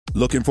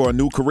Looking for a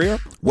new career?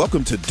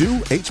 Welcome to Do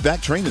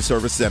HVAC Training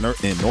Service Center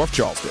in North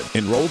Charleston.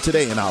 Enroll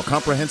today in our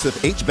comprehensive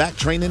HVAC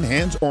training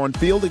hands-on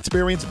field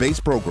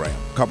experience-based program,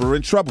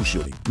 covering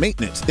troubleshooting,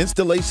 maintenance,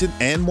 installation,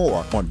 and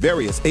more on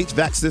various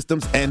HVAC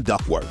systems and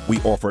ductwork. We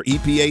offer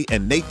EPA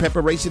and NATE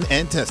preparation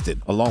and testing,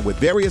 along with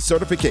various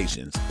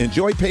certifications.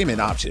 Enjoy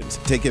payment options.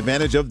 Take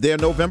advantage of their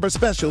November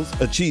specials.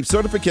 Achieve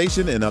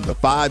certification in under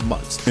 5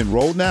 months.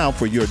 Enroll now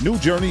for your new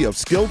journey of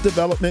skill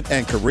development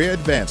and career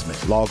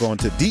advancement. Log on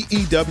to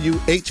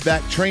DEWHVACTrainingSC.com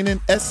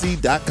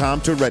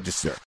to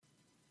register.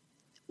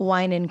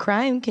 Wine and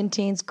Crime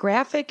contains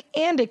graphic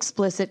and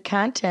explicit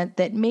content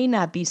that may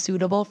not be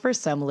suitable for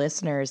some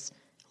listeners.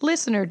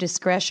 Listener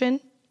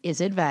discretion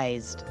is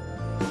advised.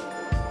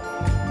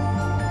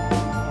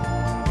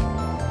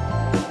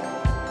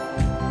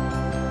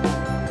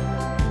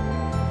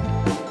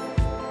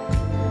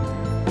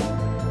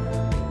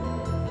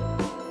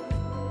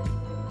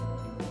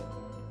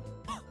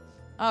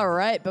 All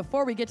right,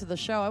 before we get to the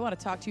show, I want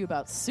to talk to you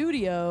about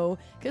Sudio,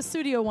 because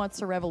Sudio wants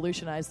to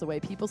revolutionize the way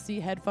people see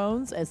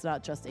headphones as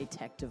not just a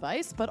tech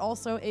device, but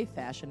also a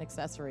fashion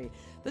accessory.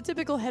 The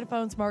typical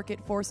headphones market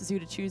forces you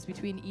to choose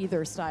between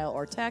either style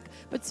or tech,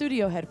 but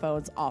Sudio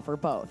headphones offer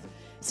both.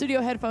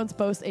 Sudio headphones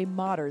boast a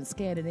modern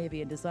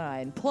Scandinavian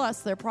design,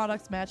 plus their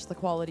products match the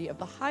quality of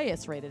the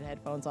highest rated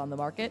headphones on the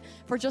market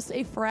for just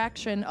a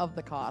fraction of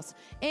the cost.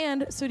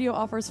 And Sudio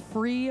offers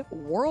free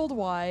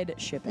worldwide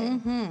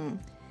shipping.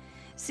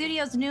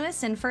 Studio's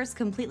newest and first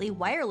completely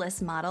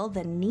wireless model,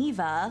 the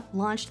Neva,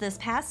 launched this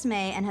past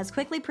May and has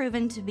quickly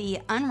proven to be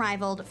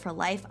unrivaled for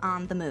life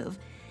on the move.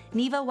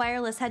 Neva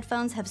wireless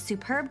headphones have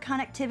superb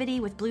connectivity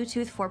with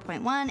Bluetooth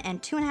 4.1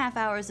 and 2.5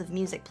 hours of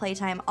music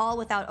playtime, all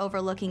without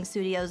overlooking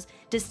Studio's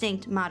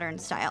distinct modern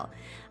style.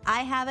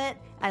 I have it.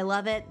 I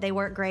love it. They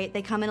work great.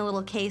 They come in a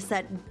little case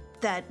that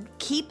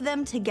keep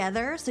them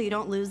together so you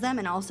don't lose them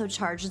and also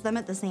charges them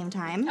at the same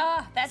time.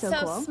 Oh, that's so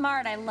cool.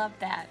 smart. I love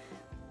that.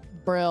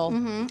 Brill.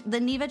 The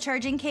Neva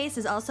charging case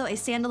is also a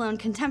standalone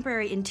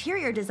contemporary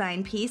interior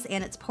design piece,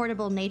 and its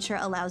portable nature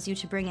allows you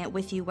to bring it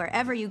with you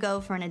wherever you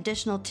go for an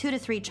additional 2 to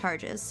 3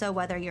 charges. So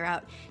whether you're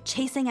out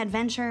chasing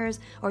adventures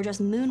or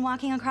just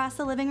moonwalking across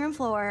the living room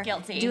floor,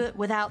 Guilty. do it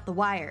without the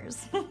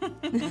wires.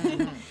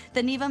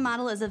 The Neva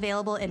model is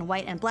available in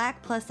white and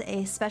black, plus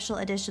a special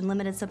edition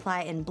limited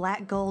supply in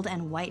black gold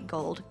and white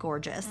gold.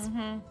 Gorgeous.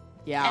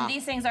 Yeah. And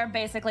these things are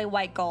basically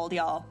white gold,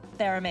 y'all.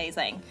 They're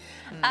amazing.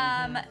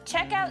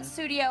 Check out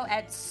Sudio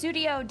at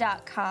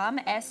sudio.com,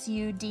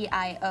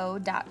 SUDIO.com,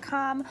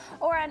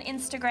 or on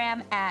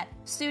Instagram at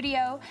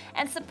Sudio,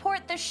 and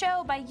support the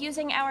show by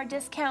using our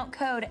discount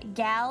code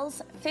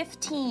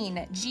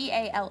GALS15,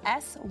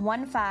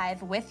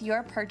 GALS15, with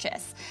your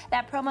purchase.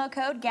 That promo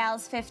code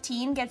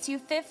GALS15 gets you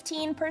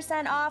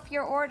 15% off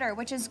your order,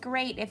 which is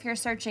great if you're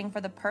searching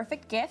for the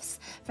perfect gifts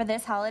for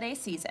this holiday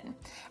season.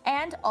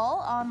 And all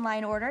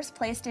online orders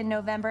placed in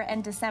November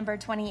and December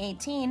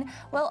 2018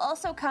 will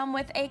also come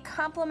with a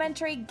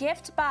complimentary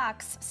gift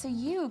box, so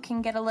you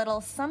can get a little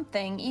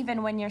something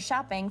even when you're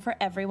shopping for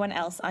everyone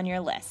else on your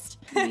list.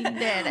 We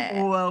did it.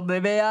 Well,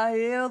 baby, I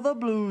hear the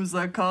blues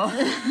are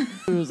calling.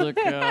 Blues are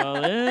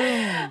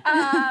calling.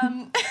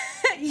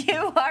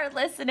 You are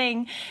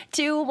listening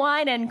to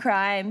Wine and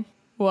Crime.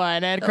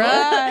 Wine and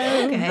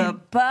Crime. The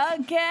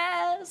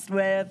podcast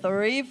with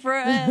 3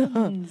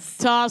 friends.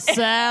 Toss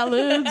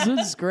salads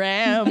and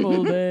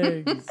scrambled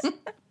eggs.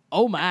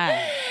 Oh my.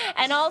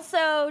 And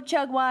also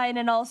Chug Wine,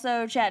 and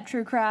also Chat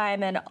True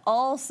Crime, and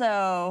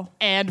also...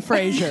 And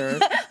Frasier.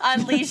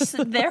 Unleash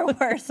their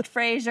worst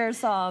Frasier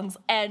songs,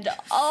 and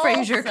also...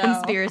 Frasier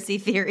conspiracy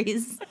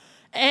theories.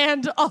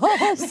 And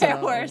also...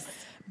 Their worst.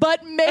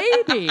 But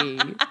maybe...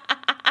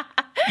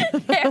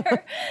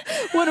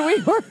 when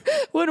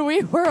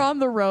we were on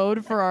the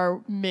road for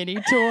our mini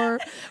tour,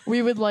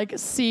 we would like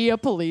see a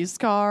police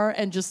car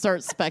and just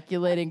start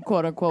speculating,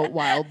 quote unquote,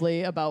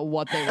 wildly about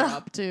what they were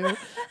up to,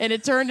 and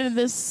it turned into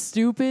this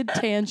stupid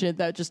tangent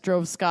that just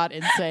drove Scott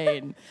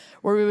insane,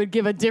 where we would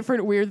give a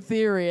different weird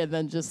theory and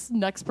then just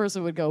next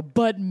person would go,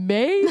 but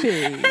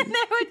maybe, And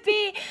there would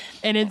be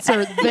and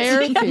insert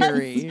their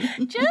theory.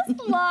 just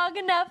long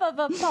enough of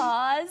a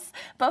pause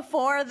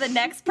before the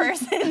next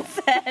person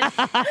said,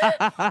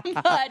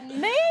 but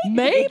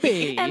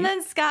Maybe. And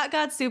then Scott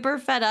got super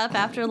fed up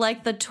after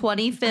like the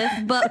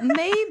 25th, but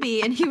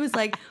maybe. And he was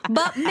like,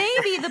 but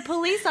maybe the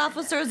police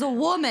officer is a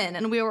woman.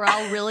 And we were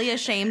all really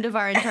ashamed of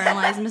our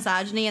internalized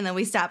misogyny. And then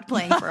we stopped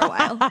playing for a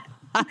while.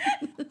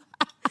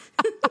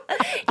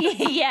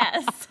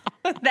 Yes,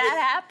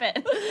 that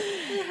happened.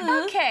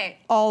 Okay.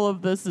 All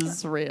of this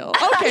is real.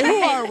 Okay,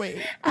 who are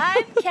we?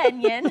 I'm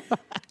Kenyon.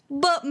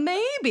 But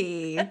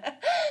maybe.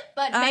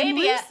 But I'm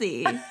maybe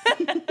Lucy.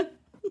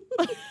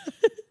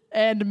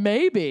 And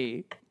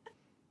maybe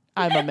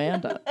I'm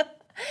Amanda.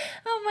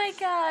 oh my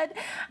God.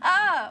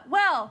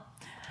 Well,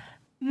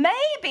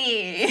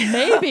 maybe we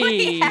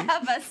Maybe.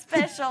 have a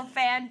special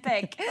fan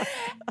pick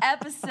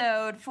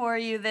episode for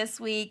you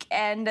this week,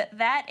 and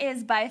that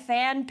is by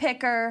fan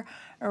picker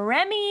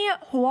Remy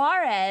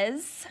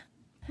Juarez.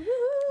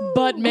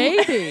 But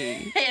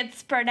maybe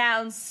it's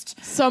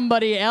pronounced.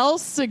 Somebody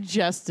else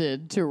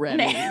suggested to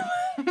Remy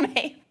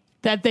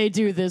that they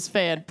do this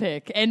fan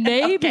pick. And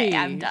maybe. Okay,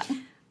 I'm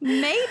done.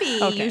 Maybe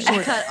you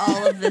should cut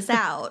all of this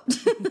out.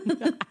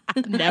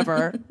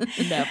 Never.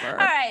 All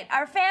right,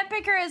 our fan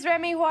picker is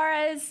Remy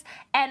Juarez,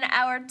 and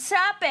our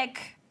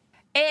topic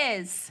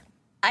is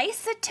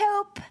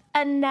isotope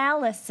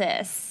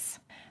analysis,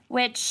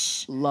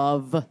 which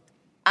love.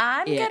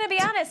 I'm going to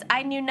be honest,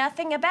 I knew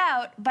nothing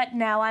about, but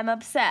now I'm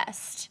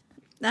obsessed.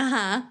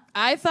 Uh-huh.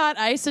 I thought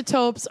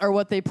isotopes are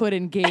what they put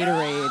in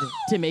Gatorade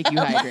to make you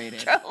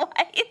hydrated.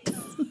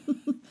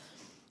 Electrolytes.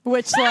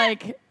 Which,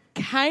 like,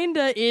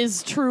 kinda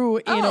is true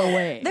in a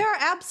way. There are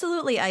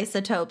absolutely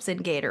isotopes in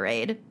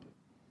Gatorade.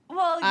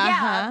 Well,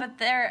 yeah, but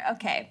they're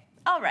okay.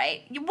 All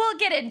right, we'll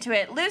get into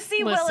it.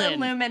 Lucy will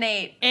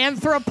illuminate.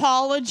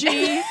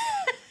 Anthropology.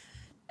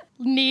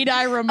 Need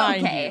I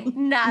remind you?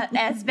 Not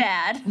as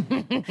bad.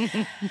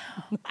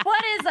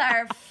 What is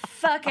our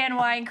fucking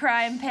wine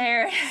crime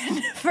parent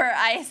for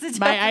isotopes?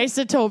 My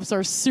isotopes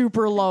are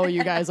super low,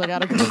 you guys. I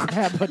gotta go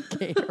grab a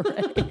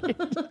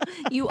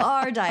Gatorade. You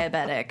are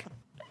diabetic.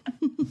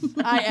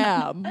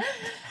 I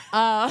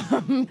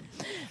am.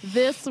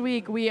 This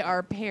week we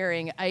are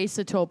pairing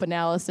isotope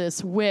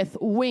analysis with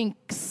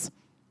Winc's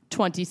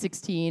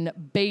 2016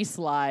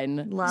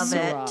 baseline. Love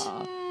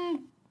Syrah. it.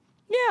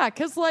 Yeah,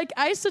 because like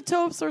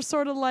isotopes are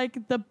sort of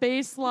like the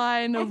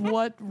baseline of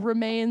what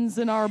remains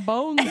in our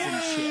bones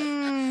and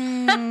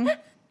shit.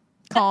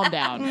 Calm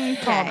down. Okay.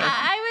 Calm down.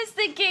 I was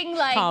thinking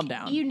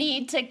like you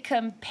need to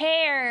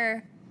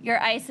compare your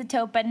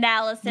isotope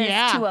analysis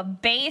to a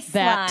baseline.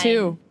 That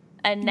too.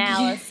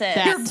 Analysis.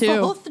 That You're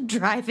too. both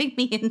driving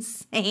me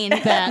insane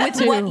That with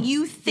too. what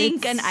you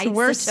think an isotope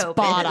We're is.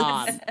 spot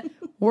on.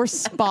 We're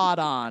spot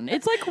on.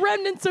 It's like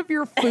remnants of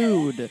your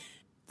food.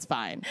 It's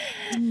fine.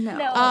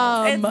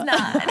 No, it's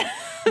not.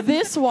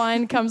 This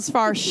wine comes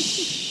far.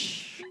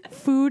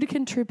 Food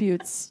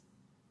contributes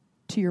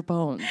to your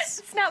bones.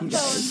 It's not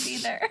bones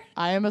either.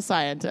 I am a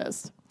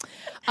scientist.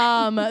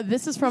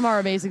 This is from our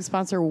amazing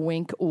sponsor,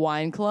 Winc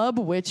Wine Club,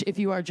 which if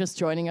you are just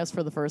joining us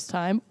for the first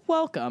time,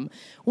 welcome.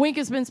 Winc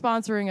has been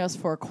sponsoring us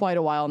for quite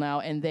a while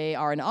now, and they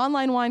are an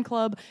online wine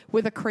club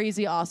with a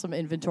crazy awesome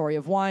inventory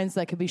of wines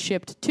that can be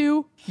shipped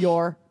to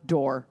your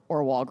door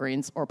or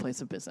Walgreens or place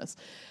of business.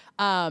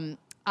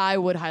 I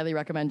would highly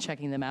recommend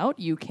checking them out.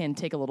 You can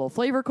take a little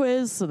flavor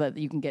quiz so that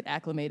you can get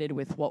acclimated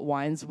with what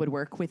wines would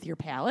work with your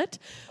palate.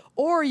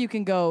 Or you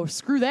can go,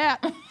 screw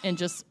that, and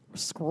just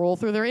scroll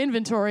through their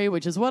inventory,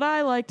 which is what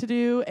I like to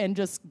do, and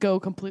just go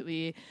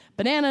completely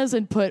bananas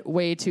and put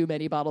way too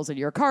many bottles in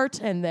your cart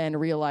and then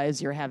realize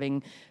you're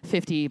having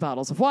 50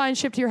 bottles of wine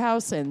shipped to your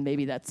house, and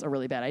maybe that's a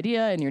really bad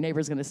idea, and your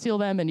neighbor's going to steal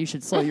them, and you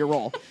should slow your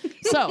roll.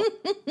 So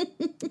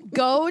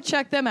go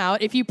check them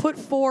out. If you put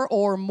 4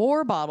 or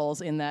more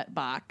bottles in that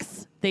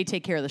box, they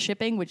take care of the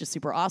shipping, which is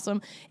super awesome.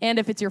 And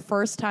if it's your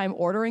first time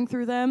ordering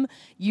through them,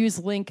 use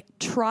link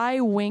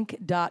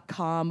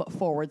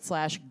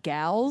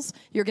trywinc.com/gals.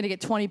 You're going to get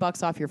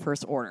 $20 off your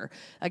first order.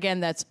 Again,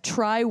 that's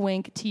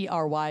trywinc,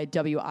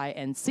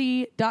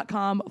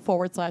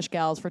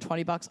 trywinc.com/gals for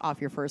 $20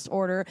 off your first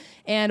order.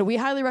 And we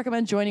highly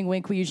recommend joining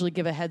Winc. We usually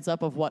give a heads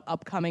up of what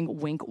upcoming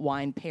Winc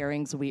wine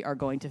pairings we are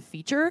going to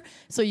feature,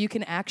 so you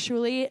can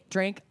actually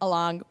drink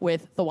along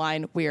with the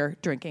wine we're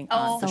drinking.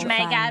 Oh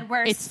my God,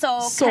 we're it's so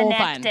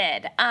connected.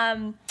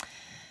 Aren't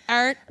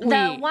we?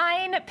 The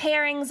wine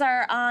pairings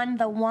are on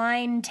the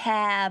wine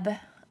tab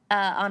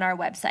on our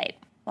website,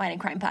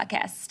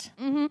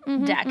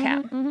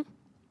 wineandcrimepodcast.com.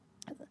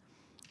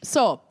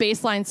 So,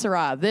 baseline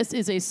Syrah. This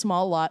is a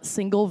small lot,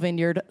 single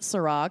vineyard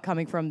Syrah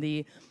coming from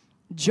the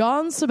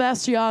John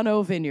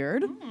Sebastiano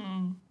Vineyard,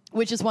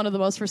 which is one of the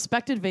most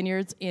respected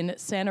vineyards in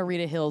Santa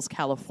Rita Hills,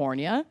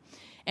 California.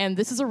 And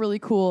this is a really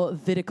cool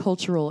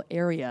viticultural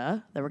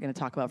area that we're going to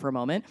talk about for a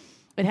moment.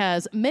 It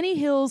has many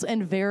hills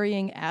and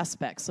varying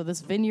aspects. So this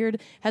vineyard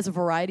has a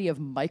variety of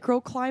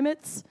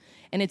microclimates,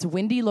 and its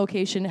windy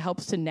location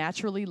helps to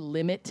naturally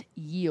limit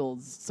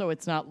yields. So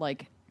it's not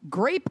like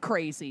grape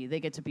crazy.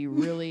 They get to be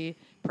really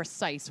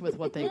precise with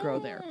what they grow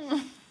there.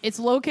 It's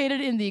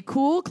located in the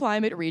cool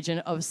climate region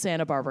of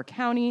Santa Barbara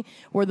County,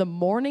 where the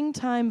morning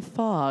time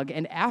fog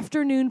and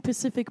afternoon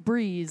Pacific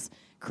breeze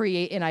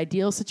create an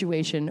ideal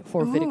situation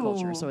for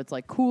viticulture. So it's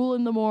like cool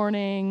in the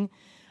morning,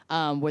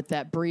 with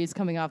that breeze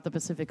coming off the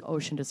Pacific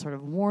Ocean to sort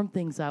of warm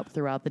things up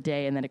throughout the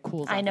day, and then it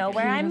cools off. I know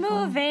where I'm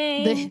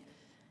moving.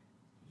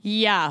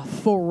 Yeah,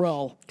 for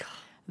real.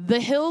 The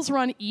hills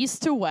run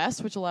east to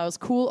west, which allows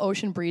cool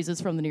ocean breezes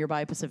from the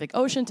nearby Pacific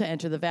Ocean to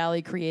enter the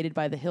valley created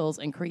by the hills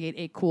and create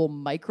a cool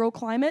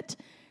microclimate.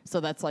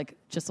 So that's like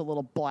just a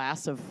little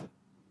blast of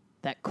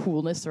that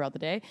coolness throughout the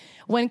day.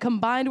 When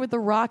combined with the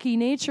rocky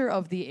nature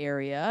of the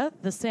area,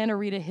 the Santa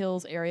Rita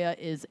Hills area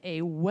is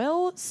a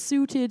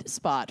well-suited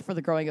spot for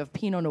the growing of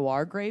Pinot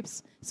Noir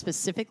grapes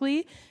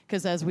specifically,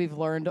 because as we've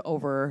learned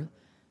over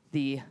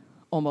the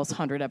almost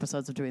 100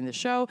 episodes of doing this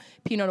show,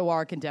 Pinot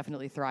Noir can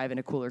definitely thrive in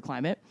a cooler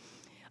climate.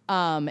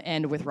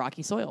 And with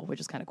rocky soil, which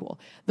is kind of cool.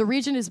 The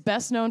region is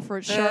best known for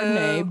its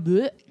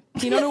Chardonnay,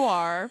 Pinot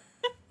Noir,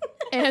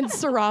 and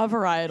Syrah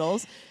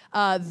varietals.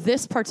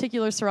 This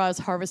particular Syrah is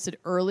harvested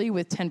early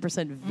with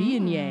 10%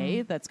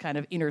 Viognier that's kind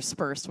of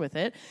interspersed with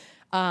it.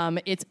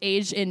 It's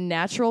aged in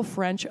natural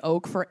French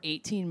oak for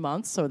 18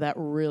 months, so that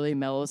really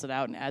mellows it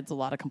out and adds a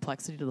lot of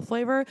complexity to the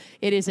flavor.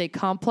 It is a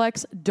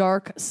complex,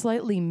 dark,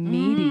 slightly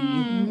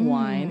meaty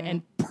wine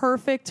and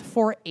perfect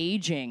for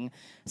aging.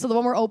 So the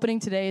one we're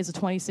opening today is a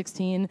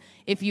 2016.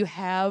 If you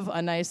have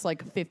a nice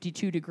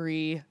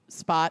 52-degree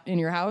spot in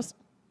your house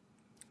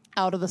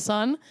out of the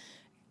sun,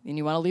 and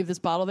you want to leave this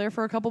bottle there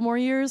for a couple more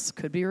years,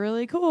 could be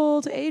really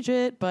cool to age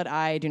it, but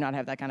I do not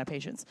have that kind of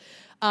patience.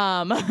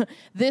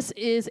 This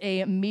is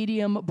a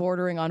medium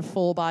bordering on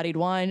full-bodied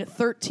wine,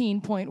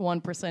 13.1%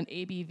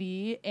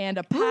 ABV, and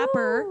a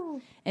papper.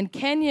 Ooh. And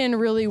Kenyon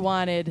really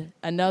wanted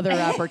another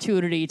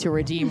opportunity to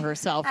redeem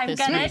herself this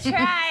week. I'm going to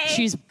try.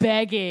 She's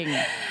begging.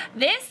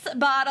 This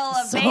bottle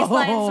of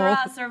Baseline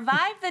Syrah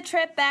survived the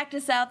trip back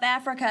to South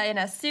Africa in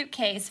a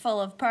suitcase full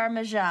of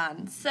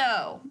Parmesan.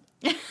 So...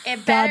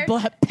 It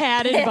better,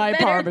 padded by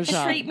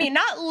Parmesan. Treat me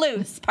not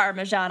loose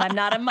Parmesan. I'm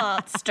not a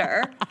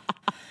monster.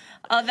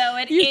 Although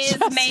it is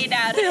made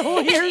out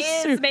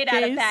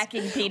of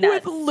packing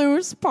peanuts with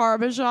loose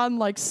Parmesan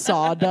like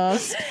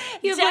sawdust.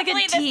 You have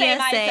a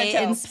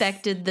TSA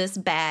inspected this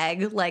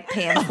bag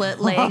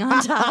pamphlet laying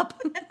on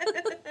top.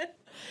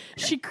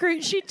 She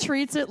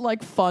treats it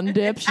like Fun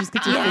Dip. She gets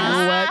her finger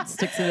wet,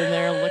 sticks it in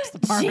there, and licks the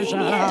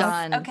Parmesan.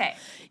 Done. Okay.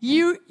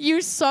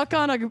 You suck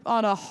on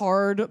a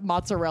hard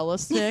mozzarella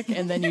stick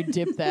and then you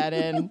dip that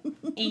in.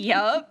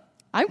 Yup.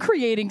 I'm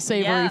creating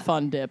savory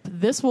Fun Dip.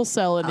 This will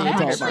sell in the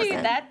adult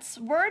market.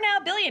 We're now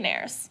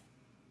billionaires.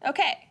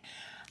 Okay.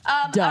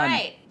 Done. All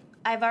right.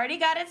 I've already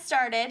got it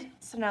started.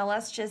 So now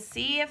let's just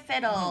see if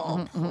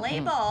it'll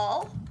play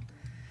ball.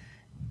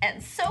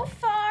 And so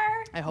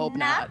far, I hope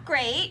not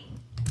great.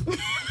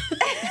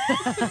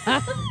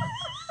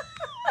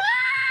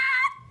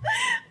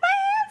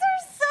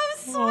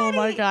 Sweaty. Oh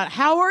my God.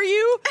 How are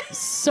you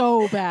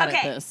so bad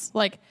at this?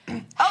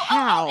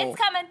 How? Oh, it's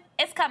coming.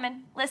 It's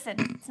coming. Listen,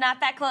 it's not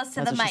that close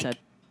to the mic.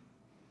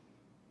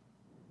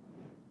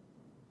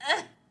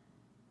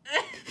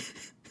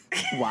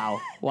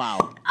 Wow.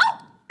 Oh.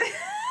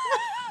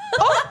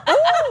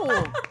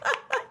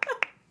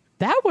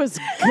 That was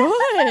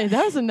good.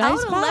 That was a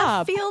nice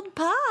pop. Left field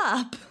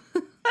pop.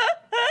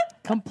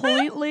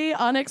 Completely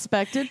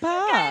unexpected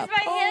pop. Guys,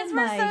 my hands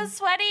were so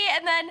sweaty,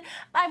 and then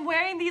I'm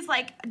wearing these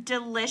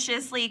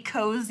deliciously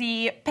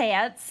cozy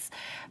pants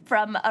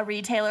from a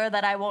retailer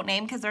that I won't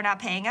name because they're not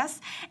paying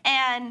us,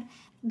 and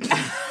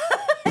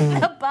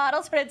the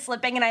bottle started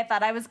slipping, and I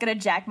thought I was gonna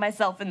jack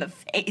myself in the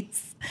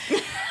face.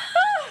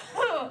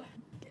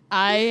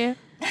 I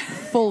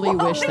fully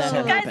wish that What had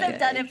you guys happened. have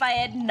done if I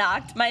had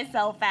knocked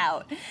myself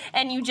out,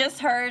 and you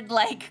just heard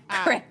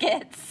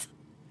crickets.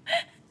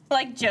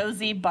 Like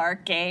Josie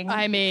barking.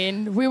 I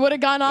mean, we would have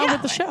gone on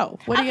with the show.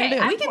 What are you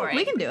going to do?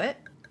 We can do it.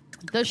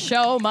 The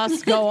show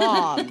must go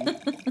on.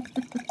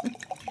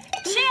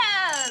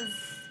 Cheers!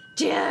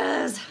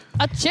 Cheers!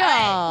 A cheers!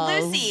 All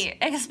right, Lucy,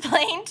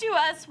 explain to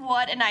us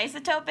what an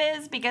isotope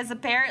is, because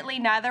apparently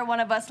neither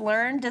one of us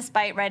learned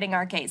despite writing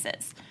our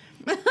cases.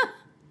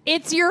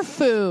 It's your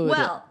food.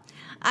 Well,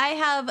 I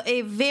have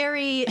a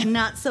very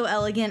not so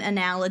elegant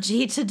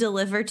analogy to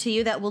deliver to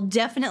you that will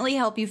definitely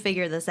help you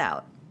figure this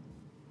out.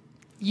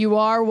 You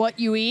are what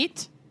you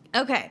eat?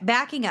 Okay,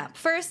 backing up.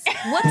 First,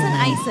 what's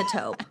an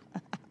isotope?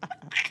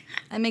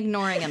 I'm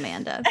ignoring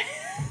Amanda.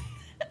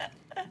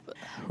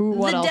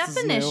 The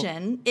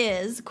definition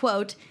is,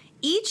 quote,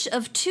 each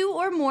of two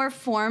or more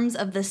forms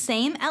of the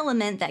same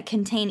element that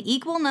contain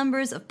equal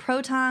numbers of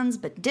protons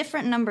but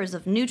different numbers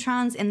of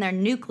neutrons in their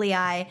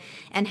nuclei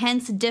and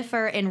hence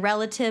differ in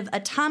relative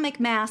atomic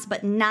mass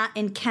but not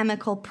in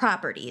chemical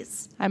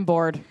properties. I'm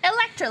bored.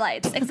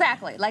 Electrolytes,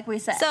 exactly, like we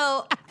said.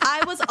 So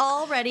I was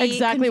already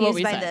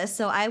confused by this,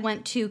 so I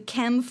went to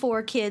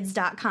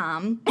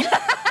chem4kids.com.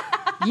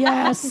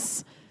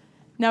 Yes.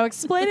 Now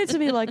explain it to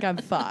me like I'm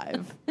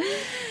 5.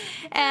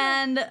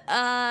 And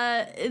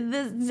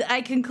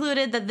I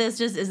concluded that this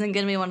just isn't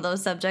going to be one of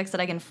those subjects that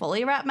I can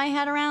fully wrap my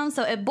head around.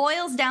 So it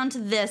boils down to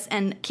this,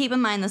 and keep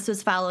in mind this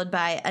was followed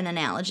by an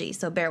analogy,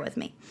 so bear with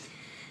me.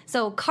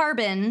 So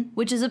carbon,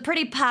 which is a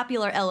pretty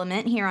popular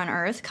element here on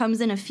Earth, comes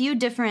in a few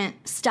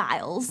different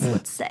styles,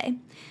 let's say.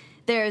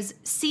 There's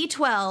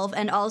C12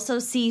 and also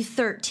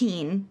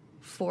C13,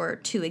 for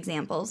 2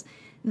 examples.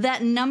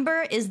 That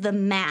number is the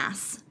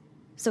mass.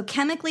 So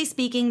chemically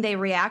speaking, they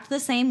react the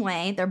same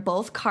way. They're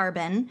both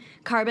carbon.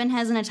 Carbon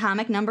has an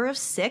atomic number of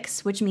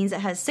 6, which means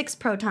it has 6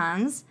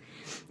 protons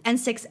and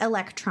 6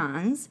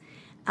 electrons.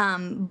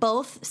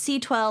 Both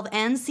C12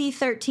 and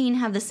C13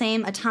 have the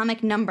same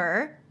atomic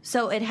number.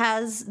 So it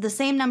has the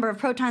same number of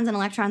protons and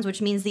electrons,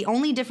 which means the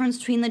only difference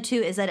between the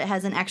two is that it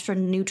has an extra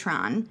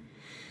neutron.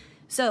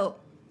 So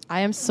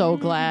I am so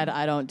glad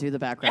I don't do the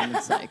background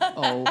in psych.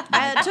 Oh,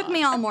 it took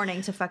me all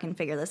morning to fucking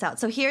figure this out.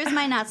 So here's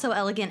my not so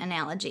elegant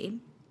analogy.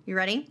 You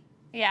ready?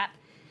 Yeah.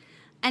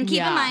 And keep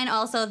in mind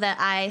also that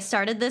I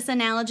started this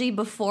analogy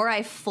before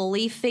I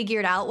fully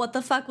figured out what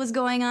the fuck was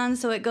going on,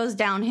 so it goes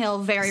downhill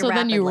very rapidly. So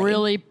then you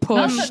really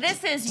pushed. So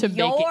this is to make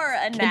your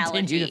it continue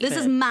analogy. to This fit.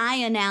 is my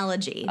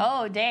analogy.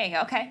 Oh, dang.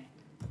 Okay.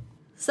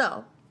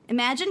 So,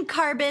 imagine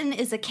Carbon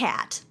is a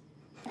cat.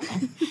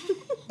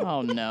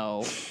 Oh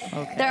no.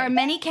 Okay. There are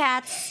many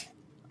cats,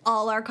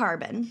 all are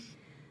Carbon.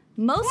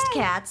 Most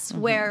cats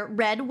wear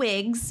red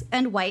wigs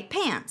and white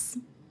pants.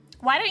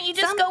 Why don't you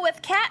just go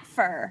with cat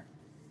fur?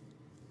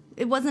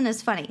 It wasn't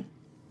as funny.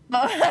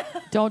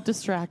 Don't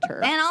distract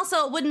her. And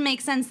also, it wouldn't make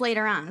sense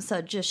later on,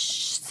 so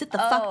just sit the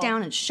fuck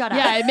down and shut up.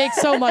 Yeah, it makes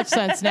so much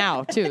sense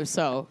now too.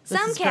 So this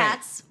Some is great.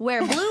 cats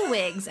wear blue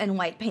wigs and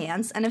white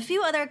pants, and a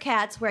few other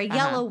cats wear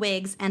yellow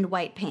wigs and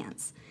white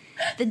pants.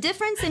 The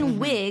difference in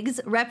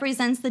wigs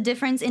represents the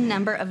difference in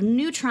number of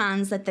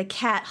neutrons that the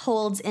cat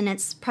holds in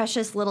its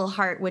precious little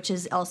heart, which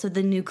is also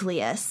the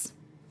nucleus.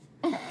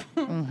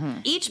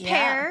 Each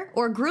pair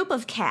or group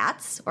of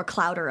cats, or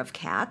clouder of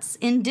cats,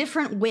 in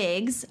different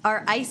wigs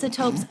are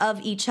isotopes of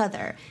each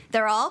other.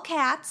 They're all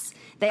cats.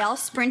 They all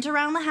sprint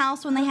around the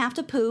house when they have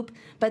to poop,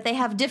 but they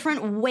have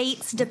different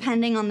weights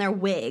depending on their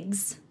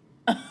wigs.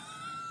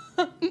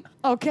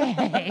 Okay.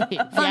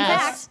 Fun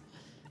fact.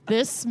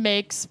 This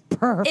makes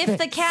perfect If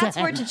the cats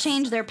were to sense.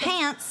 change their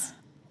pants,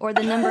 or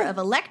the number of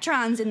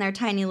electrons in their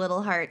tiny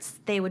little hearts,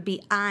 they would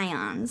be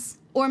ions.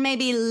 Or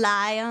maybe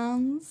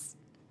lions.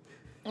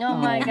 Oh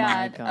my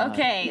god. God.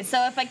 Okay,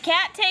 so if a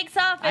cat takes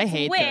off I its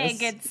hate wig,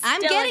 this. it's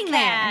I'm still getting a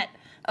cat.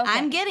 there. Okay.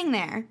 I'm getting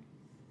there.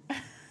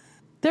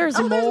 There's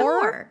Oh, more? there's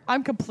more.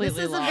 I'm This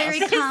completely is a lost. very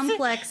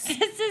complex.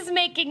 This is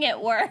making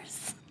it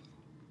worse.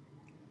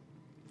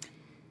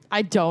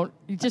 I don't.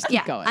 You just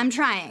keep going. I'm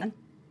trying.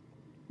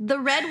 The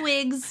red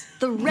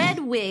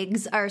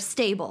wigs are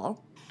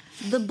stable.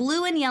 The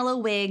blue and yellow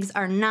wigs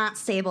are not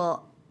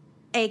stable,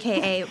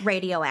 aka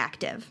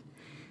radioactive.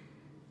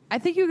 I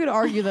think you could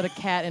argue that a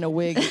cat in a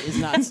wig is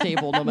not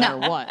stable no matter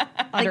what.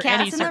 The Under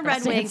any cats in the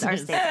red wigs are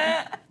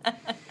circumstances.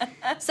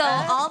 stable. So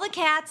all the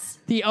cats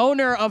The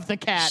owner of the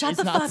cat Shut is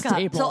the not fuck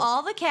stable. up. So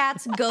all the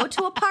cats go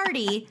to a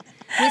party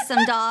with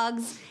some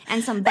dogs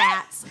and some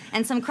bats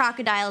and some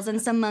crocodiles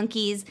and some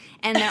monkeys,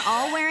 and they're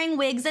all wearing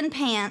wigs and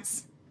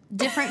pants,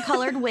 different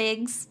colored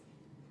wigs.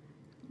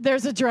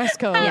 There's a dress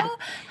code. How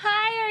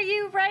high are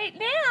you right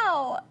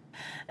now?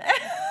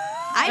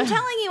 I'm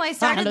telling you, I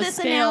started On a this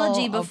scale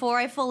analogy of- before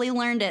I fully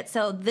learned it,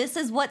 so this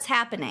is what's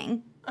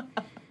happening.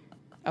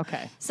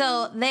 Okay.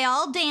 So they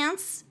all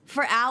dance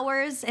for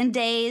hours and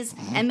days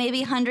and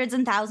maybe hundreds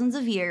and thousands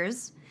of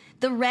years.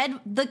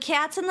 The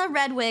cats in the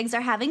red wigs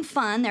are having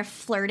fun. They're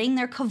flirting,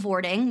 they're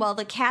cavorting, while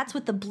the cats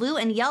with the blue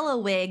and yellow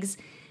wigs,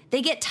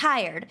 they get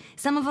tired.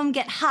 Some of them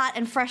get hot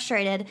and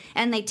frustrated,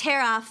 and they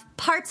tear off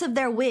parts of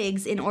their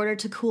wigs in order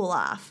to cool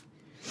off.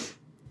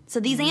 So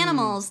these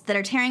animals that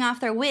are tearing off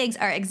their wigs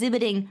are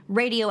exhibiting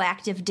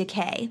radioactive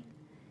decay.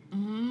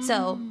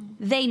 So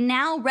they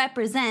now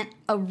represent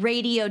a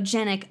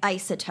radiogenic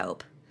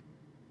isotope.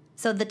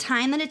 So the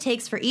time that it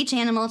takes for each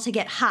animal to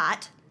get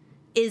hot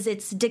is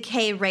its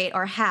decay rate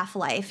or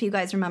half-life. You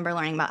guys remember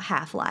learning about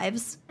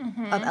half-lives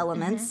of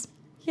elements.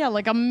 Yeah,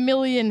 like a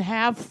million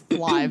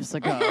half-lives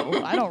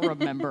ago. I don't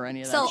remember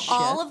any of that So shit.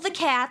 all of the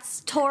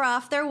cats tore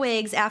off their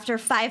wigs after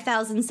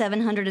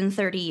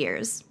 5,730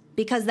 years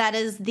because that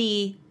is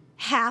the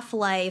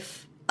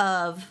half-life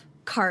of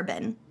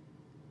carbon.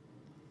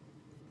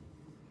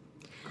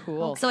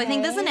 Cool. So I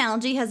think this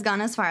analogy has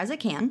gone as far as it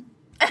can.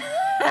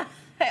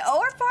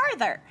 Or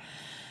farther.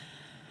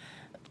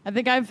 I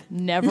think I've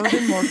never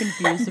been more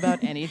confused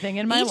about anything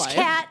in my Each life.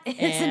 cat is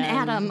an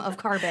and- atom of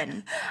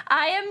carbon.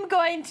 I am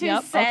going to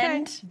Yep,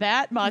 send okay.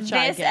 That much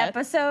I this get.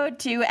 episode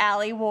to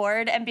Allie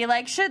Ward and be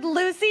like, should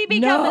Lucy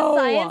become No. a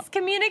science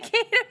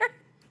communicator?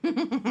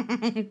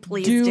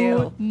 Please Do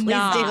do. Please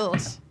not. do.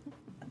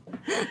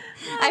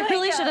 I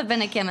really should have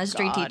been a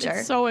chemistry God, teacher.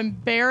 it's so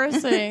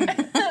embarrassing.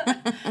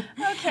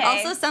 Okay.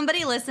 Also,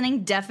 somebody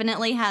listening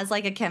definitely has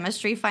like a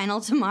chemistry final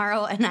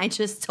tomorrow, and I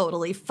just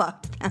totally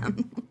fucked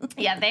them.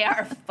 yeah, they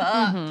are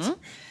fucked.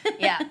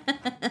 Yeah.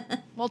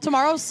 Well,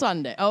 tomorrow's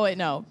Sunday. Oh, wait,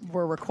 no.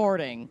 We're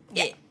recording.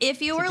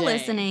 If you were Today.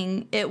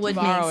 listening, it would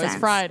Tomorrow make is sense.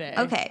 Friday.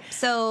 Okay,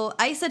 so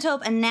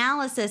isotope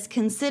analysis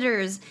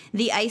considers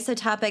the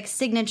isotopic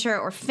signature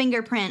or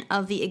fingerprint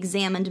of the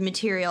examined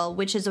material,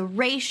 which is a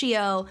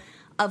ratio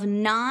of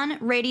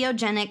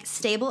non-radiogenic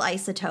stable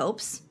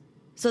isotopes.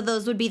 So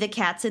those would be the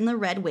cats in the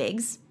red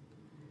wigs.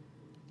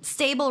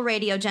 Stable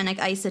radiogenic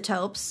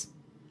isotopes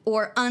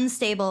or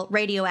unstable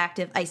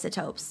radioactive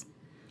isotopes.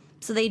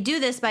 So they do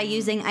this by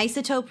using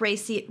isotope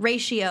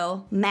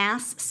ratio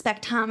mass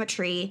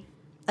spectrometry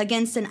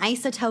against an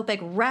isotopic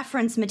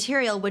reference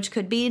material, which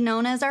could be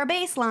known as our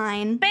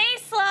baseline.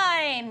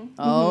 Baseline.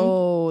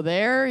 Oh,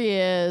 there he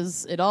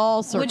is. It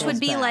all circles Which would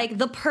be back. like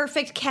the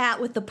perfect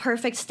cat with the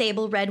perfect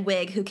stable red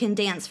wig who can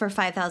dance for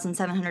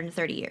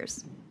 5,730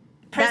 years.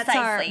 Precisely. That's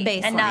our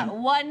baseline. And not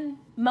one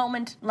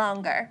moment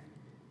longer.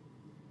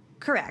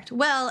 Correct.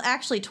 Well,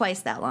 actually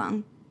twice that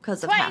long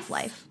because of Twice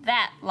half-life.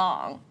 that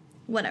long.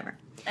 Whatever.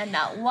 And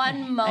not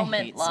one I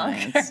moment hate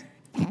longer. science.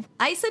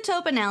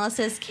 Isotope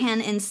analysis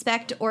can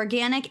inspect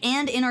organic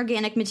and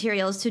inorganic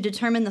materials to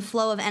determine the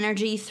flow of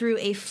energy through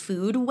a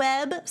food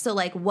web. So,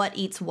 like, what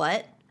eats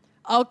what.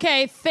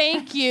 Okay,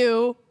 thank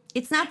you.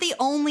 It's not the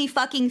only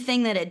fucking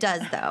thing that it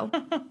does, though.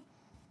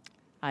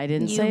 I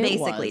didn't You say it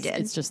basically was. did.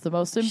 It's just the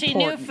most important She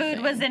knew food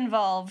thing. was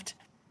involved.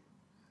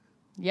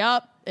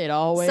 Yep, it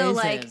always So,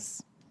 like,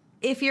 is.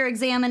 if you're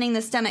examining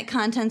the stomach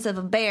contents of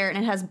a bear and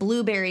it has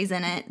blueberries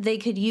in it, they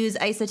could use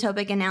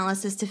isotopic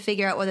analysis to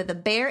figure out whether the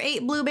bear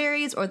ate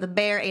blueberries or the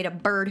bear ate a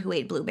bird who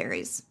ate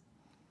blueberries.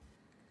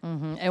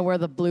 And where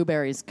the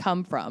blueberries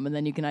come from, and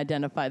then you can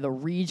identify the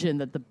region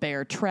that the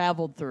bear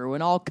traveled through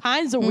and all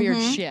kinds of weird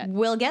shit.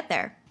 We'll get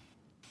there.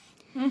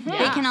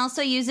 They can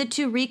also use it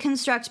to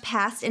reconstruct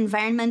past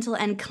environmental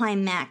and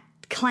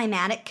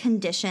climatic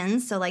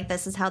conditions. So, like,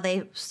 this is how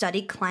they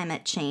study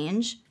climate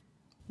change,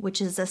 which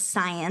is a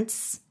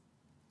science,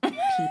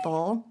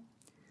 people.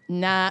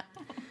 Nah,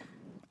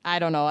 I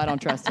don't know. I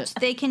don't trust it.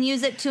 They can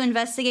use it to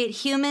investigate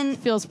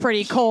Feels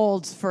pretty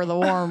cold for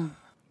the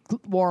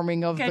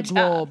warming of the Good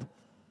globe.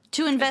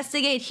 human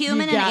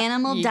You and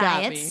animal got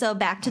diets. me. So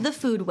back to the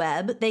food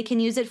web. They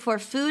can use it for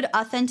food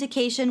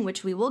authentication,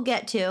 which we will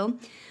get to,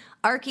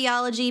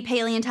 archaeology,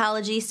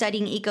 paleontology,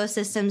 studying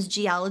ecosystems,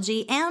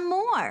 geology, and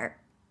more.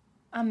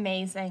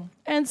 Amazing.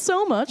 And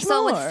so much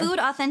So more. with food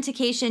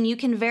authentication, you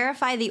can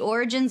verify the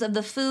origins of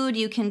the food.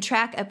 You can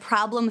track a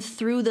problem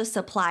through the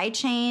supply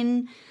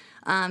chain.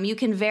 You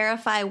can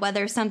verify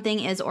whether something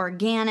is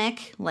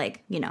organic,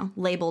 like,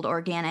 labeled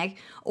organic,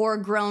 or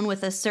grown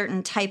with a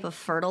certain type of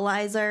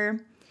fertilizer.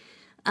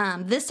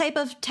 This type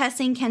of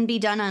testing can be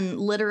done on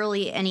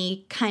literally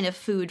any kind of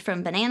food,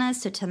 from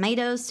bananas to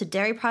tomatoes to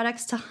dairy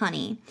products to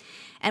honey.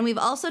 And we've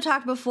also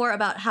talked before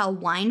about how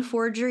wine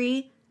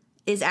forgery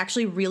is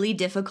actually really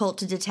difficult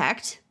to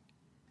detect.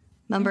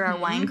 Remember our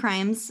wine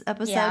crimes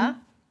episode? Yeah.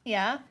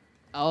 Yeah.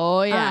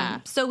 Oh,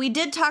 yeah. So we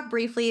did talk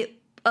briefly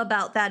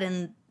about that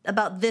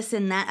about this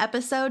in that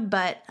episode,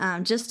 but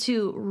just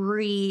to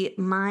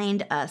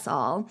remind us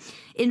all,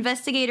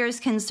 investigators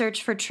can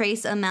search for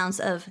trace amounts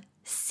of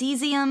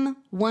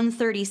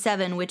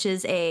cesium-137, which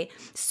is a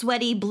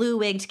sweaty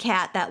blue-wigged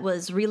cat that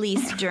was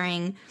released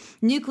during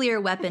nuclear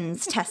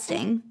weapons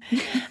testing.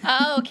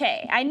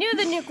 Okay. I knew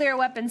the nuclear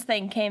weapons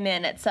thing came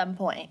in at some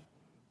point.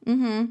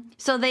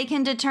 So they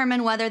can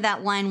determine whether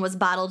that wine was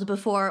bottled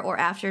before or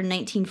after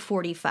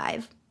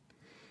 1945.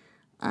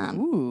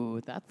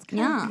 Ooh, that's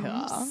kind of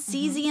cool.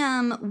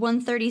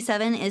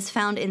 Cesium-137 is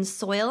found in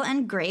soil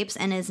and grapes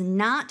and is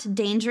not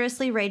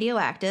dangerously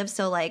radioactive,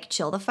 so, like,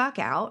 chill the fuck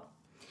out.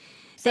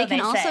 So they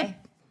say.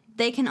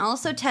 They can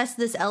also test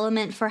this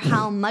element for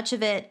how much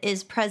of it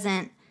is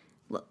present,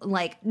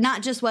 like,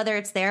 not just whether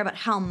it's there, but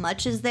how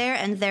much is there,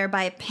 and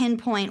thereby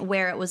pinpoint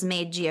where it was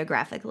made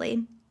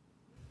geographically.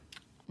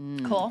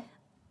 Cool.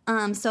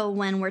 So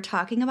when we're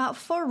talking about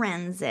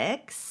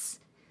forensics,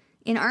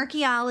 in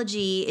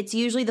archaeology, it's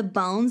usually the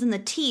bones and the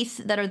teeth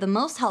that are the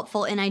most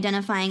helpful in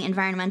identifying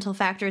environmental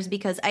factors,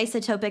 because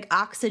isotopic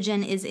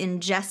oxygen is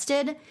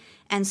ingested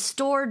and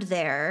stored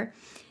there,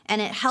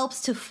 and it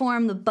helps to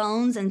form the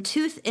bones and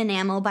tooth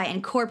enamel by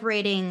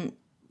incorporating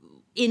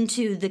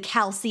into the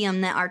calcium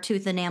that our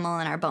tooth enamel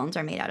and our bones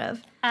are made out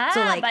of.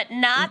 But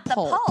not the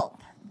pulp.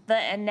 pulp.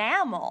 The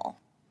enamel.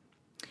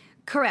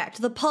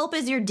 Correct. The pulp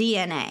is your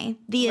DNA.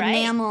 The Right.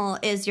 enamel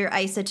is your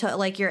isotope,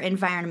 like your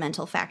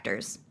environmental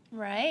factors.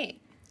 Right.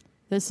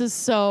 This is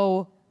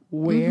so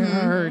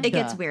weird. It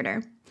gets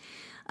weirder.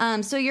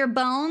 So your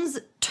bones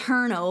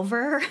turn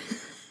over,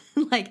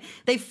 like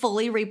they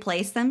fully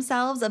replace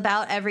themselves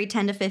about every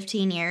 10 to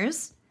 15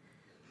 years.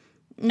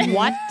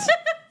 What?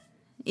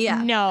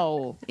 Yeah.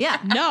 No. Yeah.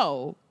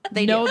 No.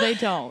 They no, do. they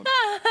don't.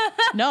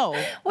 No.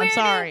 I'm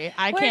sorry.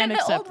 I where can't did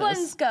the accept old this.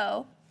 ones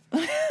go?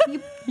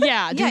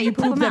 Yeah. Do Yeah, you you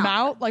poop poop 'em them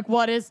out? Like,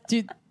 what is...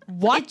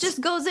 What? It just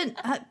goes in.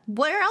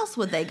 Where else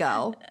would they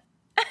go?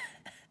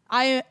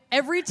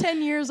 Every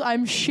 10 years,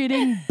 I'm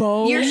shitting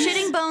bones. You're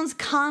shitting bones and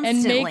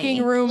constantly.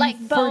 making room Like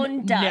for...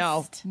 bone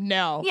dust.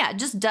 No. Yeah,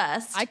 just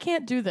dust. I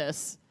can't do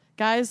this.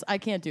 Guys, I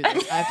can't do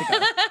this. I have to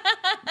go.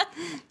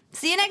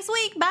 See you next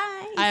week.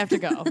 Bye. I have to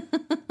go.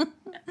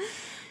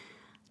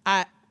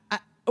 I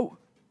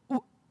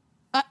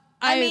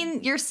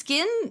mean, your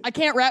skin. I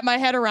can't wrap my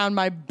head around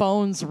my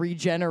bones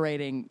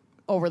regenerating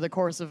over the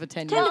course of a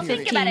 10-year Well, period.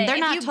 think about it. They're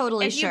If not you-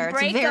 totally if you sure. It's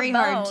break a very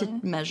hard to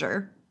bone-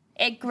 measure.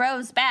 It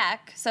grows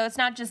back, so it's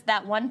not just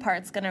that one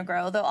part's going to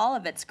grow, though all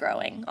of it's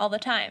growing all the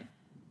time.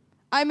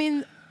 I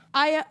mean,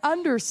 I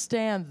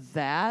understand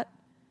that.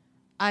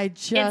 I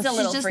just... It's a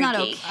little She's just not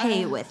freaky.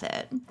 okay with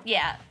it.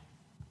 Yeah.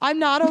 I'm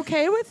not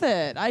okay with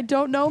it. I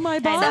don't know my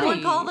body.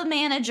 Someone call the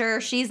manager.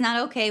 She's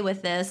not okay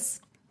with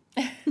this.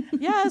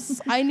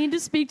 Yes, I need to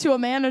speak to a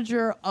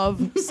manager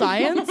of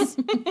science.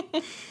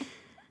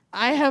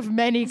 I have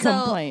many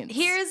complaints.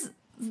 So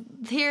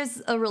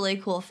here's a really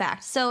cool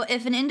fact. So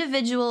if an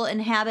individual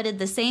inhabited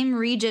the same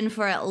region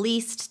for at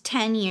least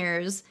 10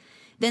 years,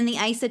 then the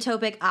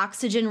isotopic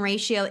oxygen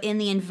ratio in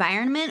the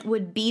environment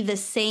would be the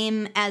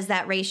same as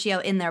that ratio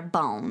in their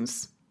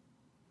bones.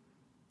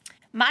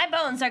 My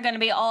bones are going to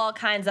be all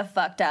kinds of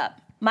fucked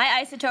up.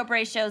 My isotope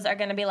ratios are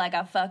going to be like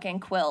a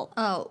fucking quilt.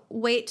 Oh,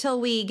 wait till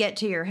we get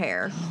to your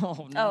hair.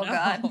 Oh, no.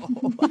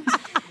 Oh, God.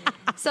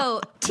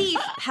 So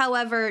teeth,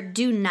 however,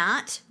 do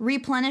not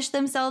replenish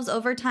themselves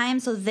over time,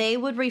 so they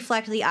would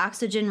reflect the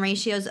oxygen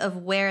ratios of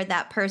where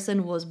that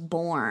person was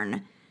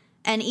born,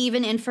 and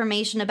even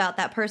information about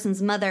that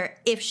person's mother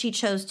if she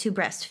chose to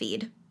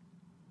breastfeed.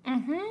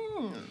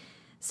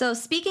 So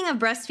speaking of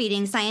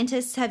breastfeeding,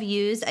 scientists have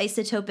used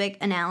isotopic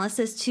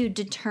analysis to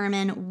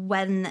determine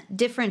when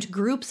different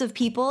groups of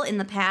people in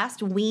the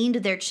past weaned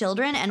their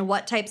children and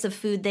what types of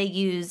food they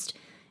used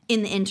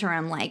in the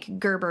interim, like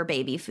Gerber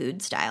baby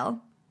food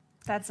style.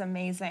 That's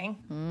amazing.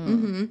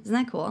 Isn't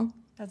that cool?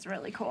 That's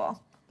really cool.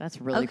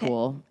 That's really Okay.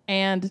 cool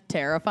and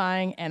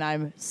terrifying, and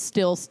I'm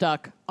still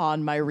stuck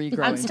on my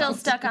regrowing. I'm still process.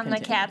 stuck on the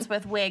Continue. cats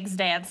with wigs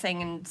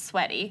dancing and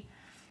sweaty.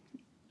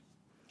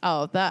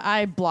 Oh, that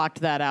I blocked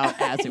that out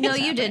as it was No,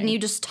 you happening. didn't. You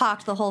just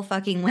talked the whole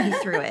fucking way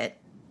through it.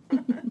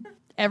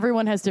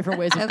 Everyone has different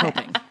ways of Okay.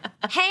 coping.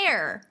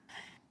 Hair.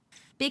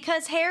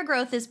 Because hair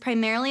growth is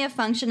primarily a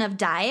function of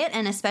diet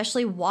and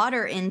especially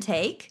water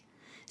intake,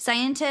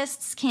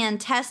 scientists can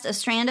test a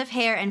strand of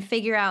hair and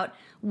figure out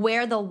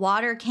where the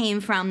water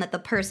came from that the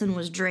person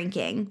was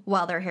drinking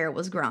while their hair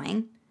was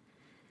growing.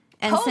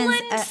 And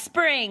Poland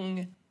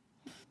Spring.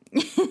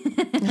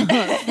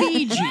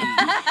 Fiji.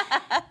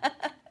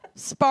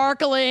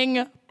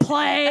 Sparkling,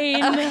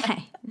 plain.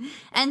 Okay.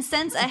 And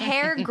since a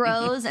hair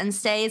grows and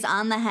stays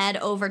on the head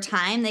over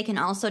time, they can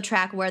also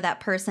track where that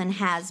person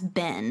has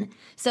been.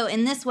 So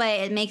in this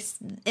way, it makes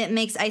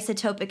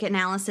isotopic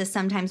analysis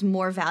sometimes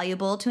more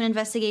valuable to an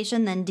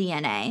investigation than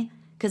DNA,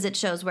 because it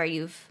shows where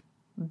you've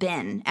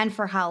been and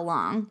for how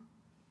long.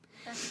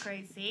 That's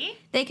crazy.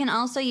 They can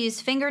also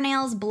use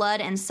fingernails,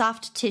 blood, and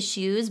soft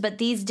tissues, but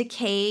these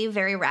decay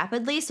very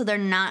rapidly, so they're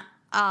not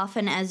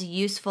often as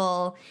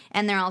useful,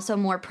 and they're also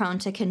more prone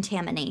to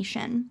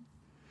contamination.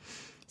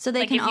 So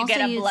they Like can if you also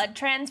get a use, blood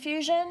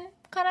transfusion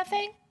kind of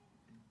thing?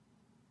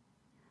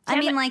 I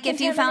mean, like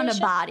if you found a Contamination?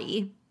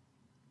 body.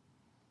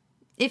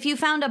 If you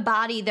found a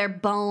body, their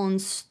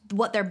bones,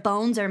 what their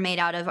bones are made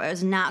out of,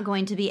 is not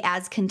going to be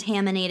as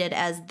contaminated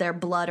as their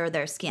blood or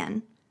their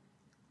skin.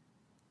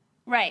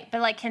 Right,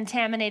 but like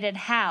contaminated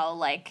how?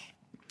 Like,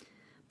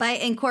 By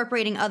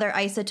incorporating other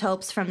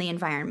isotopes from the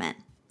environment.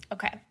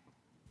 okay.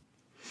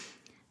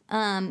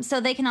 So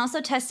they can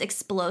also test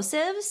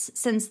explosives,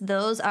 since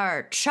those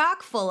are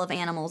chock full of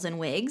animals and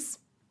wigs.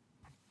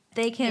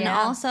 They can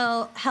Yeah.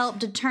 also help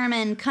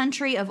determine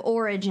country of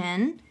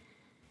origin.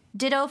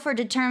 Ditto for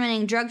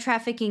determining drug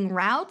trafficking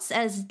routes,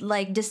 as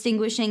like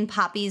distinguishing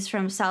poppies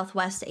from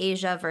Southwest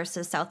Asia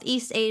versus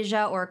Southeast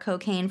Asia, or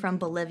cocaine from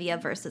Bolivia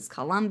versus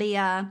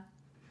Colombia.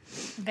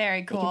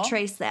 Very They cool. can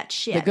trace that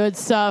shit. The good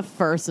stuff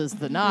versus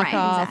the knockoffs.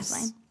 Right,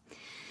 exactly.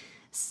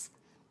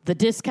 The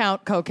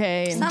discount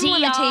cocaine. Some Dion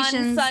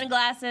limitations.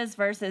 sunglasses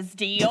versus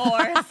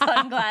Dior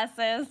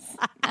sunglasses,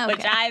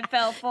 which I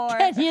fell for.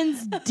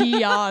 Kenyon's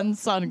Dion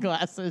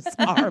sunglasses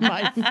are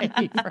my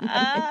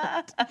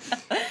favorite.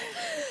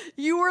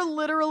 You were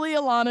literally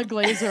Alana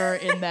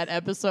Glazer in that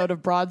episode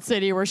of Broad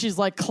City where she's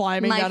like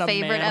climbing My down a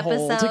favorite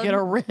manhole to episode, get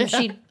a where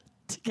she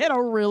to get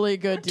a really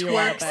good deal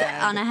on a twerks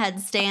bag. on a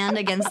headstand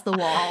against the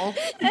wall.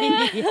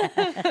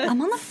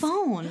 I'm on the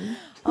phone.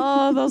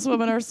 Oh, those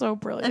women are so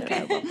brilliant. I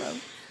love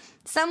them.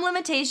 Some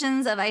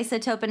limitations of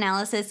isotope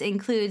analysis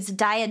includes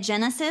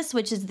diagenesis,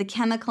 which is the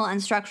chemical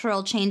and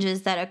structural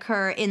changes that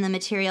occur in the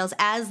materials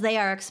as they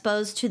are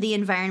exposed to the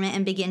environment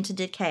and begin to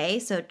decay.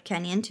 So,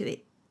 Kenyon, to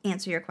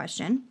answer your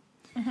question.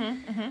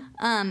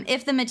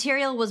 If the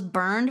material was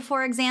burned,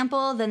 for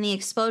example, then the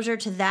exposure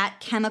to that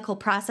chemical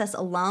process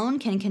alone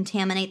can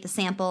contaminate the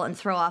sample and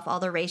throw off all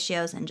the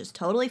ratios and just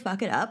totally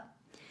fuck it up.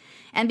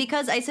 And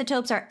because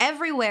isotopes are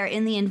everywhere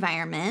in the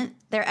environment,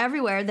 they're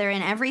everywhere, they're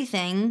in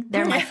everything.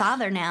 They're my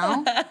father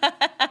now.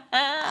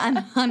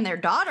 I'm their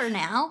daughter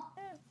now.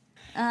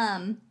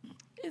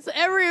 It's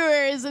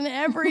everywhere, it's in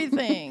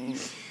everything.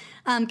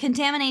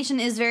 Contamination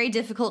is very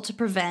difficult to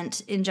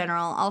prevent in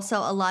general. Also,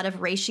 a lot of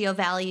ratio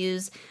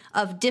values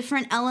of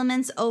different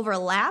elements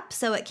overlap,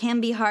 so it can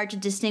be hard to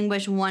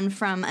distinguish one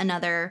from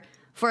another.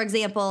 For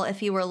example,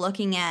 if you were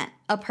looking at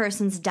a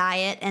person's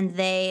diet and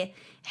they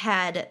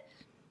had,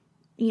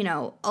 you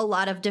know, a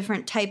lot of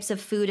different types of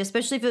food,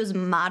 especially if it was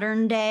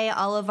modern day,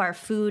 all of our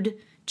food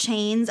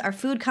chains, our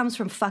food comes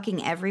from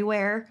fucking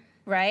everywhere.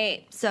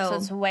 Right. So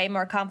it's way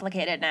more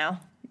complicated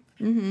now.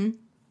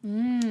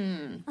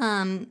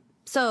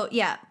 So,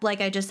 yeah, like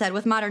I just said,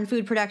 with modern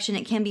food production,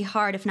 it can be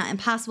hard, if not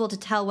impossible, to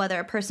tell whether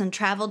a person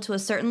traveled to a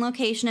certain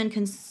location and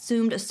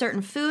consumed a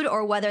certain food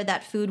or whether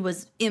that food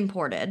was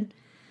imported.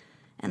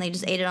 And they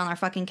just ate it on their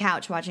fucking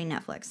couch watching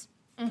Netflix.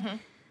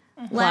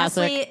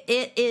 Lastly,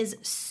 it is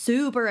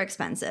super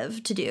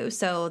expensive to do.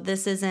 So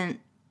this isn't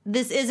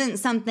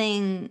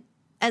something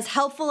as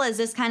helpful as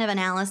this kind of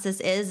analysis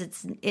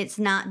is. It's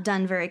not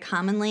done very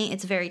commonly.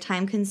 It's very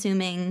time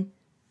consuming.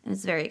 And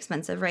it's very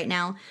expensive right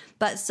now,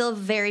 but still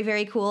very,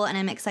 very cool. And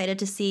I'm excited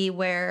to see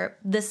where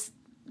this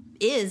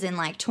is in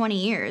like 20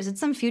 years. It's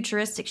some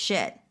futuristic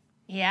shit.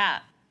 Yeah.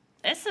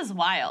 This is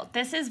wild.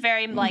 This is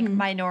very like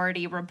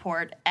Minority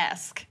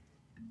Report-esque.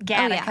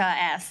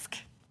 Gattaca-esque.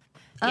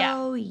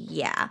 Oh,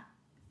 yeah.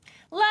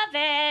 Love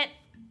it.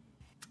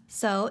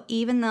 So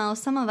even though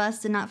some of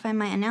us did not find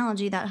my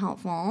analogy that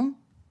helpful,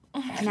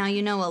 now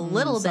you know a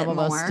little bit more. Some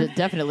of us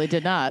definitely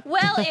did not.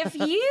 Well, if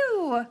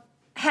you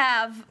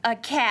have a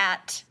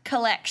cat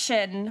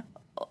collection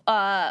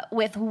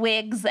with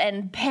wigs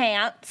and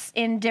pants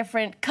in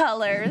different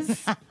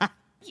colors,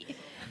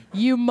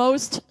 you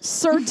most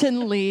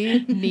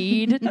certainly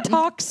need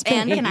Talkspace.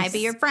 And can I be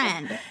your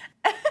friend?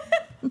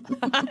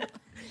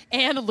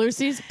 And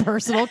Lucy's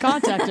personal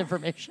contact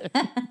information,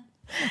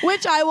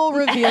 which I will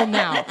reveal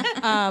now.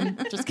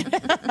 Just kidding.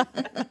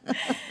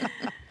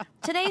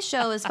 Today's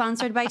show is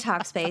sponsored by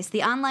Talkspace,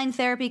 the online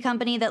therapy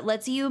company that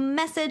lets you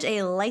message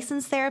a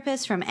licensed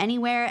therapist from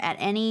anywhere at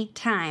any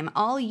time.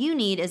 All you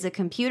need is a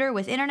computer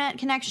with internet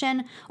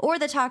connection or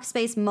the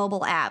Talkspace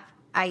mobile app.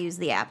 I use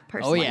the app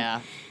personally. Oh,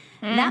 yeah.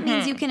 That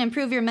means you can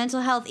improve your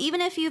mental health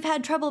even if you've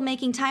had trouble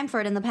making time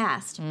for it in the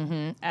past.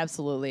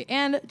 Absolutely.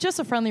 And just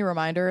a friendly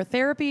reminder,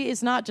 therapy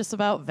is not just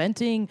about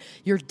venting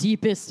your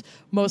deepest,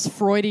 most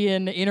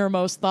Freudian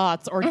innermost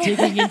thoughts or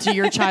digging into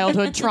your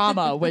childhood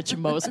trauma, which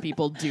most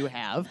people do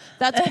have.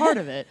 That's part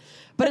of it.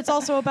 But it's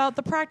also about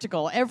the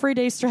practical,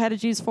 everyday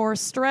strategies for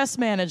stress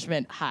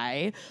management.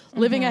 Hi.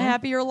 Living a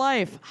happier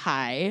life.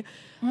 Hi.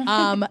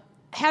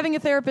 Having a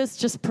therapist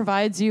just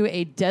provides you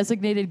a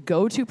designated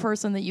go-to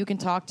person that you can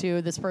talk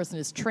to. This person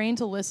is trained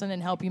to listen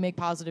and help you make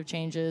positive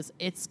changes.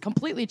 It's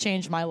completely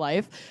changed my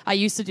life. I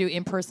used to do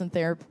in-person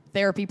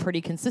therapy pretty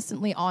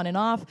consistently on and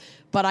off,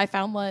 but I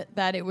found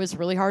that it was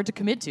really hard to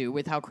commit to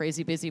with how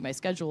crazy busy my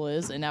schedule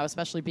is, and now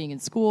especially being in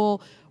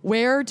school.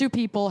 Where do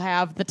people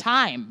have the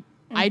time?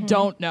 I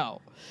don't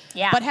know.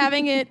 Yeah. But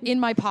having it in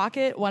my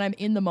pocket when I'm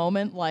in the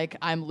moment, like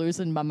I'm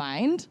losing my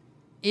mind,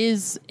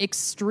 is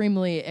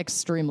extremely,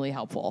 extremely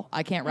helpful.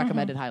 I can't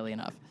recommend it highly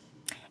enough.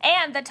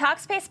 And the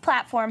Talkspace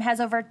platform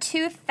has over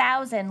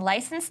 2,000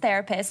 licensed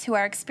therapists who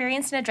are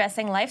experienced in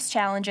addressing life's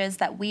challenges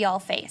that we all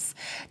face.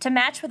 To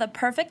match with a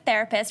perfect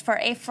therapist for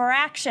a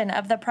fraction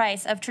of the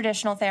price of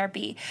traditional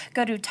therapy,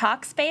 go to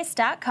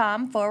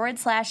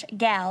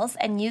Talkspace.com/gals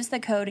and use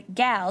the code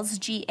GALS,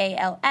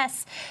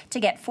 GALS, to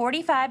get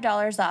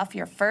 $45 off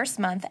your first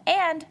month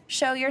and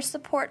show your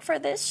support for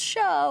this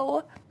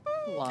show.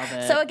 Love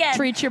it. So again,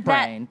 treat your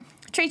brain.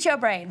 Treat your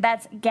brain.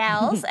 That's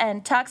gals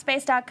and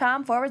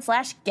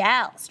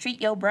Talkspace.com/gals.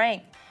 Treat your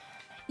brain.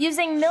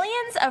 Using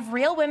millions of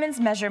real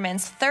women's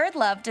measurements, Third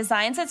Love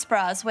designs its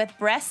bras with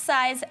breast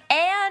size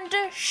and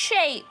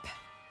shape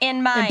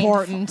in mind.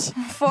 Important.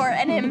 For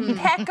an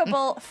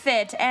impeccable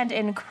fit and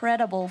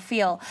incredible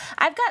feel.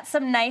 I've got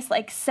some nice,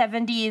 like,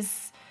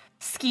 70s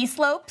ski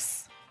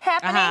slopes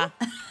happening.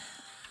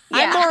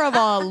 I'm more of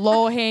a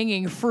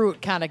low-hanging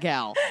fruit kind of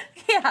gal.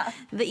 Yeah.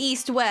 The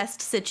east-west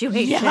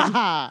situation.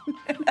 Yeah.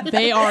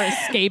 They are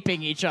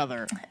escaping each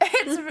other.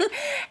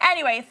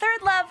 Anyway,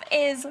 Third Love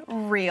is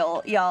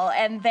real, y'all,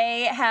 and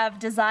they have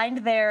designed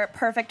their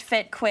perfect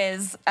fit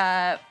quiz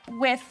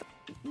with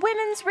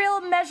women's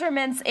real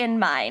measurements in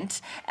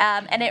mind,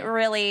 and it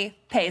really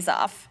pays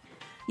off.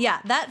 Yeah,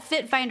 that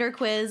Fit Finder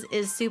quiz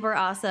is super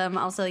awesome.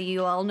 Also,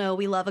 you all know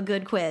we love a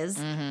good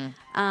quiz.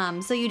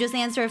 So you just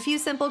answer a few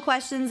simple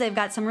questions. They've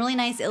got some really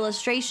nice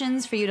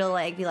illustrations for you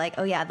to be like,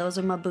 oh yeah, those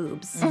are my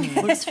boobs.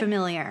 Looks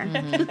familiar.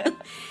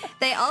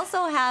 They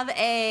also have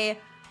a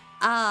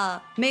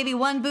maybe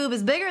one boob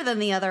is bigger than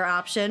the other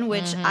option,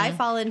 which I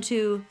fall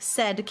into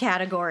said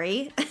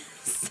category.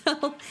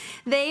 So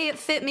they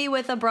fit me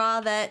with a bra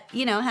that,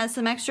 has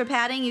some extra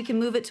padding. You can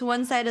move it to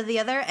one side or the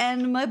other,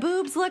 and my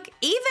boobs look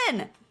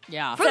even.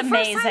 Yeah. For the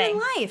first time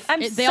in life.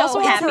 I'm so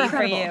happy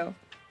for you.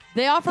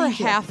 They offer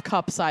half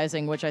cup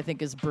sizing, which I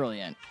think is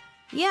brilliant.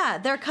 Yeah,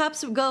 their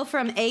cups go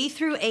from A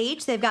through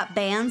H. They've got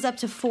bands up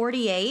to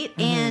 48,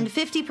 and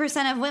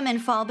 50% of women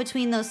fall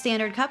between those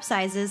standard cup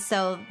sizes.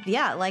 So,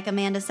 yeah, like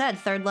Amanda said,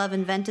 Third Love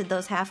invented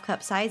those half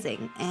cup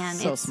sizing. And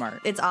it's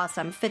smart. It's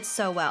awesome. Fits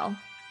so well.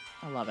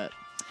 I love it.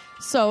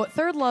 So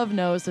Third Love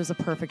knows there's a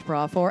perfect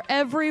bra for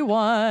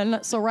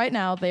everyone. So right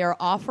now they are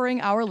offering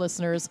our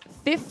listeners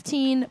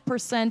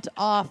 15%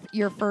 off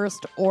your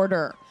first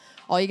order.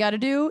 All you got to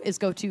do is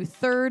go to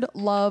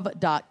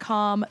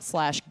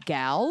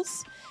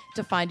thirdlove.com/gals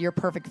to find your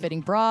perfect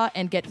fitting bra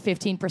and get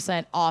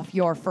 15% off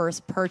your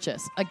first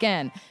purchase.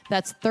 Again,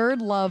 that's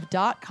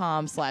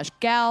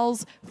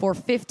thirdlove.com/gals for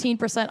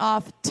 15%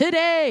 off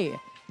today.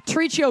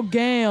 Treat your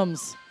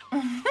gams.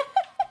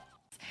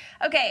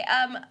 Okay,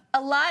 a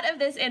lot of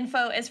this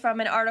info is from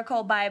an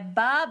article by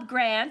Bob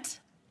Grant,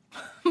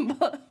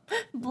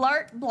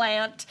 Blart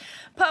Blant,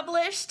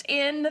 published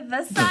in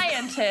The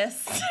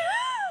Scientist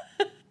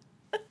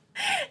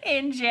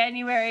in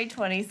January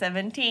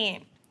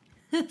 2017.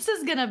 This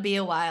is going to be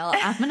a while.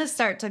 I'm going to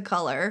start to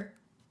color.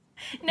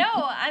 No,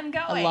 I'm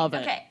going. I love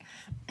it. Okay.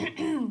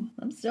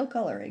 I'm still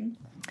coloring.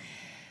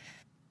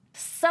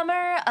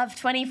 Summer of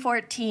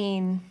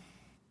 2014,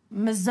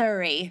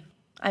 Missouri.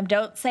 I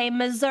don't say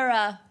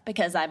Missouri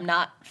because I'm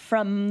not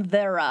from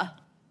there.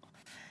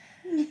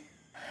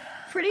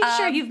 Pretty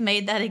sure you've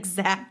made that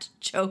exact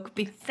joke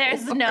before.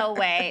 There's no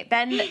way.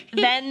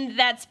 Then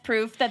that's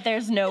proof that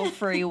there's no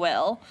free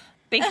will.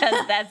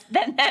 Because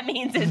that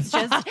means it's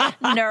just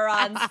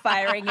neurons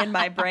firing in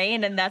my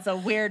brain, and that's a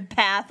weird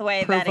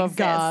pathway Proof that of exists.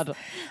 God.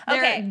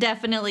 There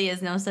definitely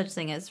is no such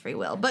thing as free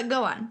will, but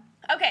go on.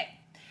 Okay.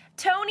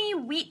 Tony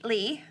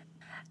Wheatley,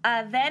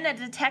 then a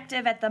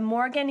detective at the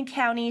Morgan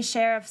County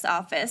Sheriff's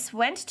Office,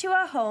 went to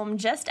a home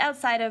just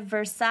outside of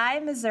Versailles,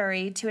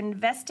 Missouri, to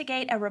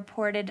investigate a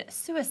reported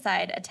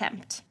suicide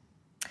attempt.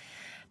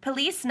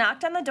 Police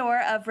knocked on the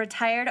door of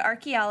retired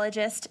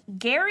archaeologist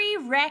Gary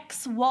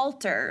Rex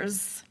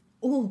Walters.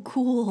 Oh,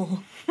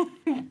 cool.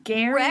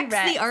 Gary Rex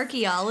Rex. the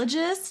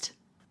archaeologist?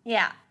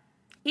 Yeah.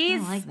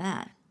 He's I like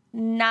that.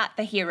 not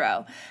the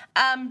hero.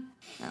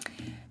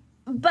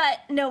 But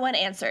no one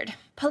answered.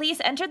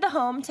 Police entered the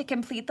home to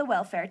complete the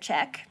welfare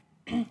check.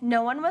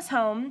 No one was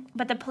home,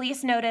 but the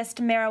police noticed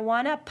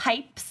marijuana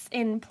pipes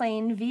in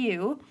plain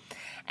view.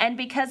 And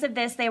because of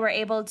this, they were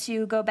able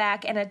to go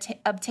back and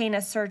obtain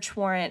a search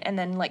warrant and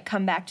then,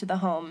 come back to the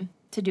home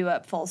to do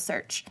a full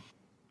search.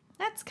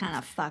 That's kind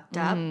of fucked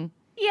up.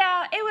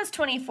 Yeah, it was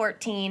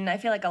 2014. I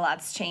feel like a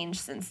lot's changed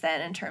since then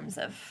in terms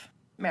of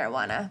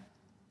marijuana.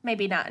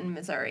 Maybe not in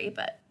Missouri,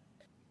 but...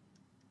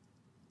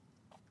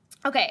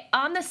 Okay,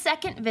 on the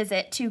second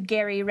visit to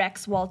Gary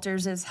Rex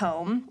Walters'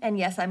 home, and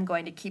yes, I'm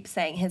going to keep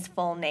saying his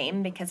full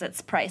name because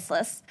it's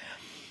priceless,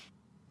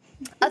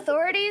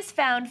 authorities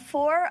found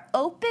 4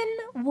 open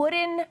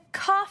wooden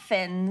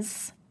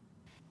coffins.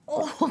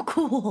 Oh,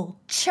 cool.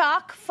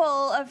 Chock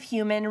full of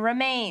human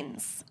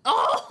remains.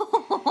 Why,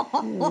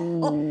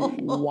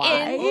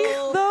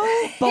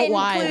 though? But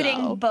why,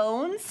 Including though?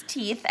 bones,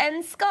 teeth,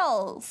 and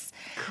skulls.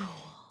 Cool.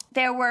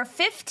 There were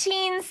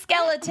 15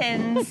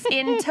 skeletons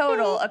in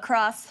total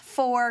across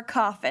 4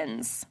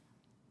 coffins.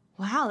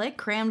 Wow, they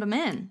crammed them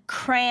in.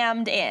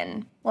 Crammed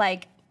in,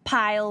 like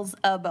piles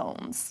of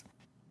bones.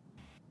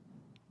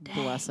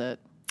 Bless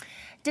it.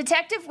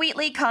 Detective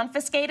Wheatley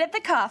confiscated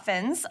the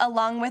coffins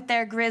along with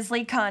their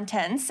grisly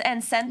contents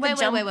and sent the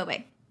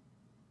Wait.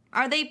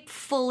 Are they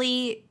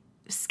fully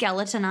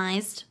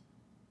skeletonized?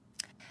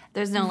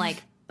 There's no,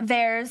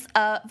 There's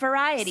a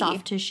variety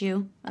soft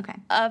tissue? Okay.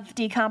 of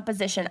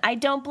decomposition. I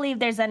don't believe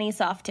there's any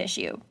soft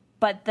tissue,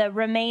 but the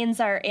remains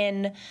are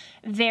in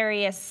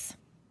various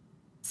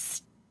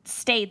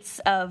states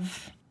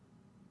of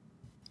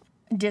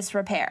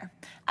disrepair.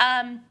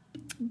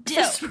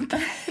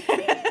 Disrepair.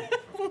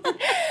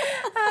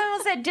 I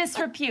almost said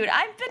disrepute.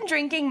 I've been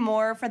drinking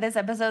more for this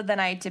episode than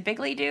I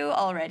typically do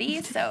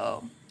already,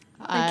 so...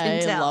 I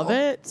can tell. love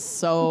it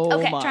so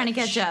much. Trying to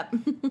catch up.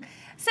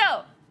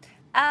 So,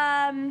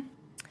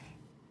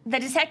 the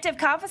detective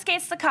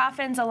confiscates the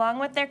coffins along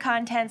with their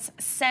contents,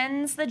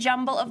 sends the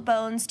jumble of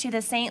bones to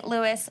the St.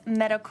 Louis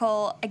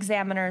Medical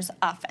Examiner's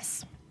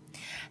office.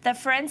 The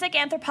forensic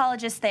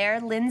anthropologist there,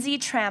 Lindsay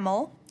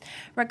Trammell,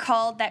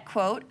 recalled that,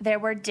 quote, there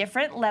were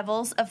different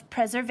levels of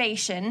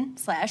preservation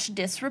 /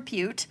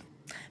 disrepute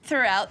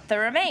throughout the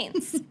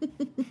remains.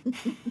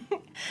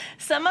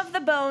 Some of the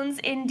bones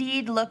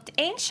indeed looked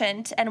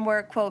ancient and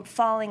were, quote,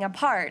 falling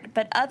apart,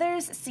 but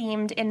others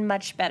seemed in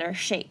much better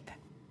shape.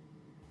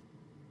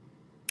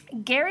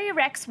 Gary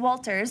Rex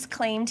Walters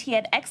claimed he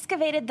had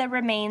excavated the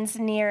remains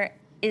near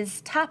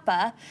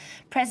Iztapa,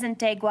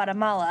 present-day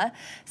Guatemala,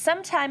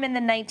 sometime in the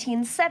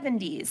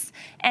 1970s,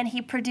 and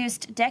he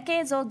produced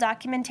decades-old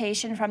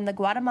documentation from the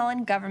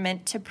Guatemalan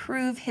government to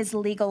prove his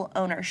legal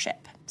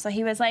ownership. So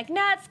he was like,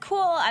 nah, it's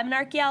cool. I'm an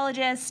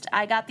archaeologist.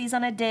 I got these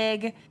on a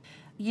dig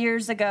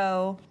years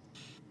ago.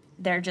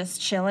 They're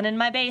just chilling in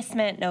my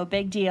basement. No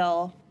big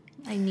deal.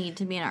 I need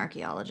to be an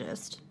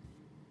archaeologist.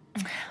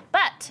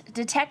 But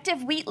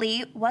Detective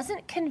Wheatley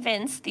wasn't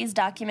convinced these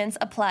documents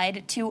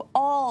applied to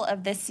all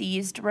of the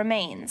seized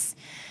remains,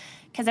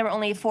 because there were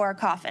only 4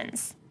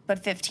 coffins,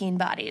 but 15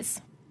 bodies.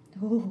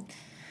 Ooh.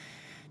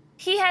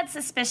 He had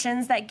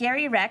suspicions that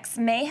Gary Rex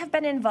may have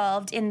been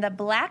involved in the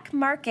black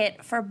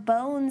market for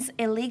bones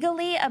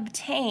illegally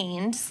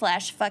obtained /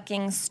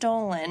 fucking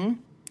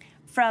stolen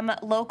from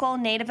local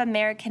Native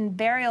American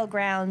burial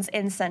grounds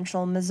in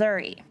central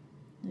Missouri.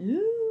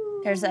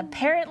 Ooh. There's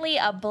apparently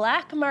a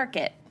black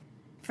market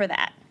for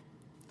that.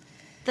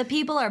 The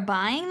people are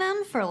buying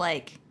them for,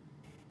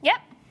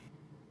 Yep.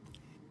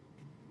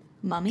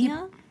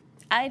 mumia?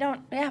 I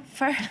don't,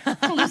 for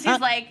Lucy's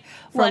like,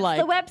 what's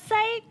the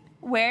website?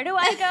 Where do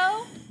I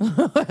go?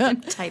 I'm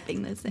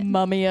typing this in.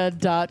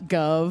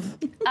 Mumia.gov.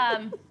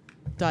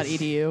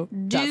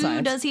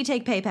 .edu. Does he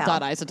take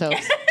PayPal?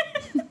 .isotopes.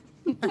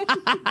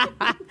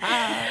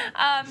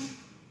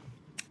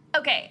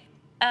 Okay.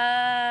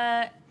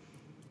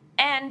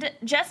 And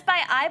just by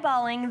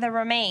eyeballing the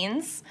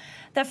remains,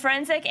 the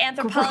forensic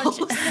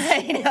anthropologist...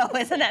 I know,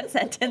 isn't that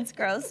sentence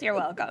gross? You're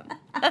welcome.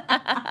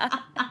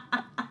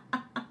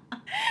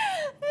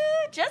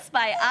 Just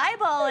by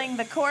eyeballing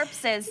the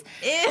corpses,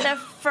 the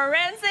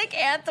forensic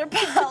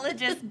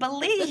anthropologist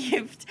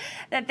believed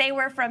that they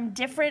were from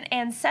different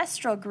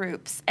ancestral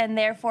groups and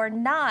therefore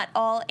not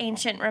all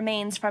ancient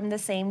remains from the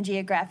same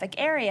geographic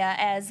area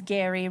as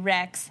Gary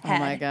Rex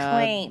had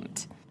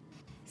claimed.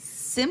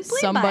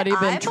 Somebody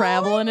been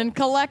traveling and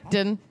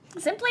collecting.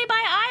 Simply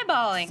by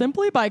eyeballing.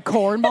 Simply by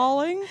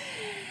cornballing?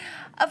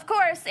 Of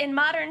course, in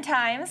modern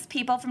times,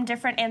 people from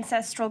different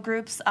ancestral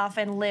groups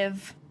often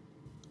live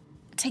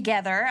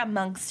together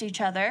amongst each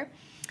other.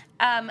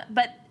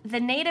 But the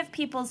native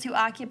peoples who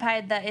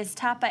occupied the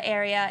Iztapa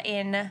area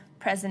in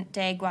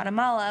present-day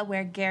Guatemala,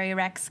 where Gary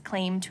Rex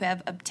claimed to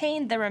have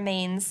obtained the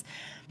remains,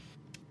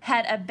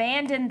 had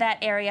abandoned that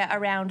area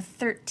around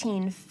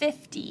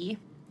 1350,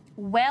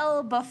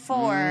 well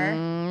before...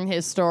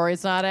 his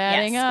story's not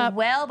adding up.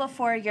 Well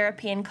before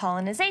European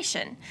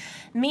colonization,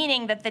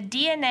 meaning that the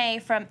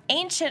DNA from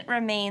ancient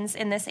remains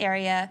in this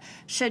area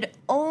should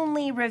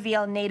only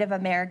reveal Native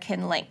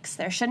American links.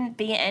 There shouldn't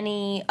be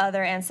any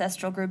other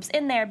ancestral groups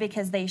in there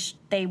because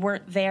they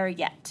weren't there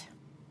yet.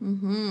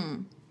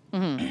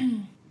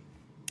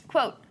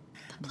 Quote.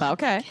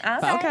 Okay.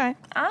 Okay.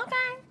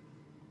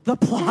 The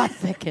plot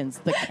thickens.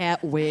 The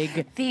cat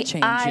wig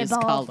changes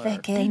color.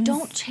 They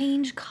don't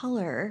change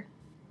color.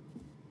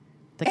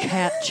 The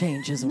cat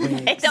changes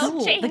wigs. They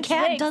don't change The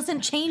cat wigs.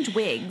 doesn't change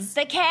wigs.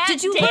 The cat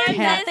Did you The learn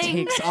cat nothing?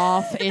 takes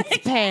off its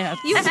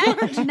pants. You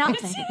learned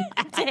nothing.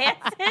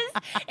 dances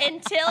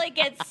until it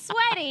gets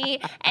sweaty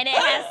and it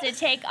has to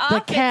take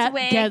off cat its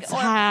wig gets or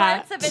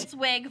hot. parts of its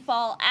wig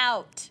fall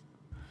out.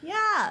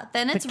 Yeah,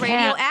 then it's The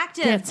cat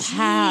radioactive. gets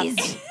hot.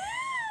 Jeez.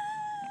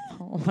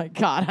 Oh my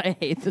god, I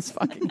hate this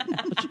fucking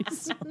analogy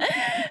so much.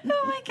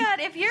 Oh my god,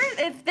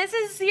 if this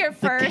is your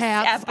first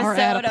cats are at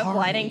a episode of party.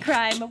 Wine and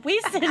Crime,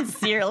 we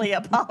sincerely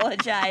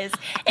apologize.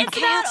 It's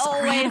not cats are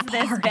at always a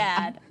this party.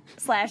 bad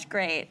 /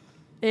 great.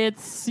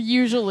 It's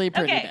usually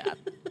pretty Okay. bad.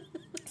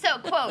 So,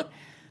 quote,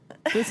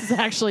 This is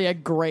actually a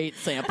great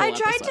sample I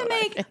tried episode, to I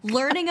make think.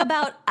 learning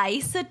about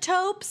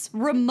isotopes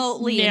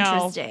remotely No.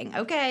 interesting.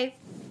 Okay.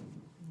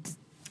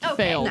 okay.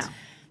 Failed. No.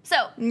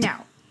 So, No.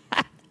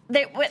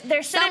 there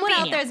shouldn't Someone be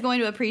out there is going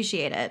to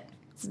appreciate it.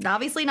 It's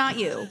obviously not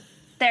you.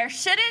 There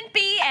shouldn't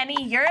be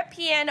any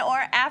European or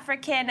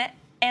African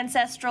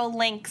ancestral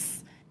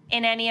links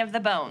in any of the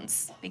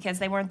bones because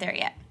they weren't there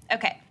yet.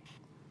 Okay.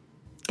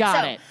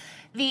 Got So, it.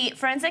 the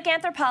forensic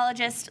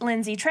anthropologist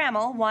Lindsay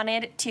Trammell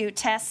wanted to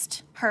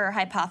test her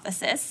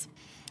hypothesis.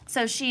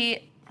 So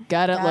she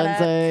Got it,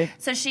 Lindsay.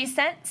 So she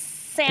sent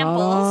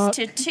samples Got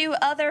to 2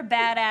 other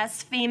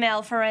badass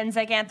female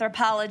forensic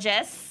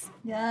anthropologists.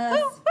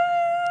 Yes.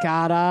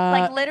 Got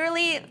Like it.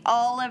 literally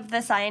all of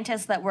the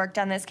scientists that worked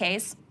on this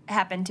case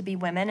happened to be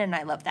women, and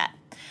I love that.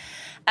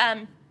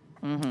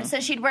 So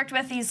she'd worked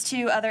with these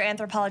 2 other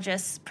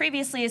anthropologists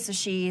previously, so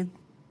she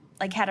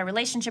like had a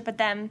relationship with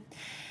them.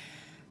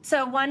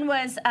 So one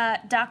was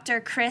Dr.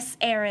 Chris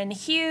Aaron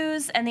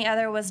Hughes, and the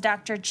other was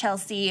Dr.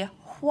 Chelsea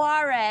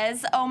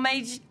Juarez. Oh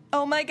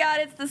my God!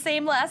 It's the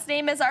same last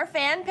name as our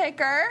fan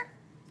picker.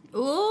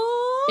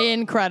 Ooh.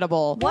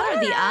 Incredible. What are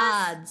the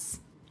odds?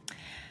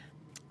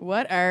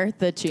 What are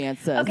the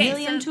chances? Okay.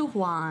 William so- to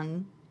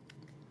Juan.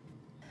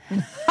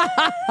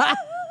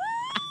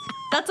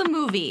 That's a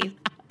movie.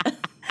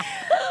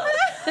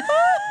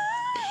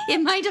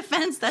 In my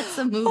defense, that's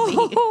a movie.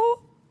 Oh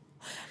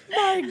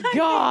my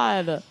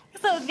god.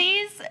 So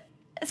these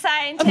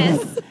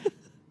scientists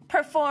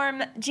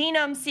perform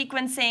genome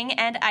sequencing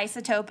and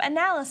isotope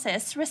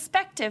analysis,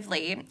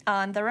 respectively,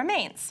 on the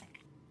remains.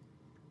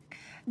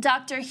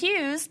 Dr.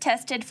 Hughes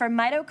tested for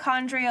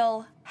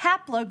mitochondrial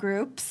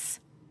haplogroups,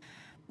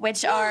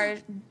 which are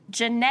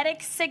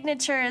genetic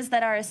signatures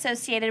that are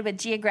associated with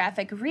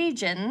geographic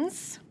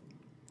regions.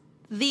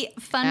 The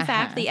fun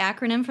fact, the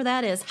acronym for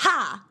that is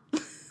HA.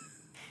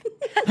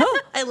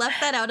 I left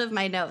that out of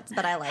my notes,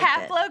 but I liked it.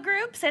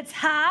 Haplogroups, it's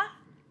HA.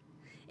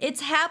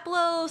 It's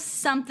haplo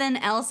something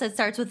else that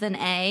starts with an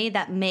A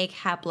that make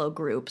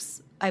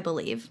haplogroups, I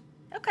believe.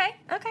 Okay.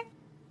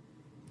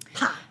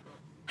 Ha.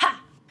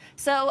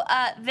 So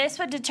this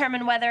would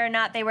determine whether or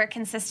not they were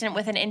consistent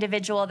with an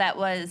individual that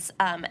was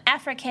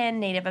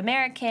African, Native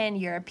American,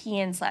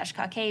 European /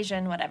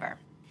 Caucasian, whatever.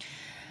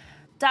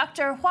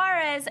 Dr.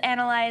 Juarez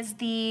analyzed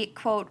the,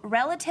 quote,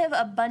 relative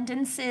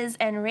abundances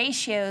and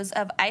ratios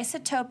of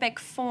isotopic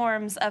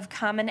forms of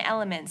common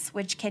elements,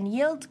 which can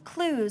yield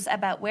clues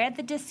about where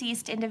the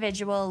deceased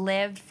individual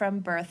lived from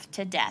birth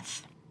to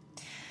death.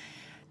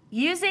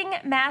 Using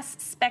mass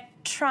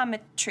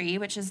spectrometry,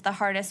 which is the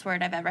hardest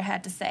word I've ever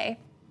had to say,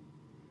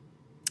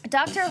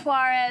 Dr.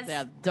 Juarez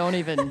Yeah, don't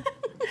even.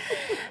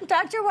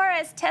 Dr.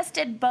 Juarez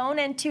tested bone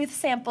and tooth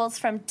samples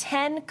from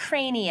 10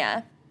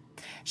 crania.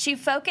 She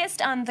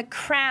focused on the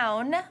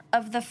crown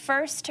of the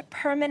first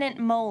permanent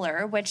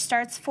molar, which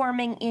starts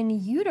forming in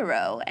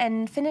utero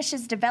and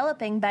finishes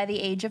developing by the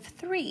age of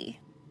 3.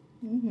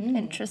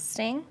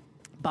 Interesting.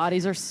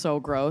 Bodies are so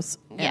gross,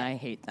 and Yeah. I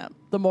hate them.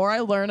 The more I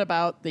learn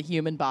about the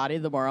human body,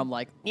 the more I'm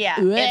like, Yeah,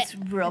 "Blech." it's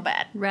real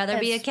bad. Rather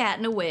be a It's- cat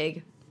in a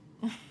wig.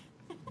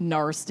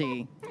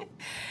 Nasty.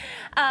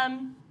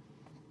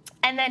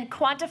 And then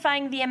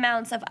quantifying the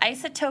amounts of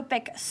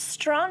isotopic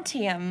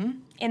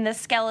strontium in the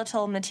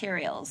skeletal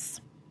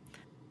materials,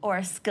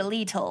 or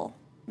skeletal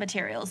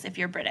materials if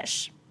you're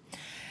British.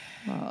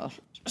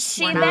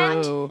 She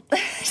then Ooh.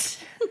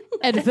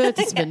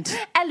 Advertisement.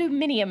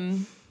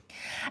 aluminium.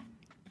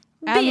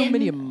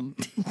 Aluminium.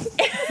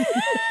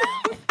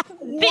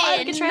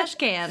 Like a trash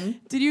can.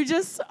 Did you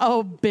just...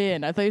 Oh,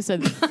 bin. I thought you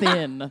said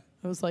thin.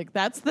 I was like,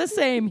 that's the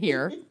same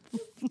here.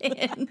 Table.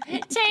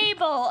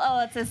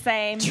 Oh, it's the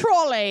same.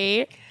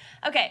 Trolley.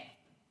 Okay.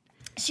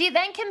 She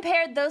then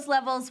compared those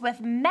levels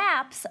with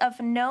maps of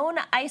known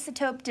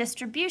isotope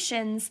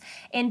distributions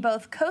in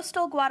both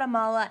coastal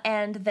Guatemala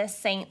and the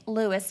St.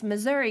 Louis,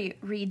 Missouri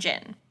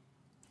region.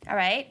 All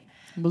right?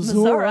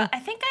 Missouri. I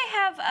think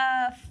I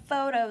have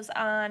photos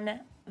on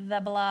the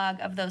blog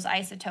of those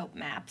isotope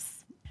maps.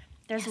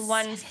 There's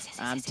one.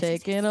 I'm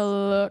taking a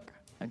look.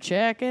 I'm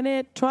checking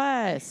it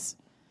twice.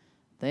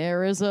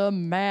 There is a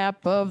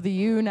map of the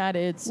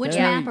United States. Which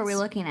map are we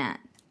looking at?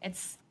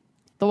 It's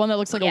The one that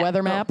looks like a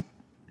weather map?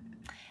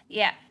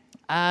 yeah.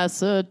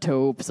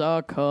 Isotopes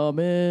are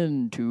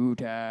coming to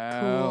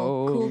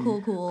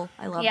town. Cool.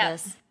 I love Yep.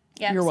 this.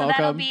 Yep. You're so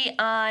that'll welcome. be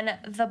on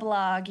the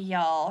blog,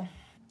 y'all.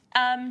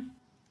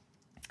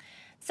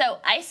 So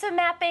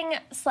isomapping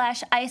 /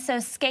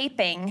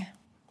 isoscaping,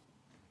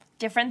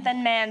 different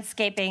than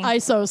manscaping.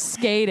 ISO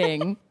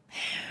skating.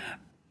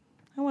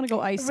 I want to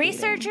go ice skating.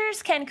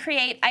 Researchers can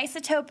create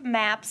isotope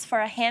maps for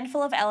a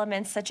handful of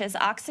elements such as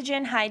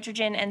oxygen,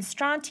 hydrogen, and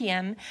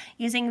strontium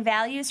using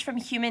values from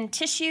human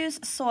tissues,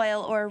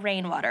 soil, or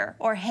rainwater,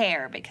 or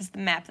hair, because the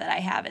map that I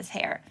have is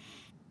hair.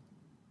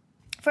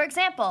 For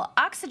example,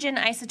 oxygen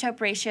isotope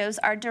ratios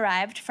are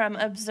derived from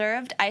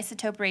observed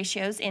isotope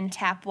ratios in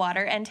tap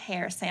water and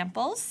hair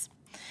samples.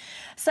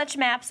 Such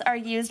maps are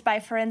used by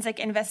forensic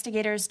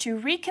investigators to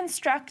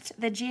reconstruct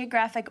the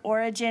geographic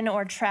origin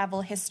or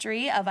travel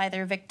history of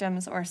either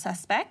victims or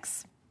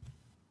suspects.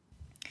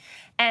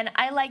 And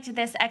I liked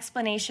this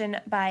explanation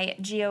by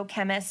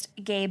geochemist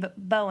Gabe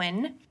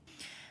Bowen,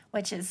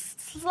 which is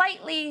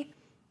slightly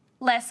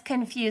less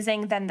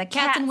confusing than the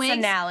Cats and cat's wigs?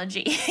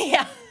 analogy.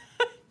 Yeah.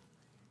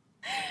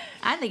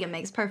 I think it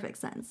makes perfect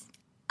sense.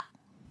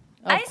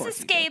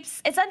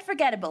 Isoscapes, it's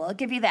unforgettable, I'll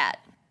give you that.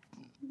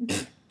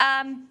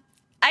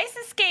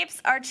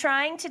 Isoscapes are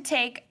trying to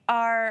take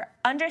our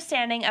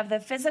understanding of the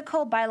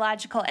physical,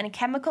 biological, and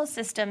chemical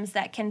systems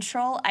that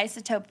control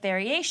isotope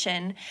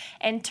variation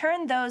and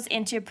turn those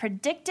into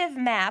predictive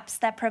maps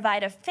that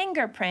provide a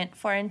fingerprint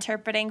for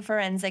interpreting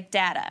forensic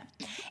data.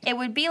 It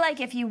would be like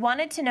if you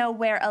wanted to know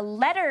where a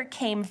letter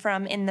came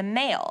from in the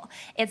mail.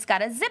 It's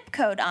got a zip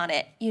code on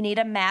it. You need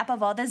a map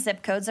of all the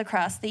zip codes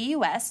across the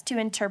U.S. to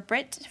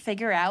interpret, to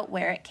figure out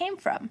where it came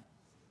from.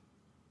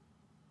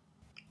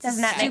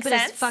 Doesn't that make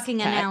Stupidest sense?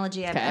 fucking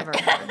analogy I've ever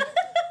heard.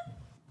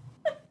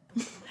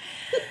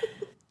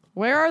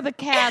 Where are the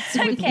cats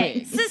with Okay,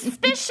 wigs?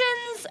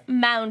 suspicions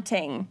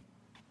mounting.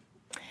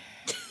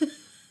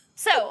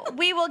 So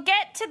we will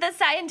get to the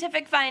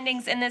scientific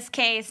findings in this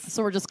case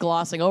So we're just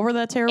glossing over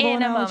that terrible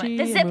in a analogy. moment.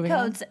 The and zip moving on?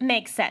 codes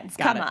make sense.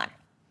 Got Come it. on.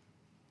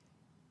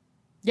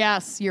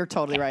 Yes, you're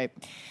totally right.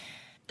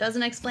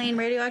 Doesn't explain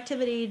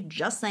radioactivity,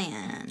 just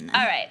saying.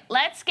 All right,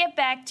 let's get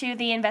back to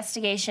the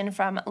investigation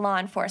from law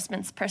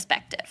enforcement's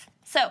perspective.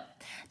 So,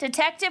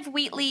 Detective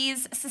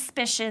Wheatley's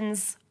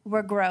suspicions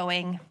were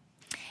growing.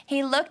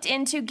 He looked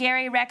into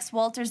Gary Rex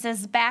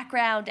Walters'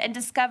 background and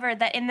discovered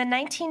that in the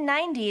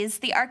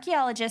 1990s, the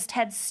archaeologist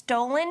had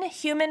stolen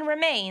human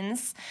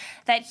remains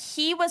that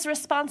he was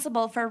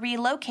responsible for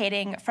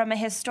relocating from a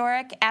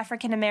historic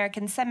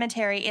African-American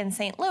cemetery in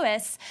St.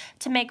 Louis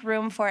to make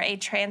room for a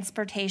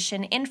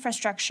transportation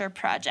infrastructure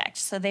project.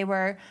 So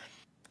the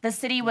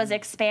city was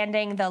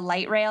expanding the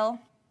light rail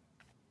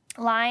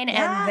line,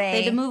 and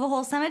They had to move a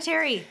whole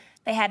cemetery.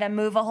 they had to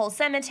move a whole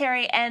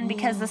cemetery, and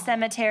because the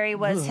cemetery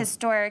was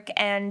historic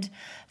and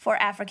for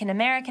African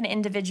American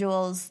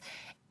individuals,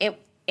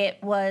 it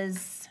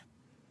was,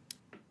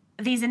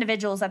 these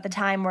individuals at the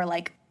time were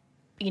like,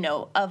 you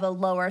know, of a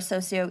lower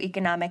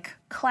socioeconomic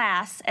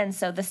class, and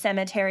so the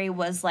cemetery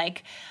was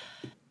like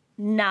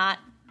not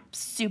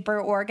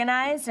super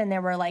organized, and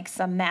there were like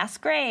some mass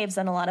graves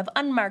and a lot of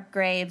unmarked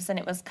graves, and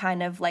it was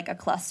kind of like a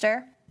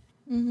cluster.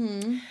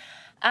 I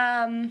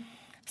always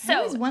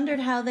So wondered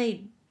how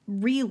they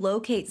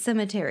relocate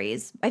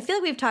cemeteries. I feel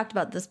like we've talked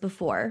about this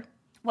before.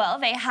 well,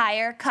 they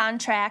hire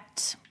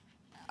contract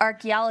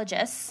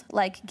archaeologists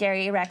like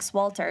Gary Rex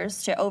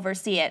Walters to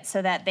oversee it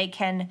so that they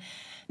can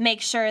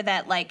make sure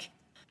that, like,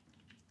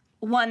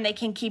 one, they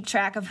can keep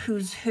track of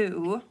who's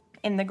who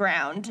in the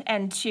ground,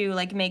 and two,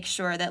 like, make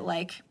sure that,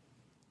 like,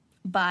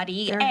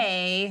 body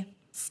A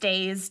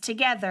stays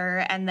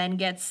together and then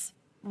gets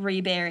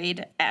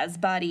reburied as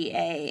body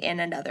A in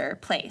another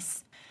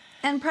place.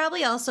 And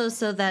probably also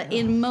so that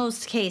in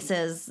most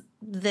cases,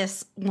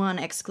 this one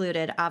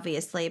excluded,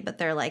 obviously, but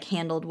they're like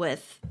handled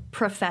with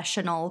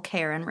professional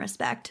care and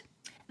respect.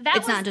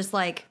 It's not just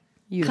like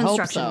You'd hope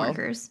construction so.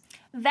 workers.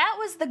 That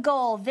was the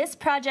goal. This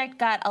project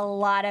got a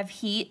lot of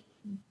heat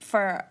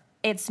for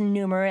its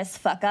numerous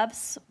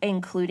fuck-ups,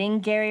 including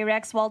Gary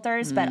Rex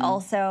Walters, but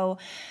also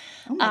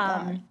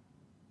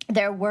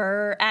there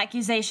were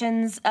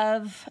accusations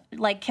of,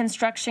 like,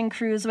 construction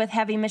crews with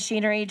heavy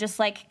machinery just,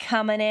 like,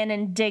 coming in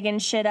and digging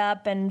shit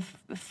up and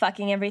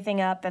fucking everything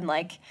up, and,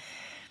 like,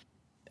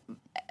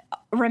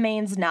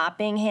 remains not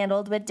being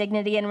handled with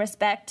dignity and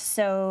respect,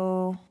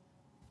 so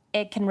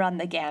it can run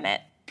the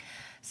gamut.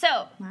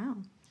 So, Wow.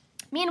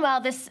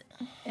 Meanwhile, this...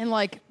 And,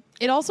 like,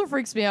 it also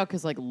freaks me out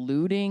because, like,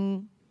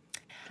 looting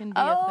can be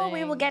a thing.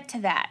 we will get to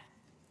that.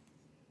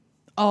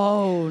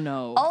 Oh,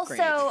 no.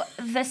 Also,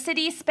 the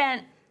city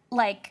spent,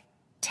 like,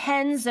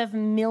 tens of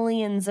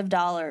millions of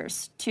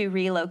dollars to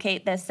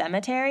relocate this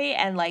cemetery,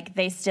 and, like,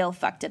 they still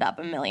fucked it up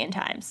a million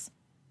times.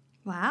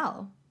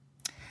 Wow.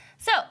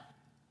 So,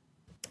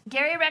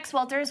 Gary Rex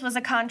Walters was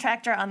a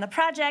contractor on the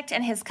project,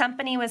 and his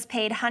company was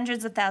paid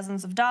hundreds of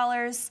thousands of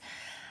dollars.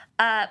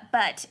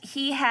 But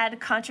he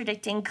had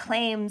contradicting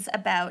claims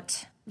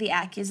about the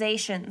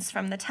accusations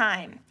from the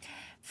time.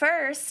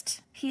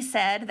 First, he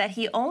said that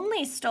he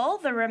only stole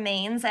the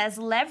remains as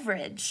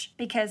leverage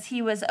because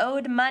he was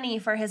owed money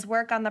for his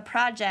work on the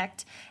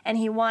project, and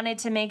he wanted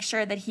to make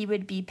sure that he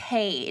would be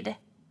paid.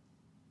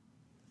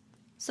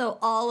 So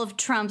all of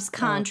Trump's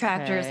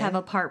contractors Okay. have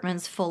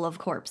apartments full of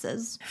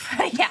corpses.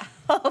 Yeah,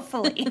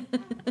 hopefully.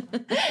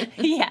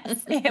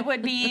 Yes, it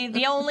would be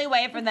the only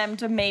way for them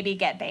to maybe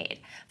get paid.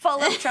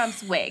 Full of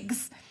Trump's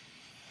wigs.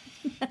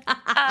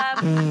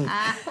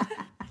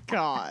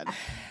 God.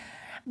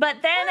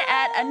 But then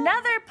at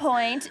another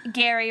point,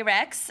 Gary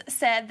Rex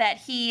said that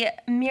he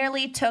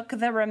merely took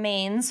the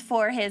remains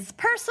for his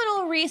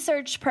personal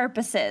research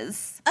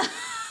purposes.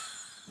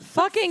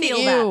 Fucking Feel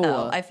ew. that,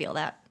 though. I feel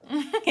that.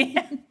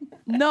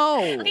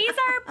 No. These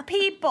are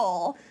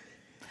people.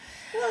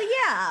 Well,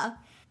 yeah.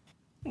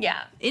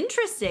 Yeah.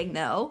 Interesting,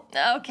 though.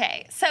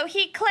 Okay. So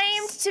he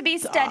claimed to be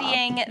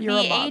studying You're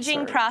a the aging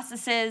monster.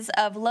 processes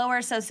of lower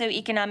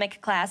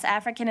socioeconomic class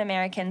African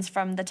Americans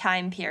from the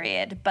time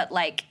period, but,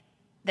 like,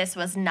 this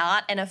was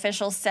not an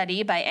official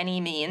study by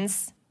any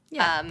means.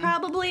 Yeah,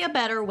 probably a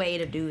better way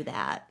to do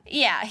that.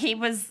 Yeah, he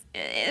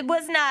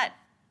wasn't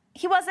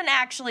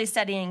actually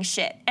studying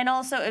shit. And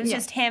also, it was Yeah.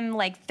 just him,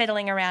 like,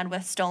 fiddling around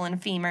with stolen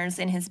femurs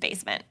in his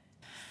basement.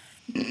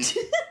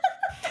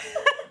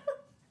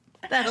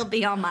 That'll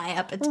be on my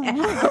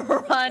epitaph.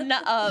 Run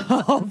of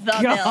the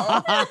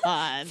mill.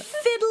 God.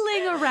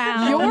 Fiddling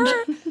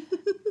around.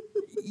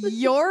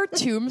 Your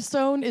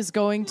tombstone is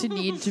going to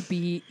need to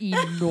be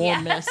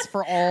enormous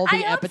for all I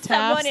the hope epitaphs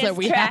someone that is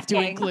we have to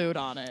tracking. include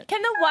on it.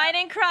 Can the Wine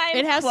and Crime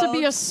It has to be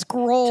a quote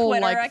scroll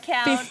Twitter like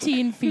account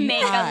 15 feet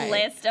make high. a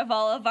list of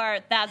all of our,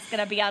 that's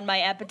going to be on my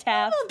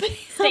epitaph A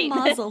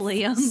statement?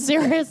 mausoleum.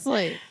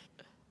 Seriously.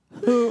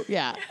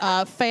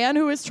 Fan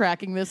who is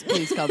tracking this,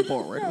 please come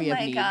forward. We Oh have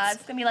my needs. God,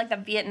 it's going to be like the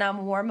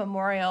Vietnam War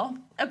Memorial.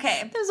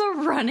 Okay. There's a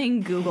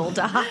running Google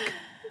Doc.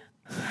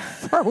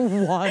 For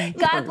one.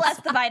 God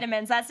bless the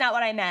vitamins. That's not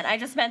what I meant. I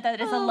just meant that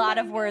there's a lot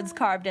of words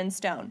carved in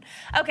stone.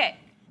 Okay.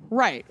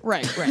 Right.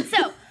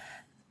 So,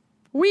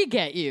 We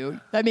get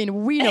you. I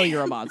mean, we know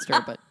you're a monster,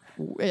 but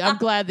I'm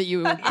glad that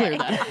you cleared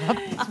that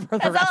up for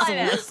the that's rest all of I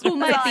meant. us. Who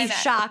might That's all be I meant.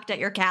 shocked at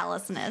your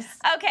callousness.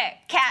 Okay,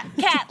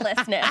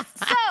 catlessness.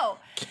 So,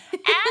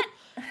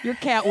 Your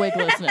cat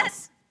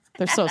wiglessness.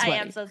 They're so sweaty. I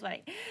am so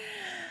sweaty.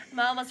 I'm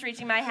almost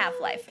reaching my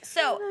half-life.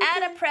 So,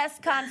 at a press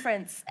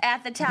conference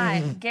at the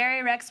time,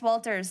 Gary Rex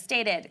Walters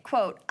stated,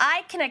 quote,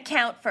 "I can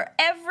account for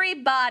every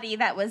body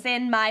that was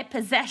in my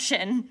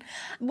possession.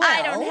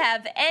 I don't Well-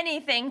 have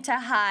anything to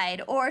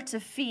hide or to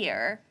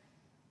fear."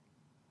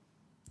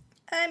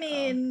 I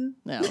mean,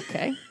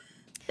 Okay.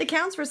 it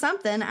counts for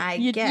something, I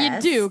You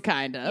guess. do,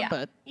 kind of, Yeah.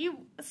 but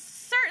You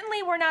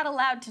certainly were not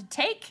allowed to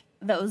take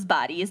those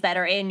bodies that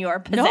are in your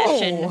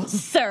possession, No.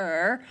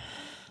 sir.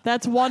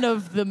 that's one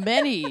of the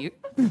many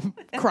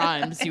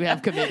crimes you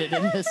have committed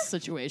in this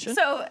situation.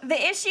 So the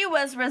issue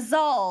was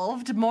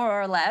resolved,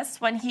 more or less,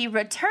 when he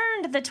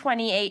returned the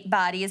 28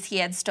 bodies he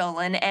had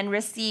stolen and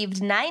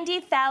received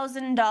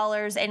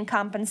 $90,000 in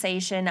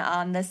compensation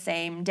on the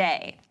same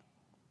day.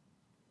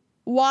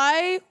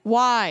 Why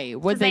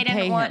would They they pay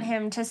didn't want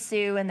him? him to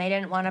sue, and they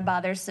didn't want to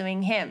bother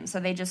suing him. So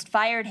they just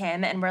fired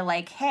him and were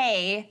like,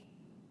 hey,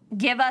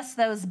 give us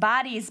those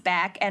bodies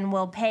back and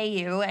we'll pay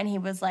you. And he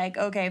was like,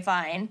 okay,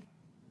 fine.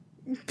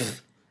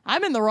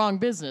 I'm in the wrong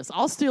business.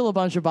 I'll steal a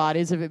bunch of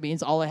bodies if it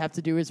means all I have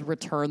to do is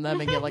return them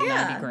and get like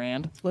Yeah. 90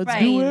 grand. Let's Right.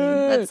 do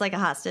it. That's like a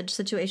hostage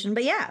situation,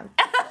 but yeah.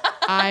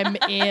 I'm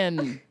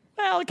in.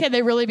 Well, can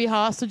they really be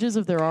hostages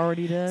if they're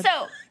already dead?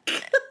 So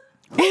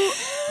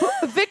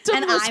Victimless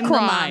And I'm the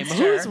crime. monster.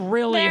 Who's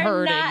really They're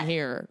hurting not-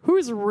 here?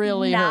 Who's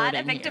really not a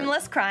hurting here?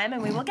 victimless crime,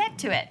 and we will get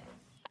to it.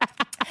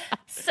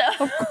 So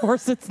Of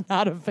course, it's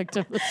not a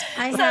victimless.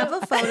 I have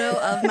a photo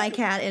of my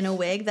cat in a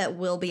wig that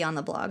will be on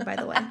the blog, by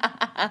the way.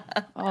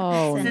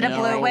 Oh, is it a no.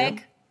 blue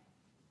wig?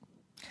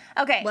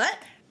 Okay. What?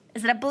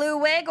 Is it a blue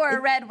wig or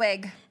a red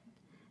wig?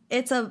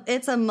 It's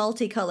a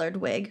multicolored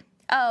wig.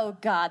 Oh,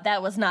 God,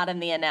 that was not in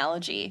the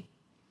analogy.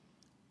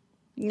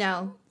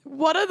 No.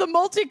 What do the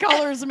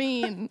multicolors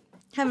mean?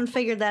 Haven't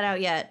figured that out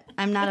yet.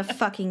 I'm not a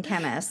fucking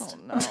chemist.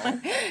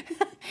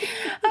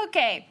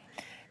 Okay.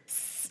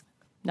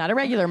 Not a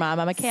regular mom.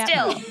 I'm a cat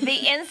Still, mom.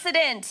 the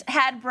incident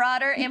had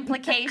broader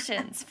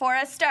implications. For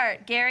a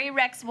start, Gary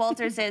Rex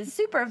Walters'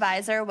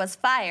 supervisor was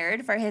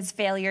fired for his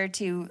failure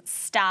to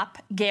stop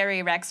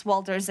Gary Rex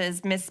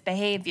Walters'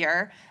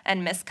 misbehavior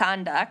and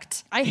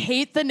misconduct. I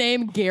hate the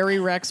name Gary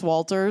Rex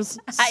Walters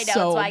I know,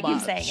 so that's why I much.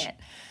 keep saying it.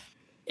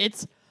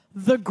 It's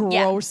the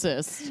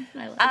grossest.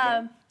 I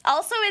like it.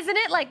 Also, isn't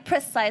it like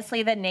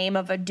precisely the name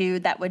of a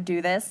dude that would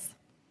do this?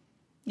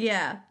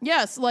 Yeah.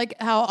 Yes, like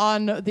how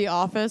on The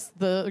Office,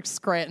 the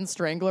Scranton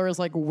Strangler is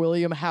like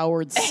William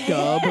Howard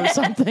Scub or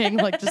something,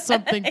 like just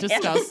something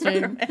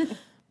disgusting.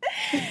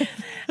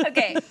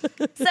 Okay,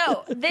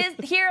 so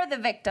here are the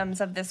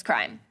victims of this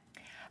crime.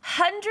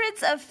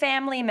 Hundreds of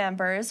family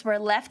members were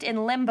left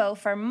in limbo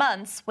for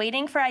months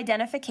waiting for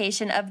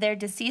identification of their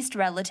deceased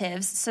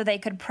relatives so they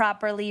could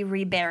properly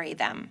rebury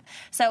them.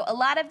 So a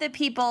lot of the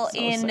people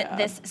in sad.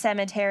 this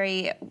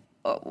cemetery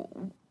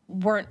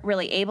weren't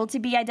really able to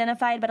be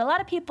identified, but a lot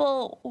of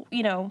people,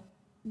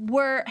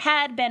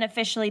 had been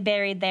officially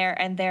buried there,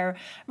 and their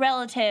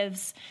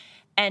relatives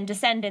and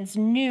descendants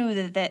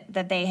knew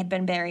that they had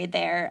been buried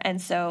there,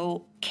 and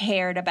so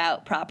cared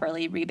about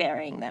properly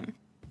reburying them.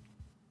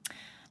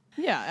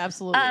 Yeah,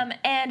 absolutely.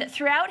 And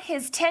throughout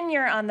his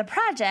tenure on the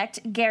project,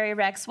 Gary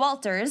Rex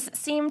Walters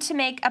seemed to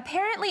make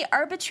apparently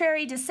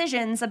arbitrary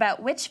decisions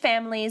about which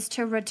families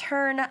to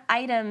return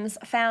items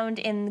found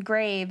in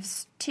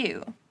graves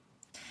to.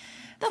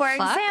 For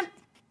example,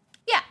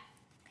 yeah,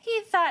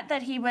 he thought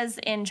that he was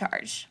in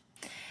charge.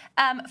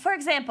 For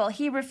example,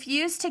 he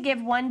refused to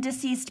give one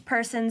deceased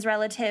person's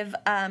relative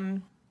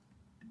the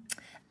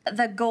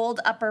gold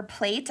upper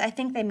plate. I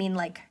think they mean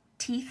like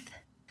teeth.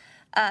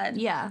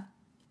 Yeah.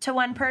 To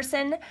one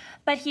person,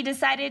 but he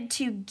decided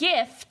to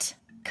gift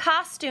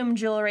costume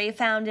jewelry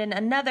found in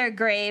another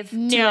grave to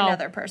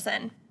another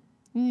person.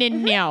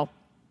 No.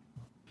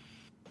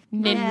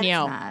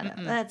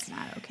 That's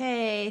not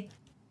okay.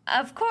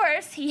 Of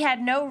course, he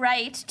had no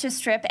right to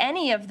strip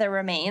any of the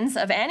remains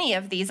of any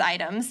of these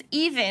items,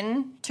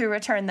 even to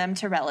return them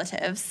to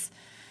relatives.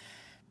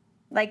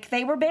 Like,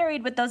 they were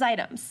buried with those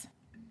items.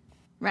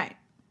 Right.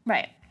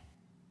 Right.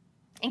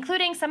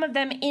 Including some of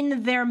them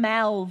in their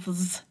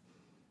mouths.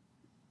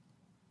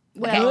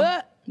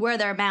 Well, where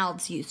their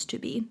mouths used to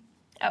be.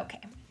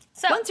 Okay.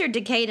 So Once you're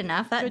decayed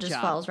enough, that Good just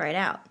job. falls right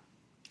out.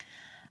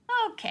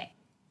 okay.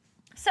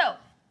 So,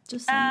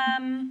 Just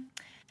saying.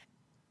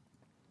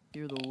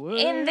 You're the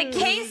in the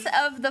case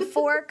of the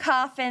 4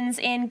 coffins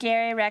in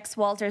Gary Rex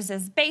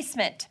Walters'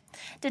 basement,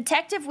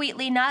 Detective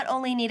Wheatley not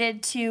only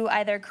needed to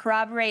either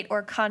corroborate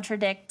or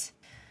contradict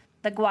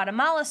the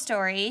Guatemala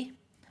story,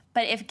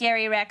 but if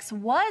Gary Rex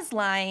was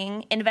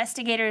lying,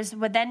 investigators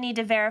would then need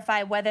to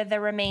verify whether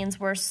the remains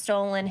were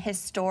stolen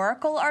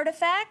historical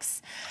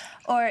artifacts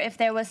or if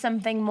there was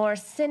something more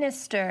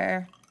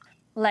sinister,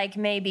 like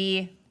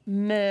maybe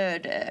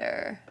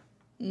murder.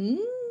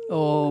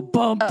 Oh,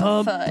 bum,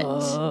 bum, afoot.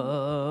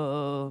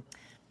 bum.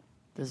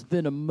 There's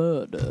been a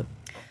murder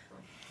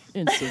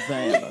in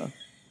Savannah.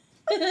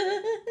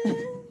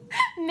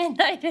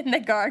 Midnight in the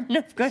Garden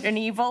of Good and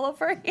Evil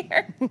over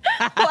here.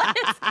 What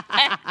is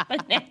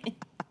happening?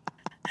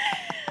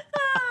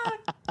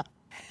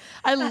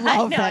 I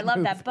love that I love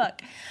movie. that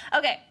book.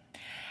 Okay.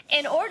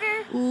 In order,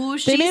 Ooh,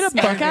 They made a she's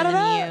book smarter out of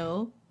than that?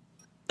 you.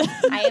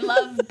 I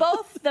love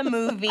both the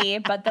movie,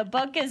 but the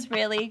book is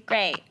really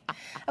great.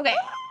 Okay.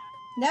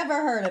 Never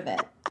heard of it.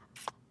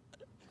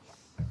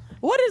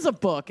 What is a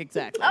book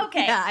exactly?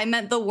 Okay. Yeah, I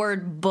meant the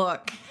word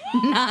book,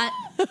 not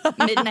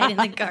Midnight in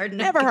the Garden.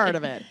 Never heard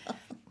of it.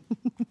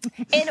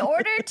 In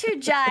order to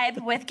jibe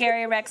with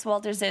Gary Rex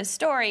Walters'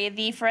 story,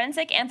 the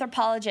forensic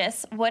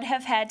anthropologists would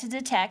have had to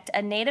detect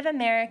a Native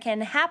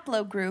American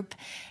haplogroup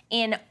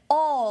in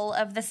all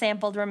of the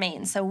sampled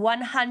remains, so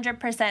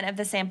 100% of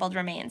the sampled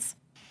remains.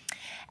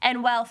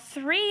 And while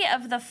 3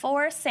 of the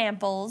 4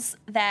 samples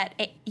that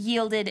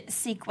yielded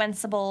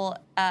sequenceable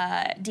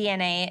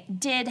DNA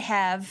did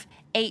have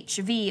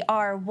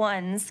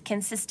HVR1s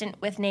consistent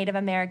with Native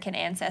American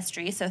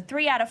ancestry, so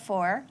 3 out of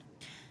 4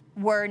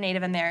 were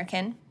Native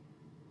American,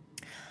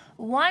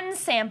 1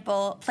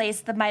 sample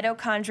placed the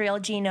mitochondrial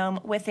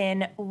genome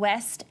within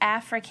West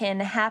African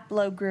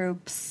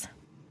haplogroups.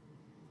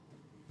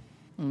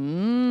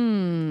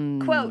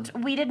 Quote,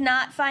 we did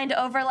not find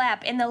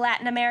overlap in the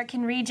Latin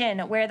American region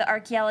where the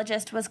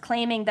archaeologist was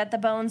claiming that the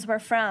bones were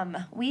from.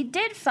 We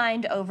did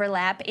find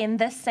overlap in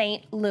the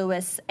St.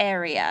 Louis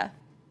area.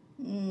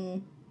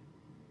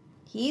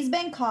 He's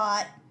been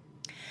caught.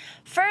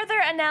 Further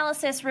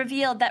analysis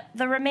revealed that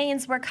the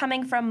remains were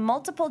coming from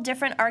multiple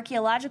different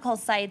archaeological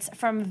sites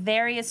from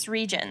various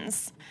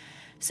regions.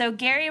 So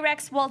Gary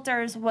Rex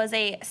Walters was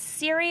a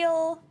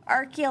serial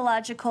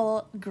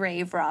archaeological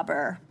grave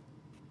robber.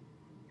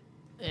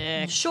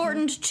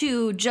 Shortened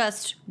to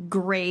just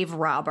grave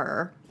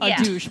robber. A Yeah.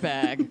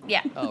 douchebag.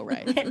 Yeah. Oh,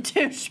 right.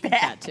 Douchebag.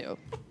 That too.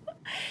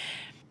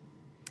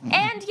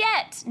 And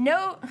yet,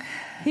 no,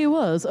 He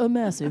was a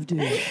massive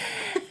douche.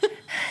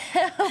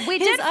 we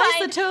His did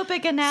find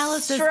isotopic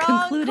analysis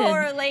strong concluded he's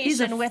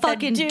correlation a with a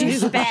fucking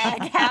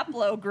douchebag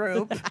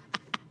haplogroup.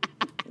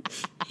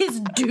 His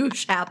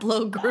douche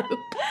haplogroup.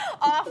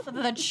 Off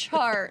the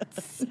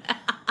charts.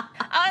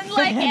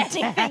 Unlike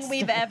anything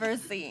we've ever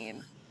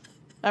seen.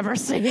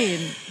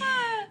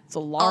 It's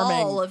alarming.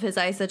 All of his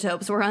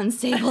isotopes were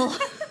unstable.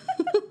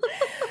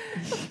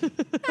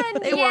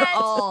 And They were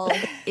all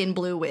in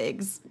blue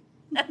wigs.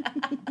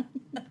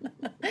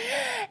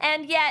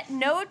 And yet,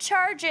 no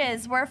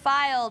charges were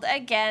filed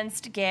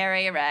against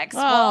Gary Rex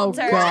Oh,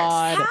 Walters.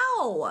 God.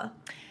 How?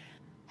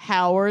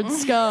 Howard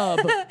Scub.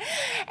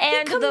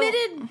 And He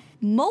committed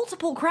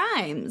multiple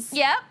crimes.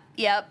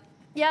 Yep.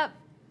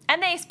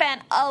 And they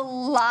spent a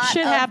lot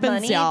Shit of happens,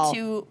 money y'all.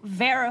 to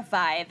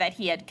verify that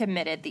he had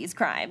committed these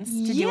crimes,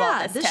 to do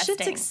all this testing.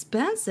 Shit's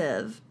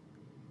expensive.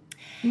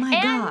 My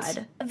And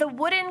God. the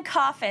wooden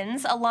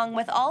coffins, along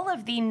with all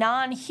of the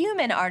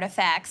non-human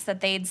artifacts that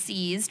they'd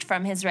seized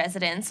from his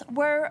residence,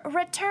 were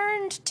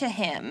returned to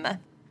him.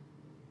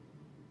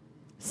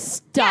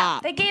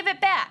 Stop. They gave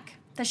it back.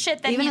 The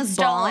shit that Even he'd his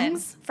stolen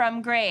bongs?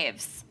 from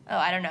graves. Oh,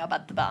 I don't know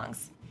about the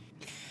bongs.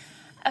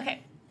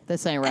 Okay.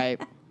 This ain't right.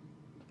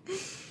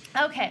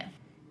 Okay.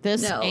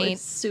 This No, ain't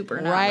it's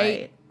super not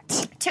right.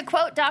 right. To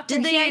quote Dr.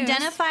 Did they Hughes,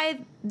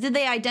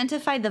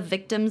 identify the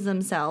victims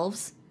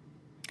themselves?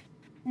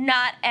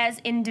 not as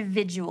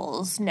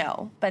individuals,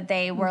 no, but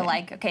they were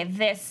like, okay,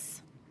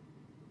 this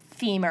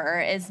femur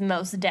is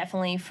most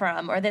definitely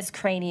from, or this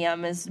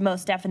cranium is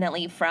most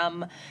definitely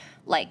from,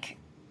 like,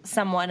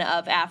 someone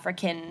of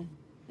African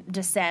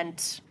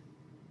descent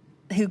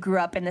who grew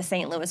up in the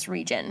St. Louis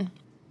region.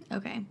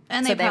 Okay.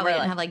 And So they they probably were didn't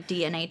like- have like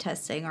DNA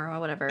testing or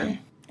whatever.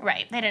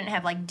 Right. They didn't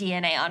have, like,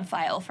 DNA on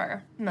file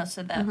for most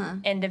of the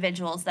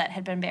individuals that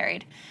had been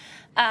buried.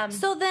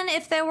 So then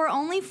if there were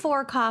only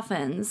 4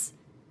 coffins,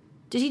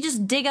 did he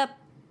just dig up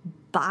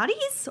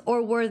bodies?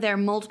 Or were there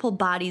multiple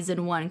bodies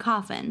in one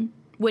coffin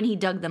when he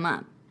dug them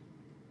up?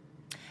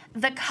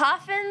 The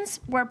coffins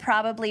were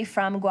probably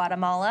from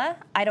Guatemala.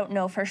 I don't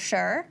know for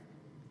sure.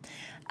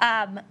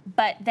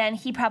 But then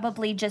he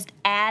probably just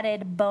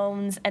added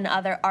bones and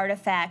other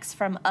artifacts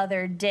from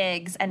other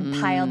digs and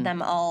piled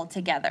them all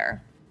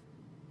together.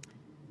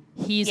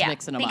 He's Yeah,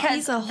 mixing them up. because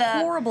He's a the-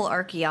 horrible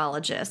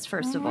archaeologist,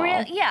 first of all.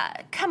 Yeah,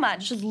 come on.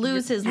 Should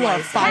lose his You are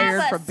license. fired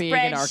Have a from being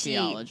an spreadsheet.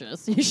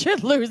 archaeologist. You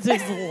should lose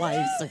his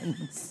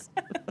license.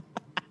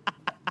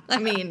 I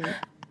mean,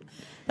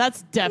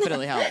 That's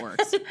definitely how it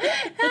works.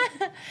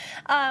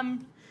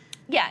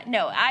 Yeah,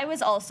 no, I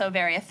was also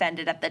very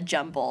offended at the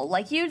jumble.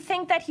 Like, you'd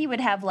think that he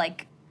would have,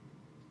 like,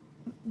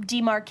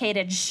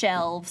 demarcated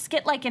shelves.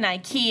 Get, like, an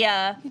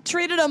IKEA. He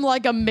treated him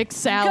like a mixed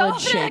Go salad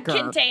to shaker. a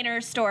container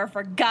store,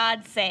 for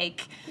God's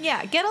sake.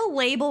 yeah, get a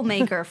label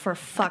maker for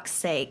fuck's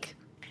sake.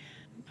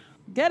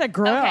 Get a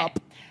grip. Okay.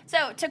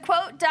 So, to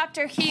quote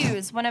Dr.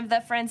 Hughes, one of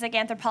the forensic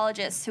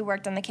anthropologists who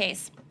worked on the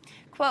case,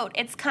 quote,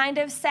 "It's kind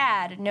of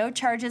sad. No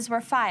charges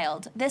were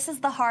filed. This is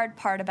the hard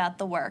part about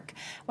the work.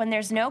 When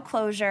there's no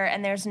closure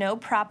and there's no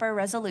proper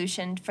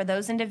resolution for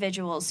those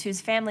individuals whose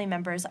family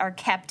members are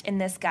kept in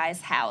this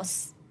guy's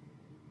house."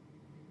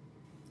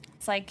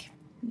 It's like,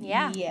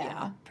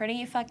 yeah.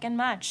 Pretty fucking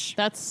much.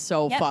 That's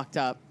so Yep. fucked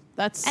up.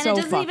 That's And so it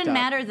doesn't fucked even up.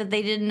 matter that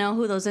they didn't know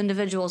who those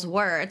individuals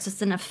were. It's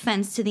just an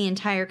offense to the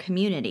entire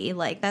community.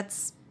 Like,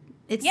 it's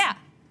Yeah.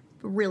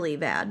 really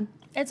bad.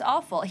 It's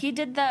awful. He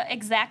did the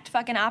exact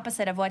fucking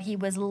opposite of what he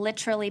was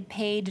literally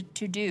paid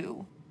to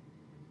do.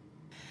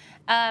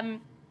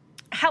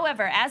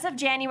 However, as of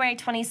January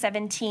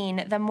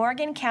 2017, the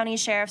Morgan County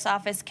Sheriff's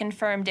Office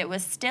confirmed it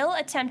was still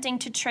attempting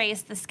to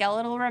trace the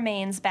skeletal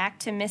remains back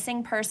to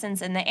missing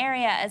persons in the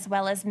area, as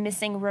well as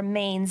missing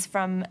remains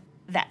from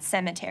that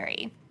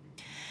cemetery.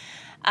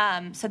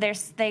 So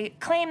they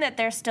claim that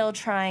they're still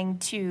trying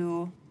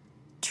to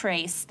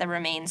trace the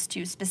remains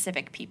to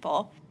specific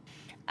people.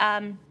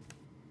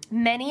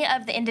 Many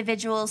of the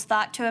individuals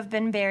thought to have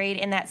been buried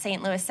in that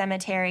St. Louis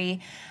cemetery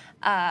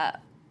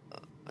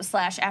 /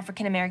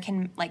 African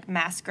American like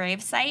mass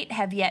grave site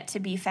have yet to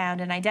be found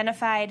and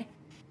identified.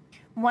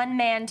 One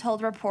man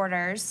told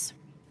reporters,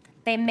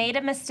 "They made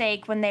a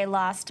mistake when they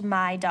lost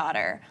my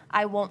daughter.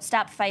 I won't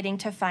stop fighting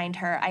to find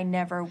her. I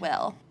never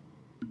will."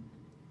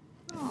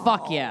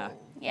 Fuck yeah.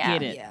 Yeah.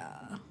 Get it.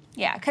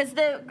 Yeah, because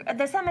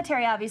the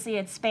cemetery, obviously,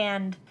 it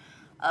spanned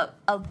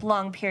a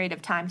long period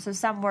of time, so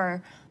some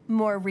were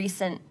more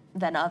recent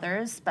than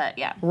others, but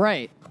yeah.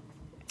 Right.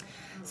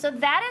 So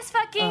that is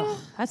fucking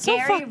that's so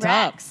Gary fucked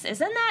up. Rex.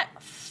 Isn't that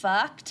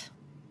fucked?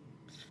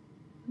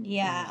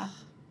 Yeah.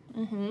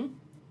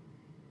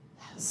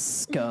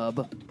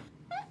 Scub.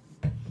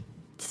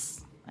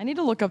 I need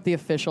to look up the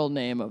official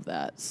name of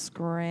that.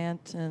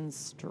 Scranton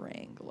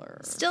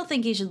Strangler. Still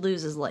think he should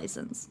lose his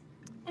license.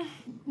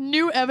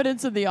 New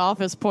evidence in the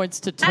office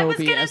points to I was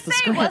Toby gonna as the say,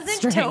 Scranton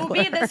wasn't Strangler.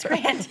 Toby the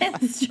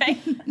Scranton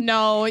Strangler?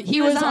 No,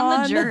 he was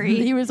on the jury.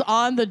 He was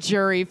on the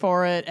jury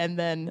for it, and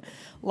then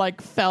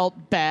like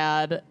felt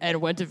bad and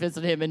went to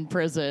visit him in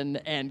prison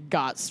and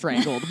got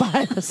strangled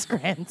by the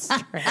Scranton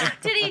Strangler.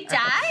 Did he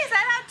die? Is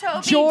that how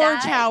Toby George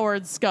died?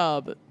 Howard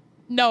Scub.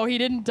 No, he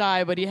didn't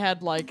die, but he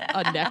had like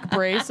a neck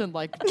brace and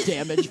like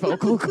damaged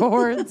vocal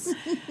cords.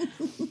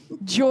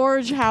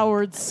 George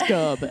Howard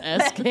Scub,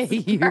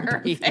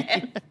 S-K-U-B.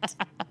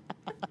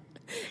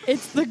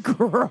 It's the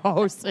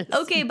grossest.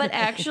 Okay, but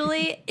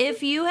actually,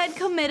 if you had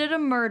committed a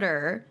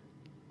murder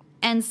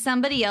and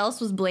somebody else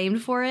was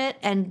blamed for it,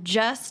 and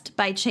just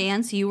by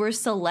chance you were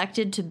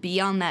selected to be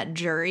on that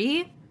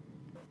jury,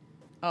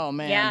 Oh,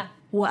 man. Yeah.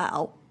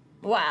 wow.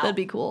 Wow. That'd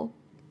be cool.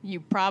 You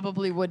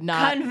probably would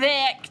not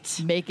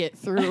Convict. make it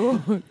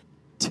through.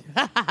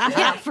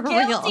 Yeah, for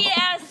real. Guilty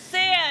as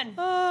sin.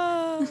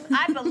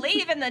 I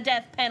believe in the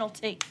death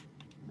penalty.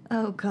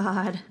 Oh,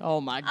 God.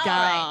 Oh, my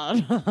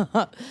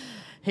God.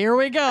 Here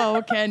we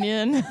go,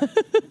 Kenyon.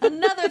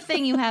 Another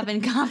thing you have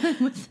in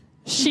common with...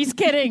 She's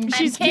kidding.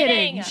 She's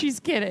kidding. kidding. She's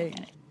kidding.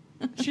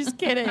 She's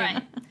kidding. All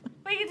right.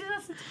 We can do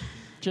this.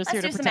 Just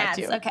Let's here to do some protect ads.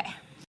 you. Okay.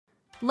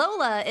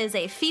 Lola is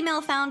a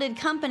female-founded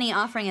company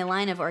offering a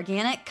line of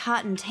organic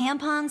cotton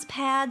tampons,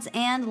 pads,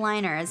 and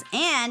liners.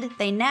 And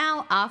they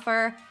now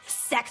offer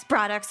sex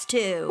products,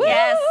 too.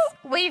 Yes,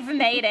 we've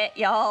made it,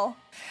 y'all.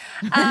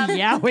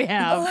 Yeah, we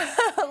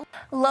have.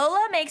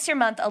 Lola makes your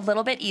month a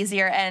little bit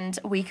easier, and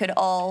we could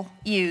all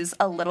use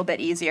a little bit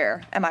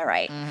easier. Am I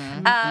right?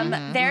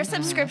 Their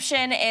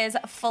subscription is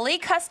fully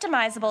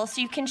customizable, so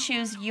you can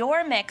choose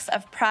your mix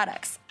of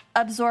products.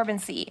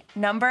 Absorbency,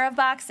 number of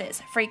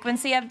boxes,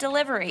 frequency of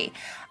delivery.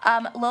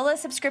 Lola's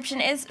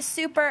subscription is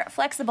super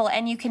flexible,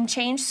 and you can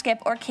change, skip,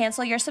 or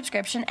cancel your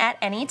subscription at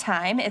any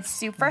time. It's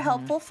super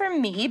helpful for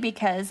me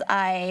because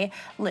I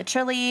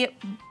literally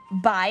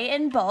buy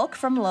in bulk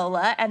from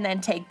Lola and then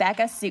take back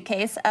a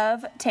suitcase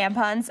of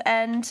tampons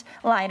and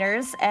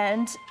liners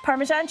and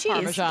Parmesan cheese.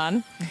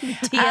 Parmesan.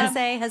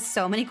 TSA has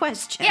so many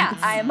questions. Yeah,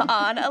 I am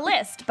on a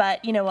list,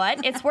 but you know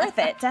what? It's worth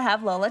it to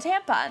have Lola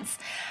tampons.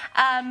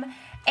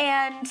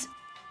 And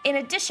in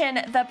addition,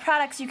 the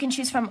products you can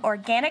choose from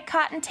organic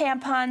cotton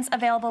tampons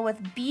available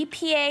with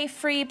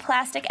BPA-free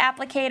plastic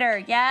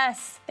applicator.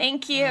 Yes,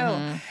 thank you.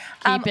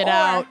 Keep it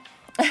out.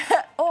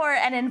 Or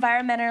an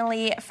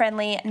environmentally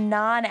friendly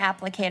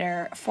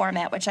non-applicator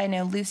format, which I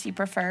know Lucy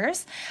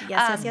prefers.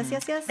 Yes.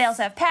 They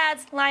also have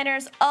pads,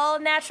 liners, all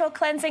natural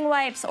cleansing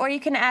wipes, or you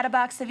can add a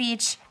box of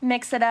each,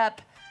 mix it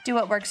up, do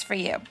what works for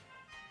you.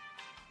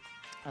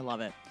 I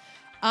love it.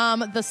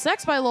 The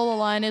Sex by Lola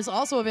line is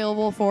also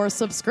available for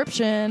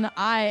subscription.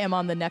 I am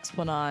on the next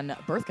one on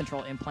birth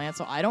control implants,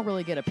 so I don't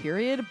really get a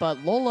period, but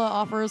Lola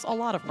offers a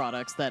lot of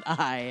products that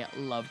I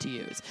love to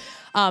use.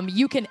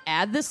 You can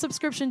add this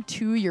subscription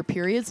to your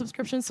period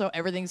subscription, so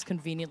everything's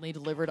conveniently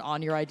delivered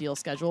on your ideal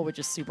schedule, which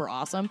is super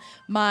awesome.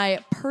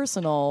 My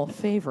personal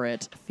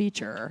favorite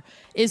feature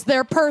is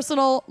their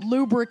personal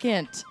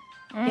lubricant.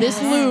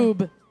 This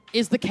lube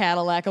is the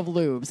Cadillac of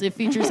lubes. It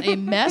features a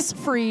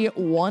mess-free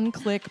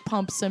one-click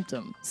pump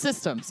system.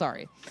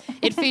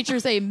 It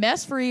features a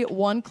mess-free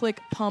one-click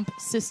pump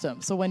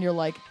system. So when you're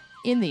like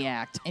in the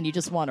act and you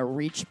just want to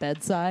reach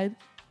bedside,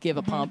 give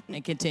a pump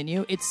and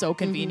continue, it's so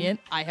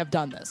convenient. I have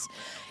done this.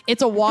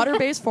 It's a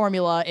water-based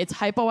formula. It's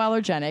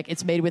hypoallergenic.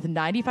 It's made with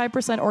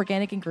 95%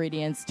 organic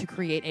ingredients to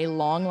create a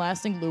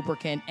long-lasting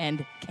lubricant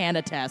and can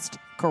attest,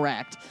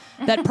 correct,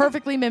 that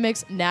perfectly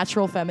mimics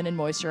natural feminine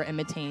moisture and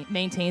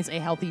maintains a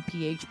healthy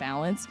pH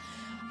balance.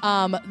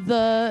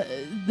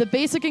 The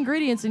basic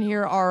ingredients in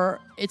here are,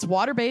 it's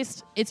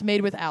water-based, it's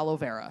made with aloe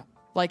vera.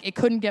 Like, it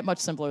couldn't get much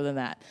simpler than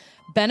that.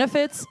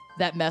 Benefits,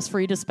 that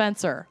mess-free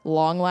dispenser,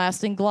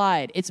 long-lasting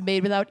glide. It's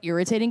made without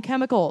irritating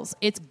chemicals.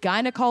 It's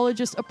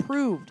gynecologist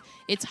approved.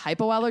 It's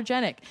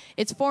hypoallergenic.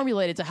 It's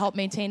formulated to help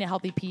maintain a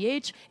healthy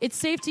pH. It's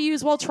safe to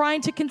use while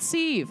trying to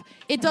conceive.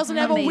 It doesn't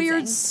have a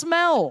weird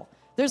smell.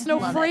 There's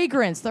no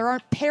fragrance. There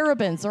aren't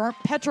parabens. There aren't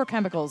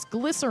petrochemicals,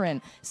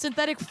 glycerin,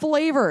 synthetic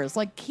flavors.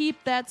 Like,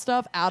 keep that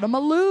stuff out of my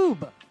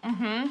lube.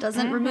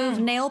 Doesn't remove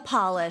nail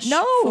polish.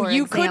 No, for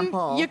you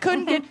example.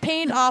 couldn't get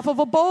paint off of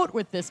a boat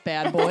with this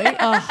bad boy.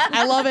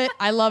 I love it.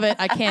 I love it.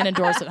 I can't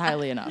endorse it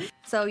highly enough.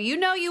 So you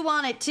know you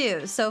want it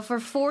too. So for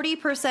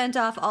 40%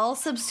 off all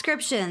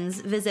subscriptions,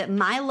 visit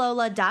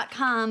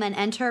mylola.com and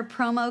enter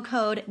promo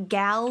code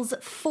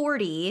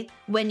GALS40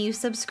 when you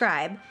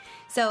subscribe.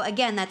 So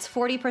again, that's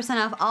 40%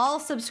 off all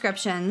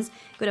subscriptions.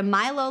 Go to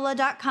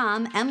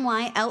mylola.com,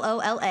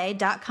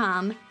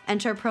 mylola.com,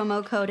 enter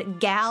promo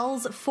code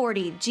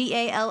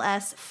GALS40,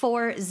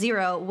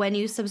 GALS40 when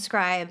you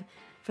subscribe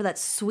for that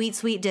sweet,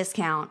 sweet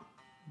discount.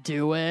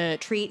 Do it.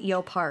 Treat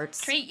your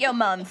parts. Treat your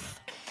month.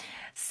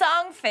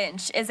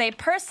 Songfinch is a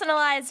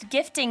personalized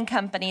gifting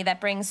company that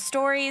brings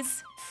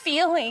stories,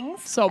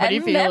 feelings, So many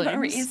and feelings.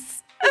 memories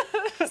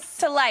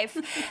to life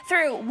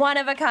through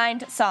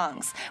one-of-a-kind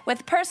songs.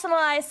 With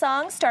personalized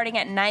songs starting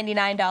at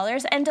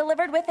 $99 and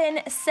delivered within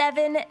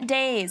 7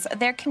 days,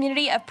 their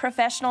community of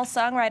professional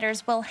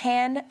songwriters will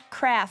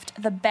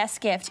handcraft the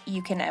best gift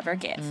you can ever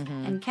give.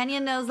 And Kenya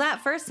knows that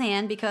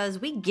firsthand because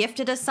we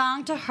gifted a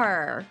song to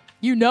her.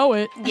 You know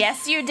it.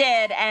 Yes, you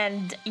did,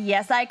 and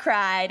yes, I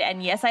cried,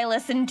 and yes, I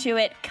listened to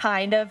it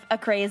kind of a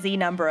crazy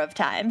number of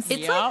times.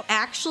 It's like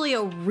actually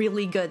a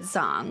really good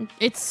song.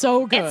 It's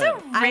so good. It's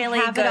a really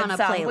I have good it on a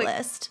song.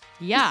 playlist.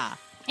 Yeah.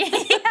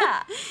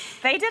 Yeah,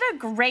 they did a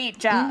great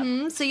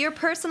job. So your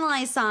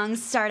personalized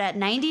songs start at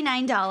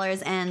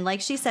 $99, and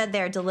like she said,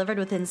 they're delivered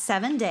within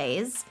 7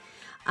 days.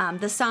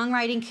 The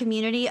songwriting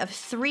community of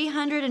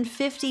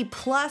 350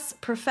 plus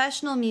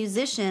professional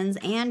musicians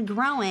and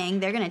growing,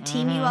 they're going to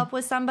team you up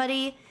with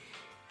somebody,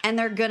 and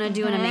they're going to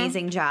do an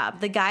amazing job.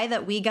 The guy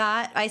that we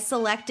got, I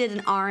selected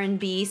an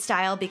R&B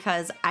style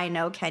because I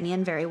know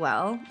Kenyon very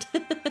well.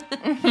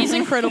 He's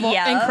incredible.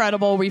 Yep.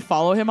 Incredible. We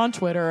follow him on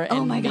Twitter,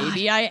 and my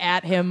maybe I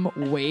at him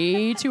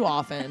way too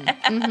often.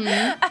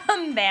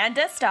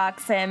 Amanda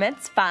stalks him.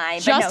 It's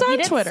fine. Just but no, on he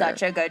did Twitter.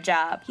 such a good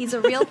job. He's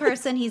a real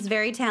person. He's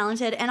very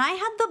talented. And I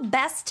had the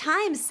best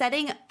time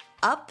setting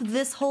up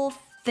this whole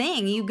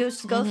thing. You go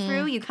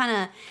through, you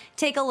kind of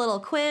take a little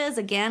quiz.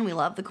 Again, we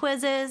love the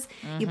quizzes.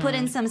 You put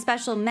in some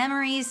special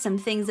memories, some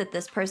things that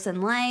this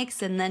person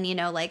likes, and then,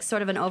 like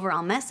sort of an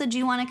overall message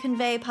you want to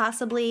convey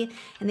possibly.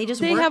 And they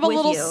just They work have a with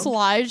little you.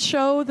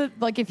 slideshow that,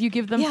 like, if you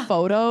give them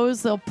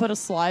photos, they'll put a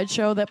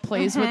slideshow that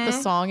plays with the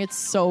song. It's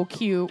so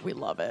cute. We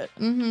love it.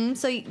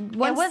 So It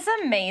once, was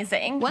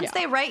amazing. once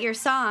they write your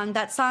song,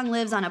 that song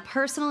lives on a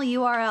personal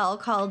URL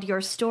called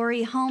Your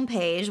Story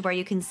homepage, where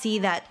you can see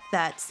that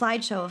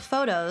slideshow of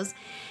photos.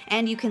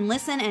 And you can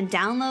listen and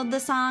download the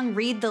song,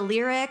 read the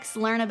lyrics,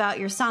 learn about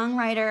your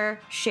songwriter,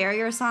 share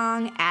your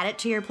song, add it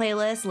to your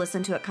playlist,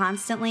 listen to it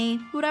constantly,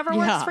 whatever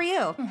works for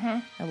you.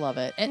 I love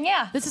it. And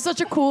Yeah. this is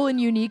such a cool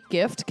and unique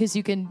gift because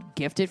you can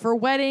gift it for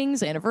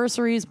weddings,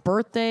 anniversaries,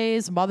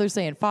 birthdays, Mother's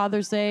Day and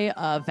Father's Day.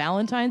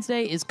 Valentine's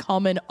Day is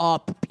coming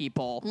up,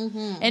 people.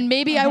 And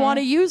maybe I want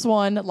to use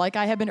one, like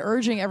I have been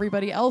urging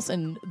everybody else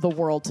in the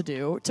world to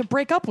do, to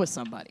break up with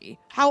somebody.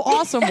 How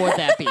awesome would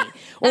that be?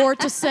 Or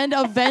to send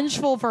a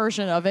vengeful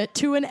version of it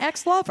to an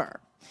ex-lover.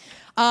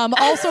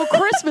 Also,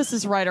 Christmas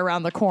is right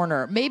around the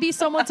corner. Maybe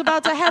someone's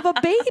about to have a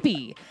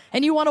baby,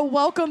 and you want to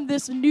welcome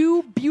this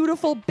new,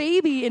 beautiful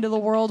baby into the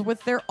world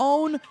with their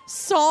own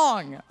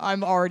song.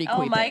 I'm already Oh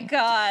queeping. my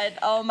God.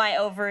 Oh my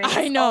ovaries.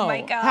 I know. Oh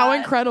my God. How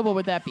incredible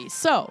would that be?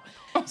 So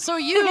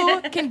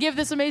you can give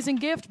this amazing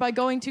gift by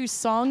going to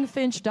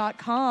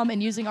songfinch.com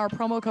and using our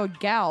promo code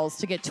GALS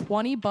to get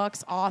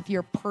 $20 off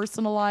your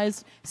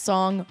personalized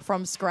song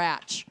from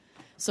scratch.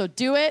 So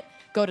do it.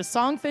 Go to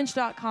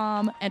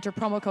songfinch.com, enter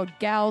promo code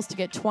GALS to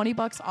get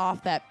 $20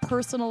 off that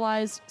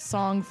personalized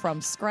song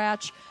from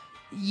scratch.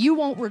 You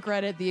won't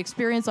regret it. The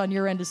experience on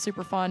your end is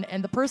super fun,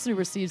 and the person who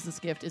receives this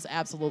gift is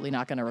absolutely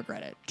not going to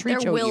regret it. Treat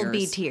There your will ears.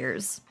 be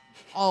tears.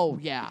 Oh,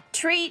 yeah.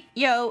 Treat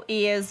yo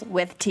ears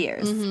with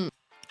tears.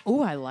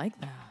 Oh, I like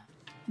that.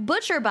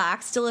 Butcher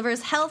Box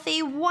delivers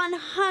healthy,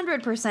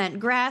 100%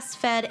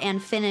 grass-fed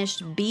and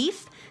finished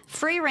beef,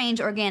 free-range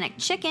organic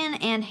chicken,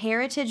 and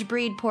heritage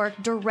breed pork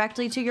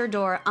directly to your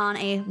door on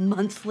a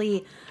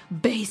monthly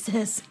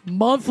basis.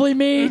 Monthly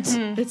meat.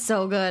 It's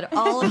so good.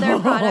 All of their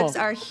products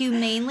are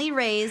humanely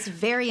raised,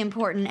 very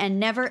important, and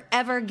never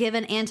ever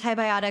given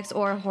antibiotics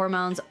or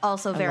hormones,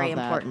 also very love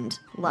that. important.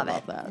 Love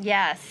it. That.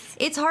 Yes.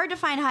 It's hard to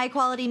find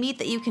high-quality meat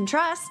that you can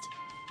trust.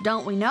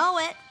 Don't we know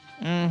it?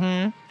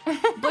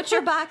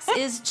 Butcher Box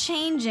is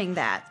changing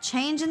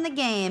the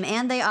game,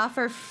 and they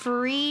offer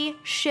free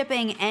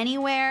shipping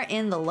anywhere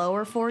in the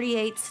lower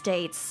 48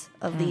 states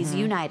of these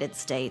United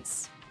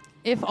States.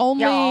 If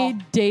only Y'all.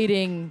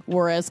 dating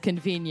were as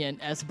convenient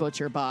as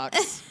Butcher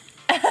Box.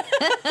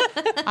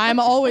 I'm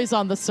always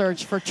on the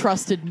search for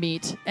trusted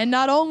meat. And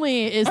not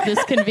only is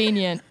this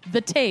convenient,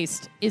 the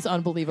taste is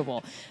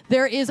unbelievable.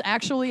 There is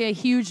actually a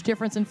huge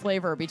difference in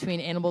flavor between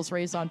animals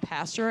raised on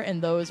pasture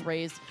and those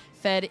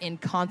fed in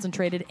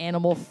concentrated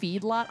animal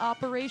feedlot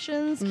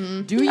operations.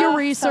 Do your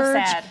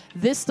research. sad.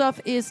 This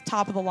stuff is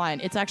top of the line.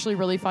 It's actually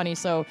really funny.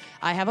 So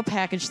I have a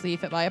package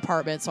thief at my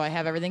apartment, so I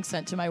have everything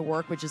sent to my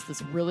work, which is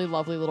this really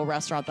lovely little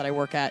restaurant that I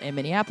work at in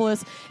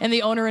Minneapolis. And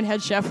the owner and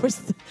head chef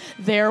was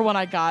there when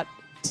I got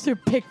to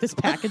pick this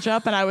package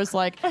up, and I was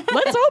like,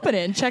 let's open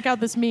it and check out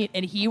this meat.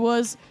 And he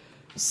was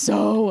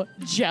so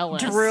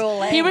jealous.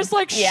 Drooling. He was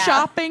like Yeah.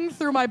 shopping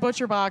through my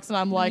Butcher Box, and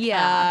I'm like,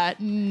 Yeah.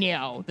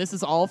 no, this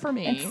is all for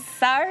me.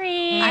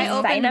 Sorry. I Sign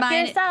opened up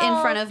mine yourself.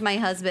 in front of my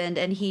husband,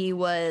 and he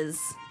was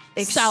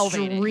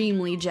Salivating.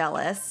 extremely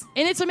jealous.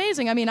 And it's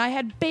amazing. I mean, I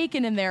had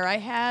bacon in there. I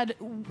had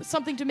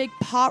something to make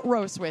pot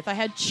roast with. I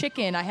had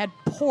chicken. I had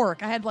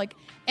pork. I had like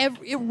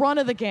every run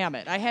of the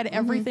gamut. I had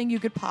everything you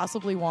could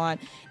possibly want.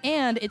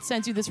 And it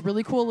sends you this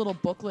really cool little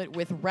booklet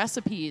with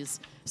recipes.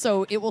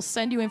 So it will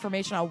send you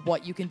information on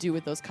what you can do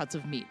with those cuts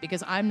of meat,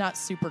 because I'm not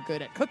super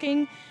good at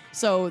cooking.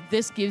 So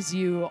this gives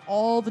you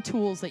all the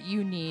tools that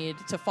you need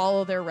to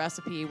follow their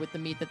recipe with the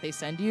meat that they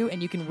send you,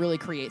 and you can really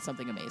create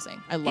something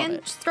amazing. I love And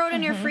it. just throw it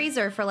in your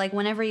freezer for like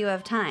whenever you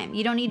have time.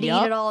 You don't need to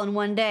Yup. eat it all in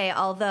one day,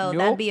 although Nope.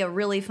 that'd be a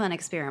really fun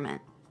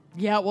experiment.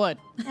 Yeah, it would.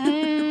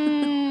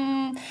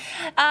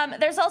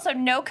 There's also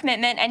no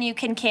commitment, and you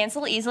can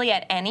cancel easily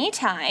at any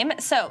time.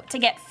 So to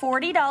get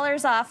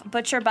 $40 off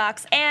Butcher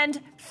Box and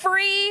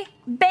free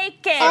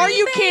bacon. Are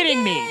you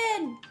kidding me?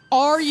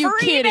 Are you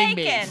Free kidding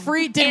bacon me?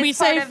 Free? Did is we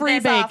part say of free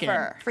this bacon?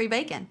 offer. Free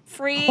bacon.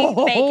 Free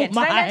Oh bacon. Did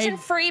my I mention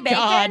free bacon?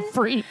 God,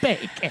 free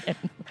bacon.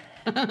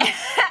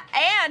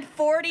 And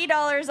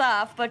 $40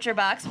 off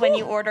ButcherBox when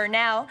you order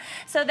now.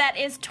 So that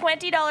is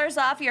 $20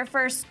 off your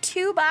first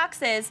 2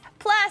 boxes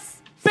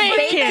plus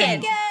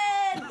bacon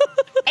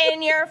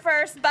in your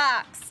first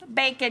box.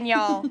 Bacon,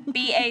 y'all.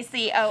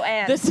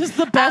 BACON. This is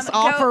the best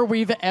offer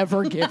we've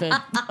ever given.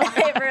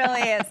 It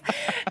really is.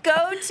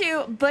 Go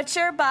to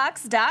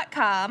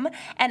butcherbox.com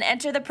and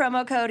enter the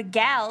promo code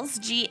GALS,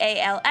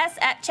 GALS,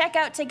 at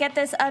checkout to get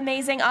this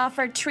amazing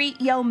offer. Treat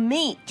yo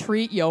meat.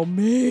 Treat your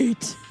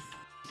meat.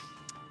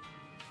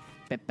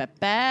 All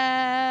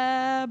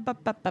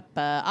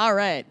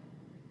right.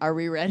 Are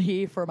we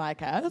ready for my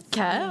cast?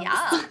 Yeah.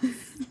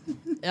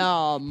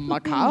 My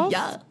cast?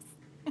 Yes.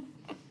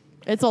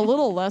 It's a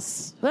little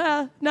less.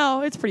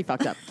 No, it's pretty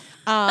fucked up.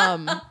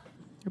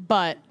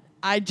 But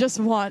I just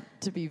want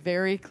to be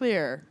very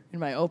clear in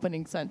my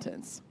opening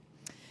sentence.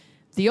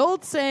 The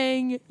old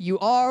saying, "You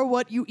are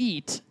what you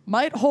eat,"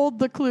 might hold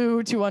the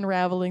clue to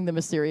unraveling the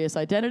mysterious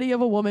identity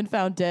of a woman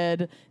found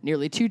dead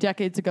nearly 2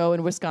 decades ago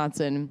in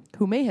Wisconsin,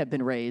 who may have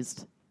been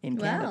raised in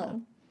Canada.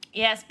 Wow.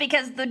 Yes,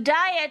 because the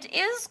diet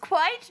is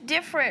quite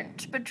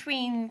different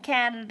between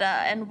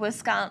Canada and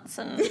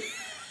Wisconsin.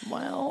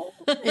 Well,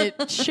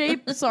 it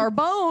shapes our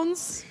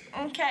bones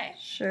Okay.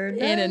 Sure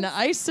does. in an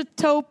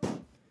isotope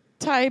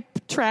type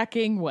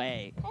tracking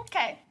way.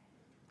 Okay.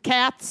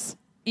 Cats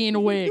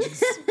in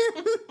wigs.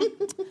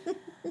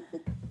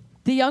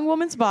 The young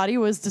woman's body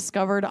was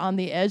discovered on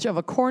the edge of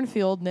a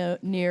cornfield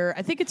near,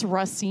 I think it's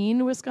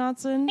Racine,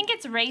 Wisconsin. I think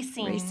it's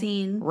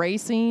racing.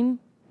 Racine.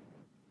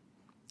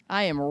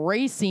 I am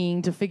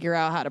racing to figure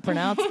out how to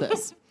pronounce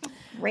this.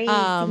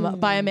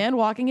 By a man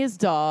walking his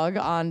dog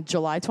on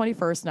July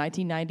 21st,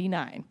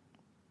 1999.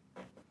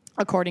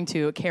 According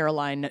to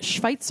Caroline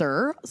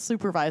Schweitzer,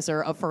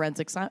 supervisor of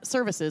forensic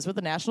services with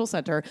the National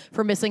Center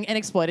for Missing and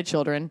Exploited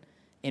Children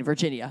in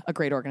Virginia, a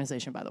great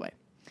organization, by the way.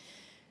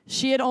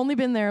 She had only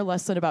been there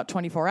less than about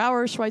 24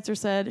 hours, Schweitzer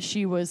said.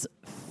 She was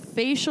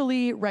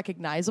facially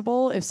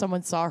recognizable. If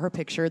someone saw her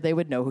picture, they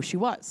would know who she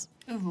was.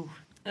 Ooh.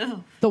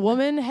 The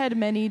woman had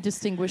many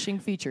distinguishing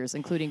features,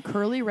 including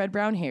curly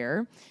red-brown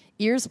hair,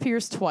 ears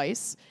pierced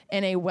twice,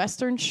 and a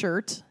Western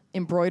shirt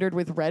embroidered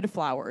with red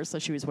flowers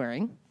that she was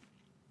wearing.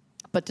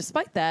 But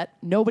despite that,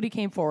 nobody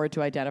came forward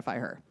to identify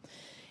her.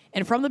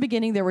 And from the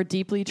beginning, there were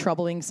deeply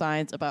troubling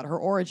signs about her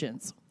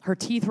origins. Her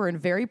teeth were in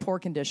very poor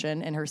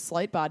condition, and her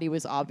slight body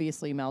was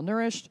obviously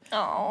malnourished.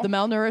 Aww. The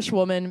malnourished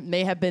woman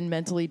may have been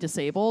mentally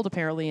disabled.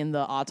 Apparently, in the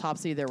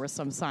autopsy, there was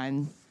some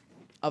sign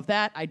of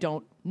that. I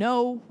don't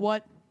know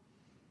what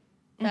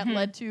that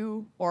led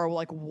to, or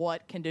like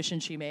what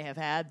condition she may have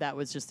had. That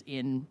was just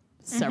in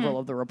several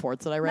of the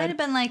reports that I read. Might have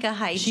been like a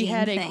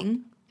hygiene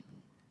thing.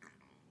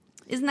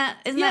 Isn't that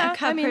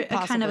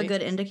kind of a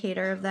good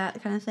indicator of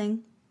that kind of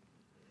thing?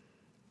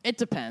 It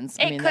depends.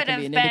 It could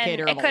have been.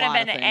 It could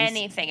have been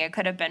anything. It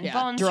could have been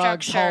bone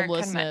drugs, structure,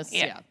 homelessness.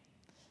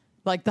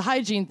 Like the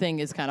hygiene thing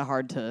is kind of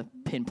hard to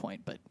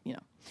pinpoint, but you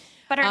know.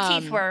 But her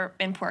teeth were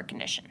in poor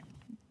condition.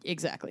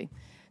 Exactly.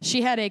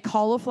 She had a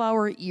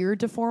cauliflower ear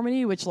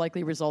deformity, which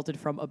likely resulted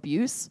from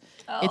abuse.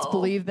 Oh. It's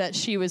believed that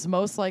she was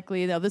most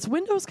likely, now this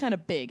window is kind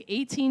of big,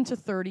 18 to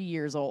 30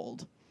 years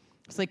old.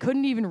 So they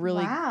couldn't even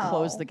really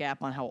close the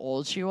gap on how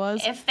old she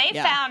was. If they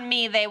found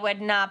me, they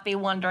would not be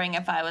wondering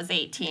if I was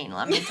 18,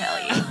 let me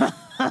tell you.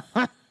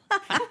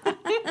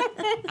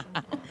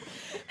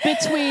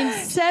 Between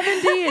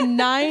 70 and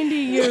 90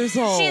 years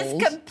old. She's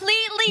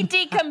completely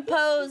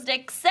decomposed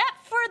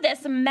except for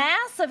this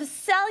mass of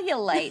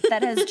cellulite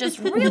that has just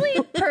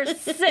really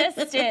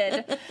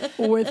persisted.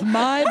 With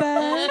my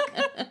back.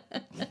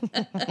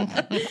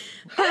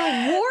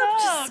 Her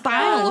warped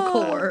spinal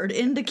cord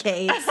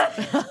indicates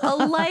a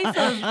life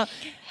of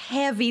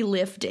heavy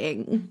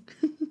lifting.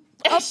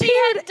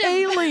 Appeared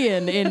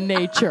alien in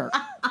nature.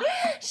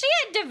 She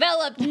had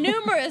developed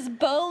numerous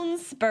bone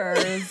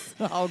spurs.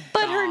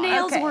 But her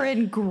nails were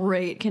in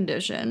great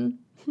condition.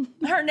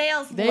 Her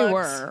nails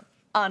were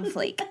on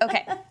fleek.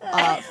 Okay.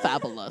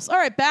 Fabulous. All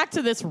right, back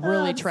to this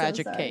really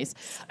tragic case.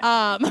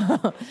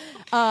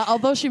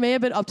 Although she may have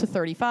been up to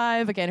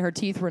 35, again, her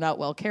teeth were not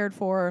well cared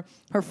for.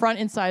 Her front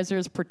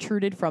incisors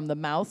protruded from the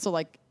mouth. So,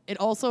 like, it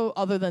also,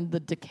 other than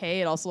the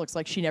decay, it also looks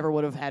like she never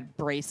would have had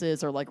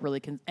braces or, like,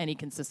 really any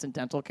consistent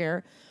dental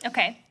care.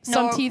 Okay.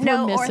 Some teeth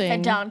were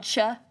missing. No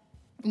orthodontia.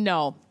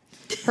 No.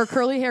 Her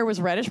curly hair was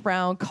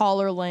reddish-brown,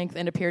 collar length,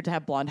 and appeared to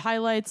have blonde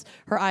highlights.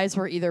 Her eyes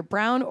were either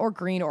brown or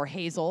green or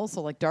hazel,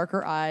 so like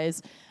darker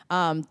eyes.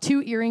 2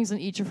 earrings in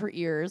each of her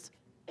ears.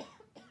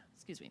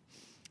 Excuse me.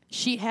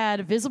 She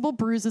had visible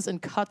bruises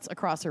and cuts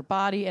across her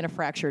body and a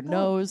fractured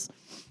nose.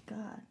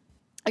 God.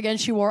 Again,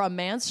 she wore a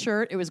man's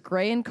shirt. It was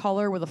gray in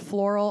color with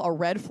a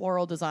red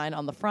floral design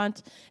on the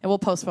front. And we'll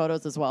post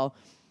photos as well.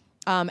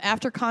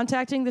 After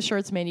contacting the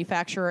shirt's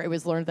manufacturer, it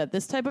was learned that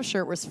this type of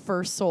shirt was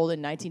first sold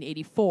in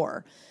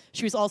 1984.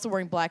 She was also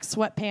wearing black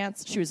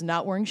sweatpants. She was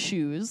not wearing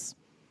shoes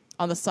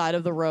on the side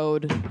of the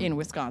road in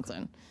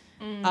Wisconsin.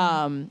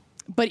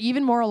 But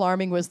even more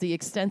alarming was the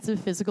extensive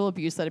physical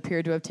abuse that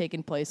appeared to have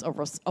taken place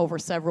over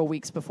several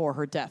weeks before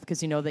her death.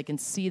 Because, they can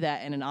see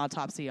that in an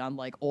autopsy on,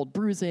 like, old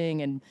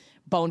bruising and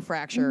bone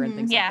fracture and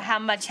things like that. How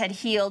much had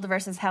healed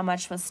versus how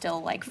much was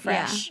still, like,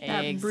 fresh.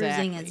 Yeah, that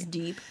bruising is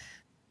deep.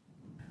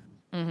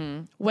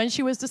 When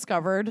she was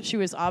discovered, she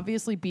was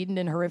obviously beaten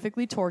and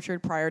horrifically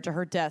tortured prior to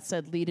her death,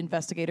 said lead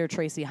investigator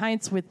Tracy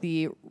Heinz with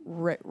the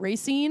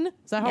Racine.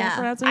 Is that how we're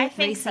pronouncing it? I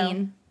think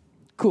so.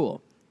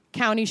 Cool.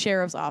 County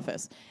Sheriff's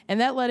Office.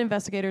 And that led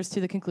investigators to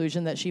the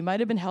conclusion that she might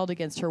have been held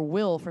against her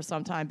will for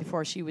some time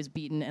before she was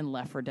beaten and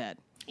left for dead.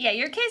 Yeah,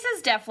 your case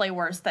is definitely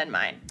worse than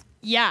mine.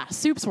 Yeah,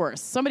 soup's worse.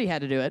 Somebody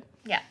had to do it.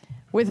 Yeah.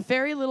 With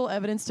very little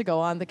evidence to go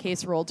on, the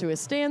case rolled to a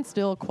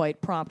standstill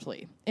quite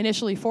promptly.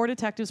 Initially, 4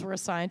 detectives were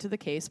assigned to the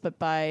case, but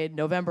by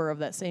November of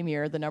that same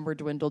year, the number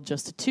dwindled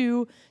just to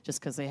 2, just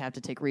because they have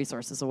to take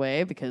resources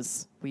away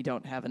because we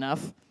don't have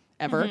enough.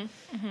 Ever.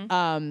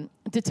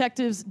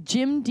 Detectives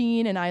Jim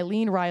Dean and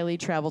Eileen Riley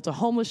traveled to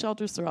homeless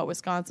shelters throughout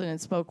Wisconsin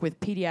and spoke with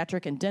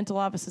pediatric and dental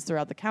offices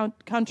throughout the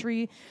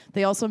country.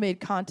 They also made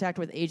contact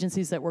with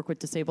agencies that work with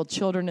disabled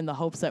children in the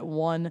hopes that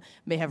one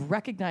may have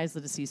recognized the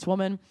deceased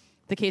woman.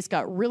 The case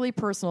got really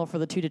personal for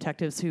the 2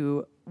 detectives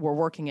who were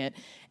working it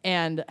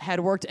and had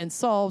worked and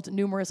solved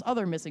numerous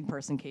other missing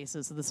person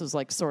cases. So this was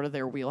like sort of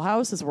their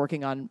wheelhouse, is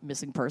working on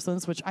missing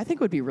persons, which I think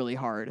would be really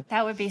hard.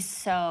 That would be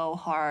so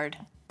hard.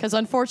 Because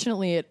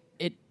unfortunately, it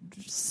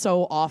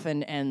so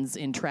often ends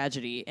in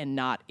tragedy and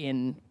not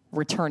in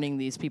returning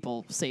these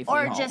people safely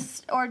home.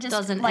 Or just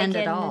doesn't like end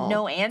at all.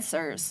 No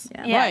answers.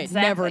 Yeah. Right,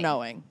 exactly. never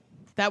knowing.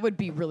 That would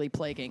be really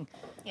plaguing.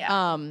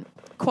 Yeah.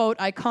 Quote,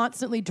 I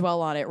constantly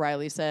dwell on it,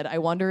 Riley said. I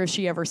wonder if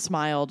she ever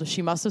smiled.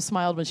 She must have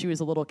smiled when she was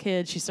a little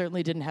kid. She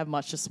certainly didn't have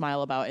much to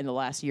smile about in the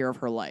last year of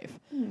her life.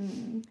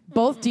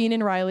 Both Dean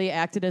and Riley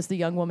acted as the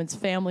young woman's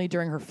family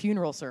during her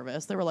funeral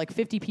service. There were like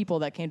 50 people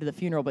that came to the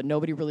funeral, but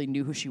nobody really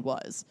knew who she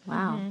was.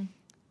 Wow.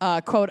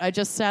 Quote, I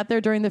just sat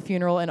there during the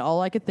funeral and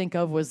all I could think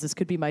of was this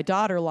could be my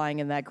daughter lying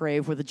in that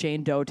grave with a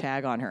Jane Doe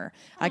tag on her.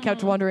 I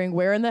kept wondering,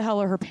 where in the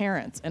hell are her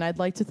parents? And I'd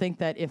like to think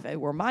that if it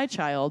were my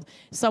child,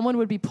 someone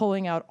would be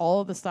pulling out all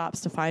of the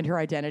stops to find her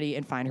identity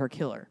and find her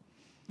killer.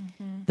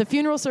 The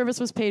funeral service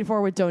was paid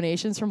for with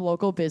donations from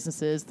local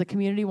businesses. The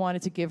community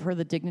wanted to give her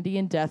the dignity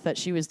in death that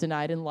she was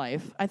denied in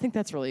life. I think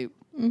that's really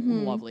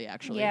lovely,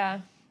 actually.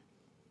 Yeah.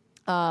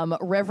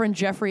 Reverend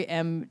Jeffrey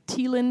M.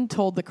 Thielen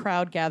told the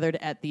crowd gathered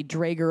at the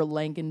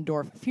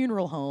Drager-Langendorf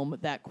funeral home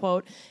that,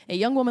 quote, a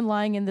young woman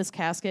lying in this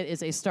casket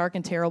is a stark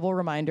and terrible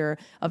reminder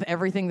of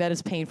everything that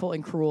is painful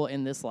and cruel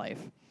in this life.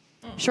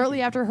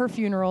 Shortly after her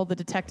funeral, the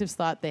detectives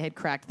thought they had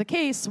cracked the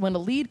case when a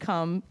lead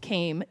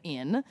came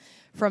in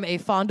from a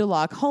Fond du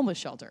Lac homeless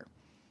shelter.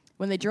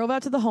 When they drove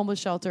out to the homeless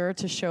shelter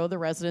to show the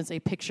residents a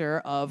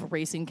picture of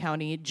Racine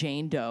County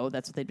Jane Doe,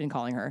 that's what they'd been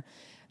calling her,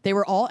 they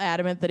were all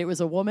adamant that it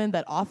was a woman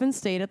that often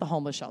stayed at the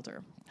homeless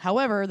shelter.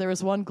 However, there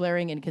was one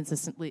glaring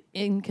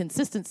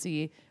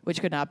inconsistency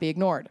which could not be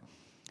ignored.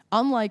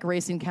 Unlike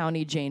Racine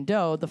County Jane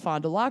Doe, the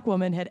Fond du Lac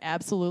woman had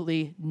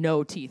absolutely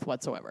no teeth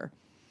whatsoever.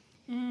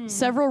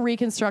 Several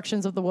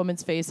reconstructions of the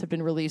woman's face have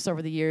been released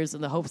over the years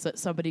in the hopes that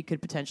somebody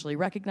could potentially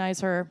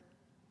recognize her.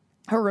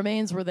 Her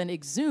remains were then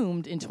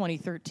exhumed in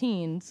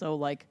 2013, so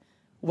like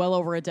well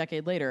over a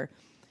decade later,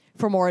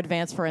 for more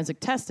advanced forensic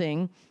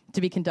testing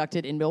to be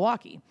conducted in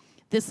Milwaukee.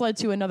 This led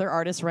to another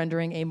artist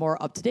rendering a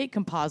more up-to-date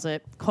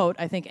composite. Quote,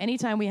 I think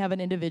anytime we have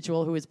an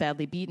individual who is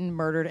badly beaten,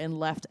 murdered, and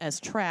left as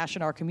trash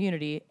in our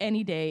community,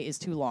 any day is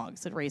too long,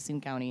 said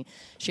Racine County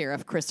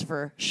Sheriff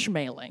Christopher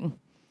Schmaling.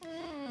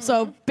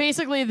 So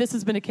basically, this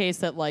has been a case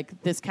that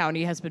like this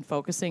county has been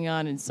focusing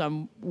on in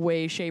some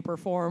way, shape, or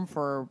form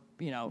for,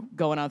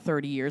 going on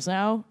 30 years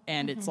now,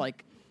 and it's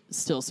like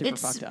still super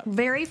fucked up. It's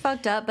very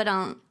fucked up, but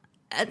on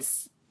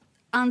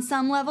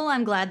some level,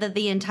 I'm glad that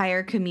the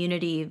entire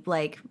community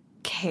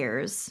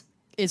cares.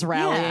 Is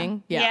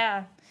rallying.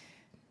 Yeah.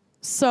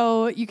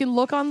 So you can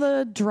look on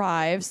the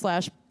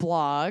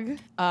drive/blog.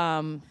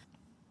 One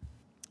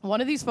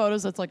of these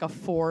photos that's like a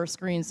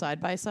 4-screen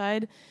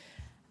side-by-side.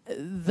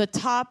 The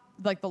top,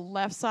 the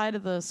left side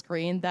of the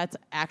screen, that's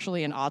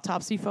actually an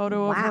autopsy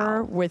photo of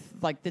her with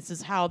this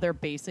is how they're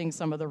basing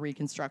some of the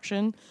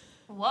reconstruction.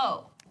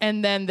 Whoa.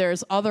 And then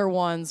there's other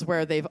ones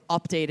where they've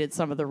updated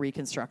some of the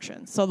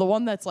reconstruction. So the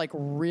one that's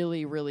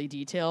really, really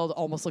detailed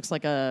almost looks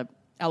like a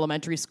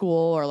elementary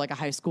school or like a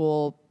high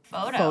school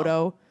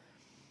photo.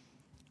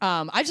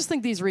 I just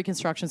think these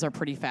reconstructions are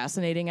pretty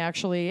fascinating,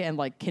 actually, and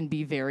can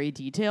be very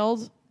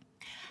detailed.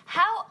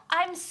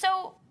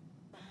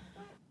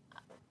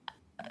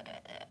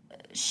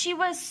 She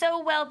was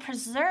so well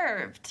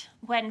preserved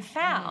when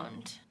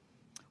found.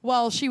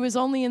 Well, she was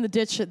only in the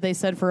ditch, they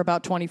said, for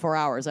about 24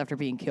 hours after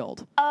being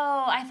killed.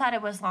 Oh, I thought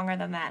it was longer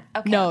than that.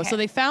 Okay. No, so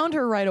they found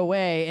her right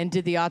away and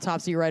did the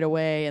autopsy right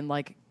away and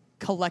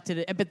collected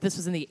it. But this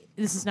is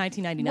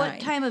 1999. What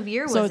time of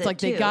year was it? So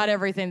it's they got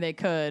everything they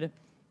could.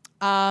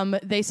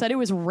 They said it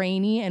was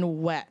rainy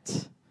and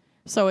wet.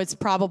 So it's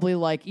probably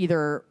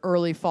either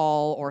early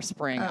fall or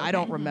spring. I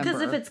don't remember.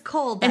 Because if it's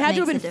cold, it had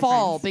to have been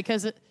fall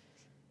because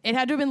It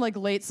had to have been like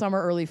late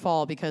summer, early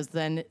fall, because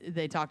then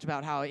they talked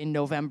about how in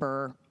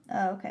November,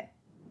 Oh, okay.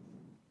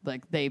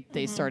 like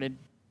they started,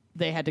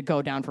 they had to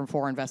go down from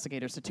 4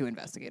 investigators to 2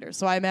 investigators.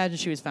 So I imagine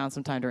she was found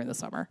sometime during the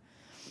summer.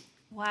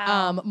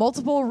 Wow.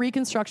 Multiple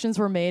reconstructions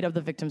were made of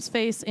the victim's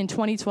face. In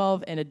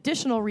 2012, an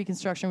additional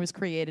reconstruction was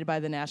created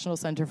by the National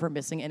Center for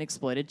Missing and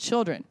Exploited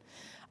Children.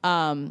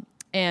 And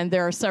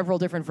there are several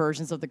different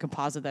versions of the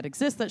composite that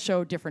exist that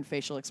show different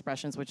facial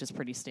expressions, which is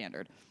pretty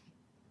standard.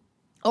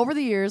 Over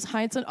the years,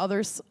 Heinz and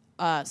others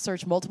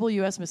searched multiple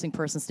U.S. missing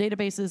persons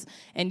databases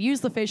and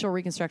used the facial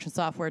reconstruction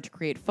software to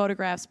create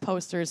photographs,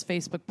 posters,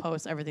 Facebook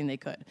posts, everything they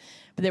could.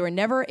 But they were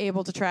never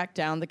able to track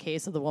down the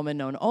case of the woman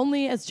known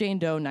only as Jane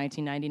Doe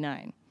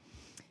 1999.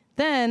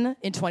 Then,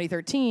 in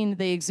 2013,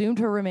 they exhumed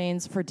her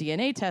remains for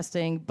DNA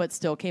testing, but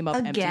still came up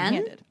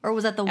empty-handed. Or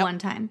was that the one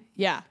time?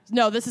 Yeah.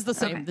 No, this is the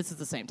same. Okay. This is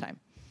the same time.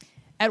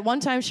 At one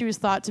time, she was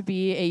thought to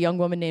be a young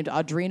woman named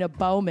Audrina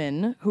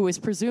Bowman, who is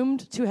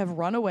presumed to have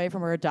run away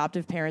from her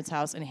adoptive parents'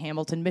 house in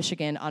Hamilton,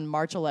 Michigan on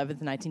March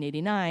 11th,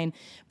 1989,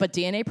 but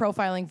DNA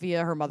profiling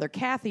via her mother,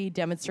 Kathy,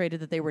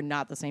 demonstrated that they were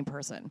not the same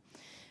person.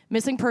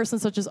 Missing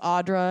persons such as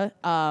Audra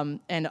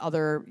and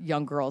other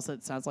young girls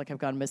that sounds like have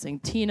gone missing,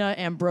 Tina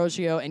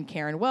Ambrosio and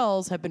Karen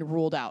Wells, have been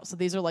ruled out. So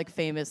these are like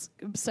famous,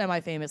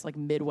 semi-famous, like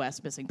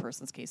Midwest missing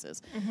persons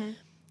cases. Mm-hmm.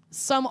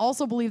 Some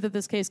also believe that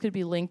this case could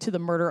be linked to the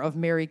murder of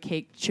Mary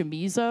Kate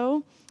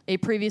Chamizo, a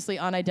previously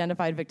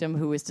unidentified victim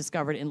who was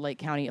discovered in Lake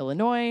County,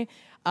 Illinois.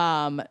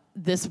 Chamizo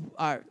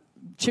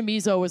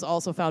was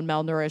also found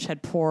malnourished,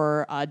 had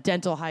poor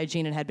dental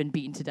hygiene, and had been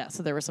beaten to death.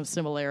 So there were some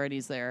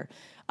similarities there.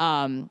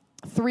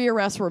 3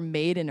 arrests were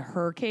made in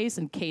her case,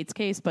 in Kate's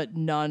case, but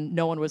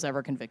no one was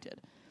ever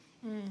convicted.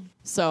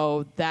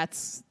 So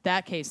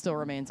that case still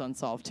remains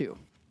unsolved too.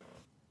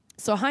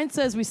 So Heinz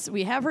says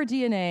we have her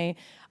DNA,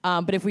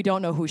 but if we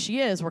don't know who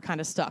she is, we're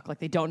kind of stuck. Like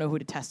they don't know who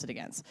to test it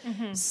against.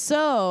 Mm-hmm.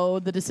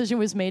 So the decision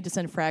was made to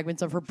send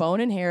fragments of her bone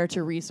and hair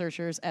to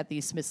researchers at the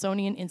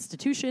Smithsonian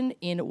Institution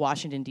in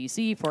Washington,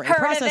 D.C. for a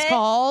process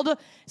called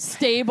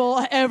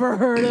Stable. Ever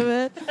heard of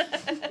it?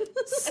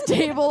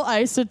 Stable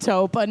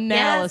Isotope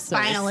Analysis.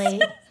 Yes,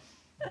 finally.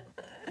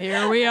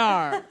 Here we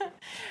are.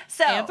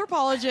 So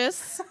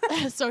anthropologists.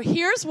 So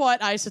here's what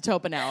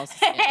isotope analysis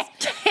is.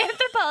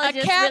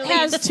 Anthropologists. A cat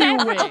has 2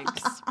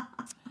 wigs.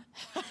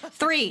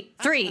 Three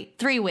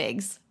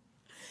wigs.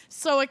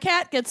 So a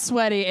cat gets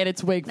sweaty and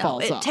its wig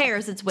falls off. It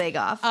tears its wig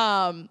off.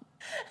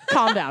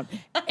 Calm down.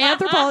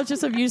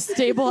 Anthropologists have used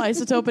stable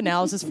isotope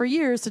analysis for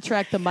years to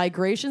track the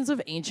migrations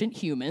of ancient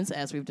humans,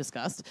 as we've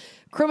discussed.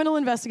 Criminal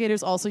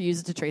investigators also use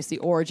it to trace the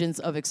origins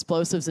of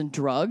explosives and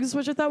drugs,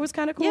 which I thought was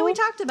kind of cool. Yeah, we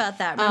talked about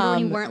that. Remember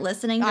when you weren't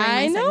listening during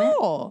my segment? I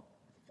know.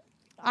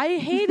 I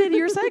hated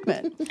your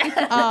segment.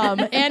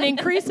 And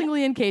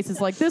increasingly in cases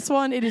like this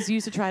one, it is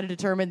used to try to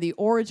determine the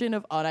origin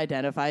of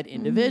unidentified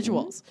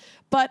individuals. Mm-hmm.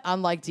 But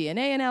unlike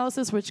DNA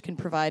analysis, which can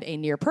provide a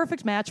near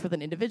perfect match with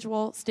an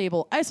individual,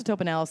 stable isotope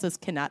analysis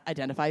cannot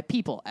identify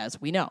people, as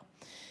we know.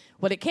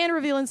 What it can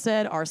reveal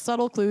instead are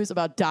subtle clues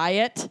about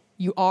diet,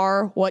 you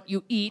are what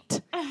you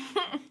eat,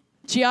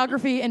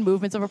 geography, and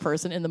movements of a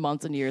person in the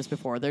months and years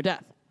before their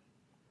death.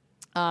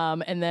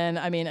 And then,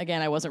 I mean,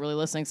 again, I wasn't really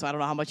listening, so I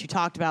don't know how much you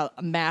talked about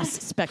mass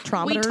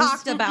spectrometers. We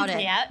talked about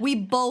it. Yeah. We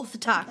both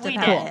talked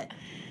about it.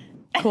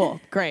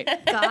 Cool. Great.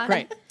 God.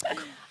 Great.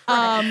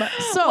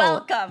 So,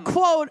 Welcome.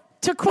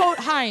 To quote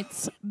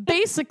Heinz,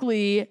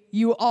 basically,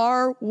 you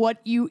are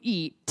what you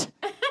eat.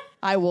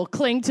 I will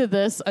cling to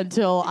this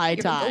until I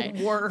die.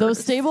 Those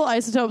stable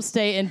isotopes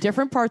stay in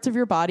different parts of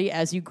your body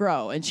as you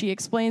grow. And she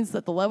explains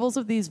that the levels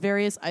of these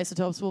various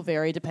isotopes will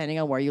vary depending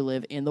on where you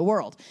live in the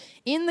world.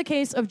 In the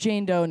case of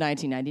Jane Doe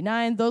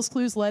 1999, those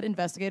clues led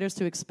investigators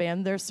to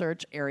expand their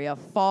search area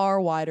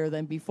far wider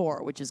than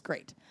before, which is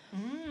great.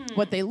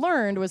 What they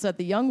learned was that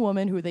the young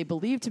woman who they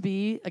believed to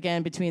be,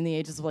 again, between the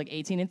ages of like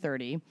 18 and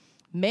 30,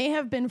 may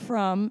have been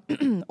from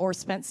or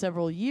spent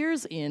several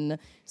years in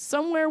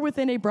somewhere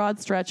within a broad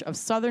stretch of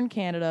southern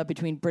Canada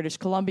between British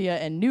Columbia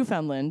and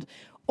Newfoundland,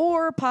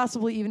 or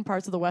possibly even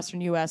parts of the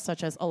western U.S.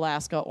 such as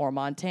Alaska or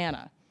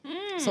Montana.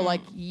 So,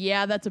 like,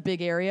 yeah, that's a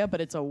big area, but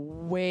it's a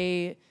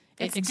way...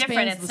 It's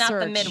different. It's not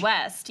the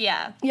Midwest.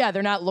 Yeah. Yeah,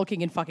 they're not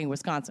looking in fucking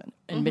Wisconsin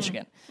and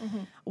Michigan.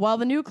 Mm-hmm. While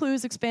the new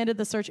clues expanded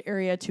the search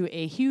area to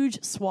a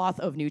huge swath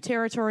of new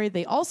territory,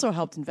 they also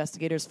helped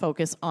investigators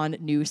focus on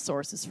new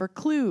sources for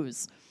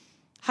clues.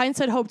 Heinz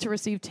had hoped to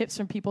receive tips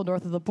from people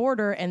north of the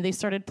border, and they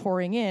started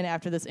pouring in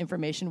after this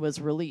information was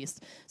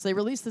released. So they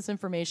released this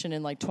information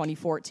in like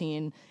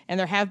 2014, and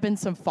there have been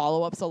some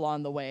follow-ups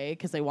along the way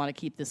because they want to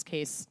keep this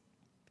case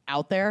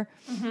out there.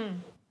 Mm-hmm.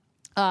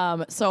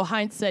 So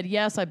Heinz said,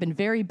 yes, I've been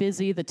very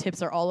busy. The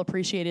tips are all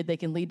appreciated. They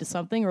can lead to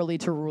something or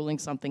lead to ruling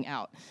something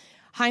out.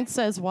 Heinz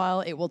says while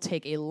it will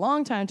take a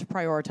long time to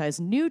prioritize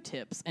new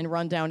tips and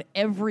run down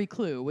every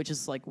clue, which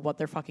is like what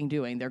they're fucking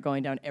doing. They're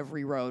going down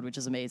every road, which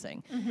is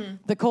amazing. Mm-hmm.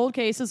 The cold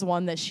case is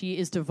one that she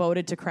is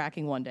devoted to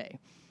cracking one day.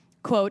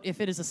 Quote, if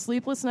it is a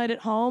sleepless night at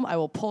home, I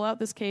will pull out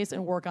this case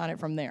and work on it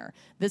from there.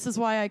 This is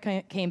why I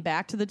came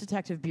back to the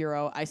Detective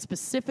Bureau. I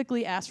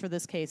specifically asked for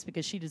this case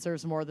because she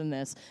deserves more than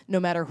this, no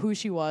matter who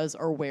she was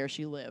or where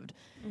she lived.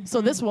 So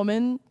this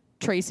woman,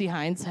 Tracy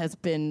Hines, has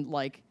been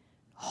like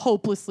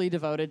hopelessly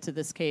devoted to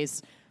this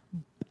case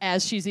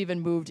as she's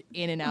even moved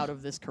in and out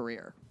of this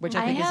career, which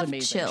I think is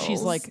amazing. Chills.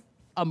 She's like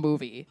a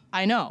movie.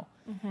 I know.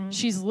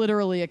 She's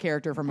literally a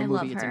character from a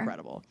movie. It's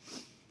incredible.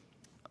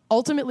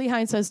 Ultimately,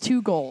 Hines has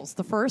two goals.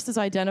 The first is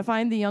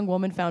identifying the young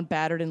woman found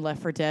battered and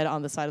left for dead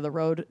on the side of the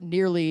road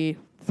nearly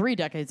 3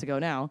 decades ago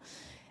now.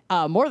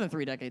 More than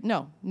 3 decades.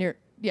 No,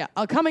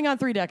 coming on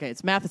 3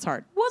 decades. Math is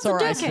hard. What's a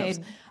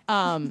decade?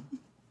 And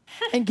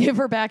give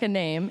her back a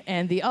name.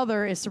 And the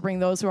other is to bring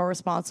those who are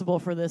responsible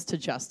for this to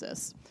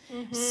justice.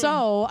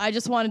 So I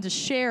just wanted to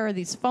share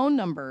these phone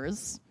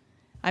numbers.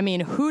 I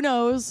mean, who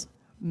knows?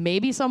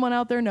 Maybe someone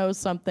out there knows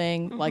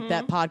something, like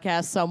that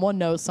podcast. Someone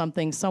knows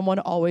something. Someone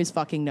always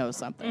fucking knows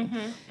something.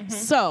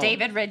 So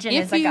David Ridgen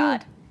is a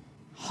god.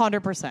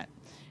 100%.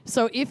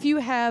 So if you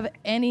have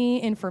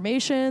any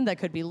information that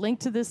could be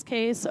linked to this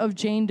case of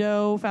Jane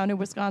Doe found in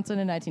Wisconsin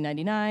in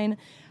 1999,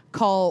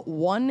 call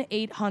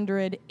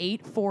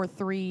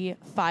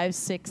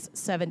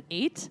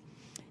 1-800-843-5678.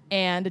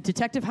 And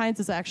Detective Hines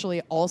has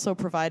actually also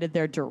provided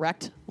their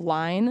direct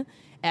line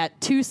at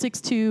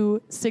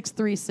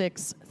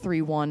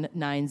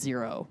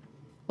 262-636-3190.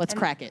 Let's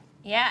crack it.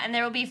 Yeah, and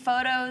there will be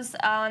photos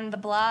on the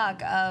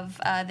blog of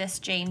this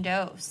Jane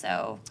Doe.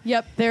 So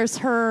yep, there's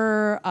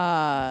her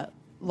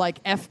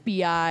like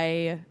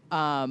FBI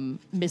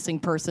missing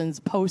persons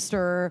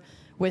poster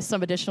with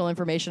some additional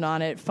information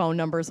on it, phone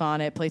numbers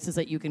on it, places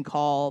that you can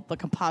call, the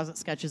composite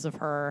sketches of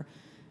her.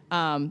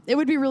 It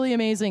would be really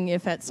amazing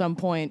if at some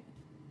point,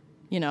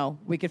 you know,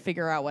 we could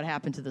figure out what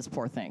happened to this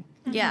poor thing.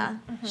 Yeah,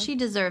 she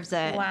deserves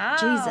it. Wow.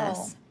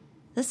 Jesus.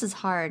 This is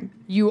hard.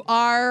 You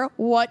are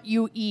what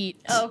you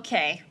eat.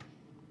 Okay.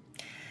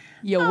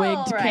 You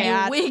wigged right.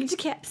 cat. You wigged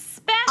cat.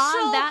 Special.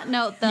 On that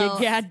note, though,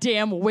 You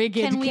goddamn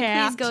wigged cat. can we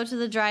please go to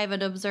the drive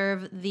and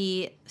observe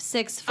the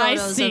 6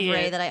 photos of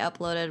Ray that I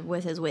uploaded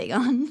with his wig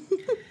on?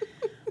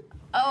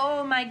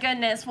 Oh my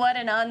goodness, what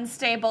an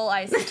unstable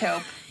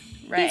isotope.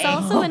 Ray. He's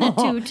also in a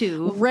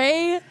tutu.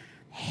 Ray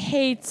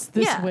hates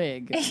this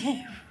wig.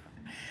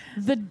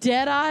 The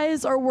dead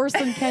eyes are worse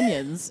than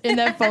Kenyon's in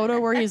that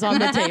photo where he's on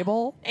the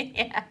table.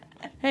 Yeah.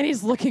 And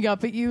he's looking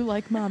up at you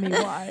like, Mommy,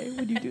 why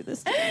would you do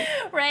this to me?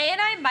 Ray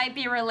and I might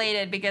be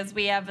related because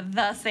we have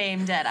the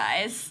same dead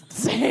eyes.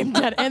 Same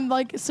dead, and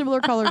like similar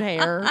colored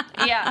hair.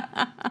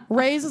 Yeah.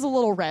 Ray's is a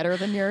little redder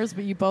than yours,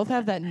 but you both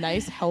have that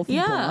nice, healthy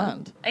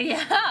blonde.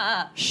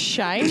 Yeah.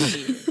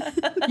 Shiny.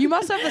 You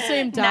must have the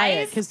same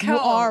diet because you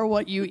are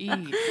what you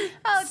eat.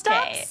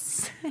 Okay.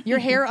 Your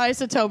hair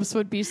isotopes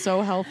would be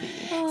so healthy.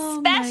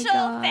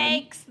 Special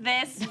thanks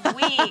this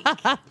week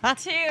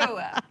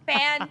to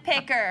fan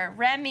picker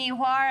Remy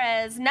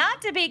Juarez,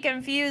 not to be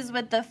confused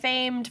with the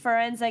famed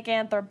forensic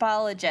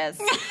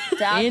anthropologist,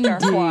 Dr.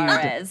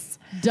 Juarez.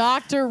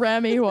 Dr.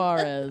 Remy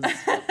Juarez.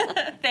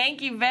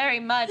 Thank you very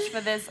much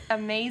for this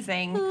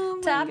amazing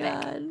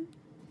topic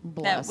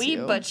that we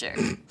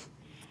butchered.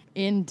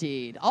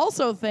 Indeed.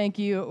 Also, thank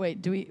you.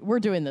 Wait, we're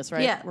doing this,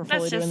 right? Yeah. We're fully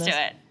Let's doing just this.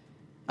 do it.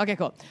 Okay,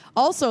 cool.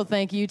 Also,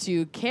 thank you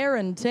to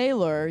Karen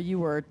Taylor. You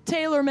were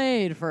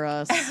tailor-made for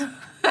us.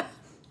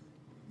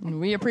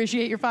 We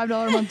appreciate your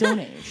 $5 a month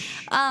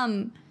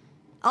donation.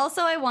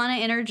 Also, I want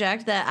to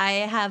interject that I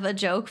have a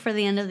joke for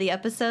the end of the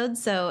episode,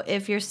 so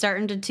if you're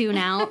starting to tune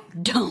out,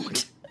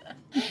 don't.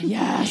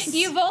 Yes.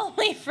 You've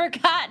only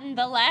forgotten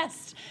the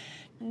last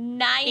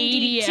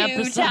 92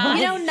 episodes. times.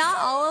 You know, not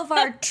all of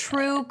our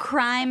true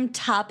crime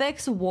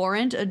topics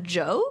warrant a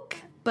joke,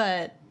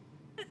 but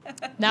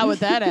Now with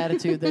that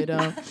attitude, they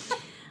don't.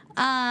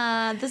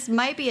 this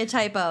might be a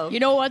typo. You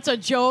know what's a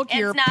joke? It's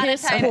Your not a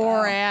piss typo.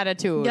 poor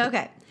attitude.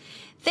 Okay.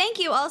 Thank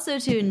you also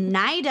to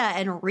Nida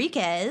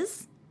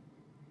Enriquez.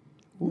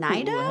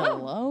 Nida?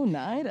 Hello,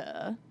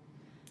 Nida.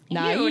 You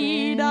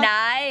Nida.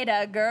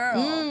 Nida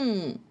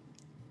girl.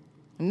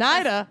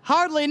 Nida.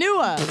 Hardly knew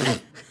her.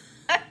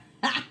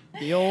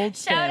 The old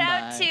Shout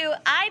out standby.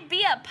 to I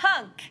Be a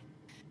Punk.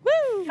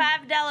 Woo.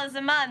 $5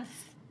 a month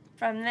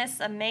from this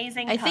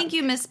amazing I punk. think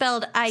you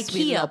misspelled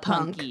Sweet little IKEA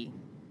punk. punky.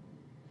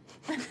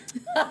 Maybe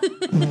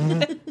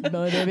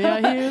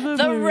I hear the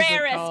music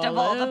rarest of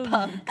all the calling.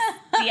 punks.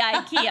 The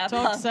IKEA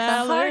Talk punk.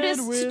 salad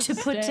hardest with to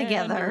put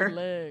together. standard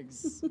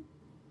legs.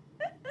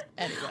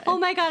 Anyway. Oh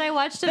my god, I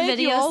watched a Thank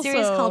you video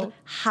series also- called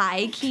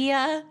High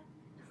Kia,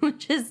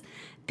 which is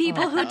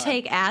people who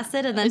take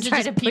acid and then Is it try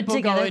just to put people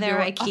together going their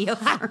to a- IKEA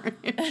furniture.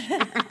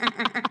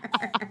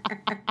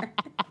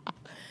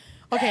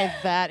 Okay,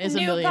 that is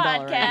New $1 million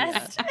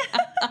podcast.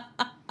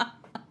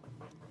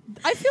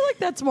 I feel like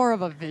that's more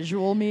of a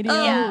visual medium.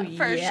 Yeah,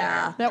 for sure.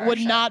 That for would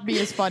sure. not be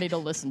as funny to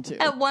listen to.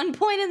 At one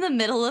point in the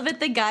middle of it,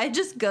 the guy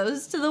just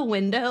goes to the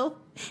window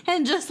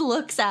and just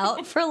looks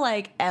out for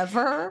like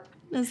ever.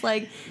 It's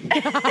like,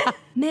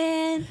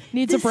 man,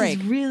 Needs a this break.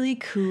 is really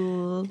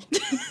cool.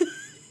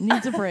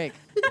 Needs a break.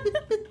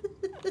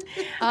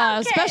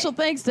 Special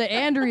thanks to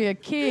Andrea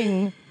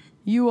King.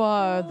 You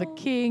are the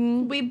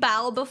king We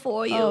bow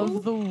before you.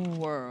 of the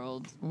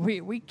world.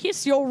 We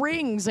kiss your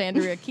rings,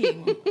 Andrea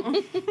King.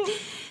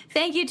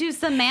 Thank you to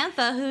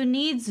Samantha, who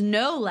needs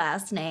no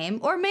last name,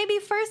 or maybe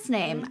first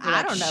name.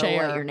 I don't know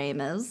Cher. what your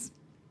name is.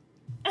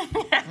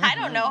 I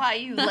don't know how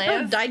you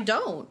live. I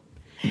don't.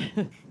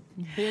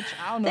 Bitch,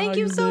 I don't know Thank how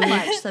you so live.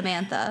 much,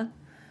 Samantha.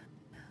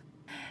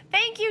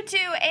 Thank you to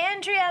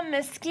Andrea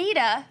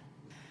Mosquita.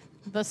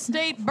 The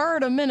state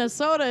bird of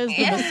Minnesota is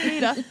the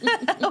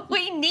mosquito.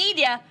 We need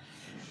you,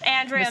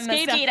 Andrea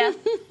Mosquito.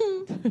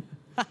 Mosquita.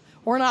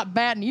 We're not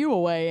batting you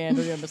away,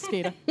 Andrea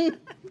Mosquito.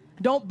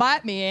 Don't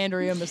bite me,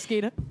 Andrea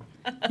Mosquito.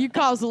 You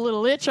caused a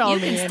little itch on You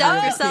me, can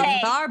Andrea. stuff yourself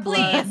with our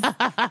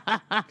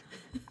blood.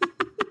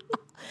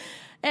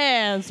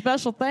 And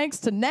special thanks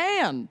to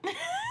Nan.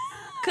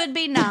 Could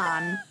be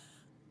non.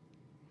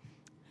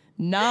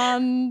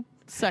 Non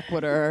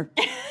sequitur.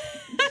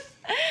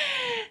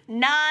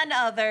 None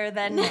other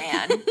than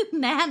Nan.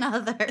 Nan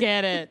other.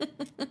 Get it.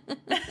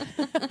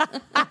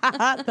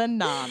 The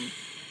non.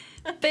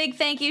 Big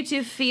thank you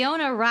to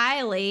Fiona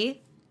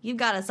Riley. You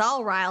got us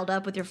all riled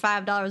up with your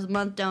 $5 a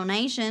month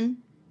donation.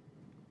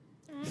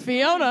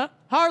 Fiona,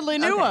 hardly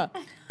knew her.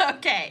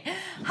 Okay.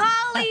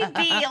 Holly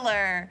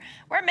Beeler.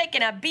 We're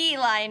making a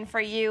beeline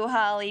for you,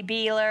 Holly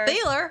Beeler.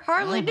 Beeler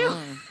hardly knew.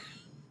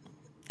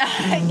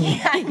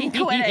 Yeah, I'm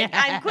quitting.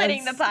 I'm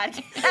quitting the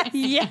podcast.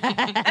 Yeah.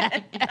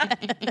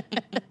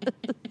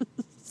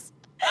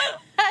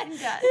 I'm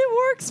done. It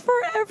works for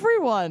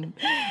everyone.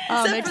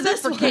 Except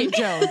for for Kate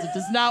Jones. It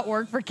does not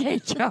work for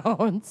Kate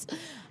Jones.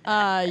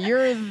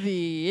 You're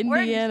the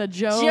Indiana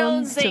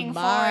Jones to jonesing for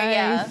my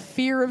ya.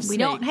 fear of We snakes.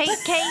 don't hate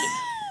Kate.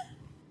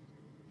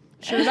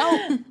 Sure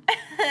don't.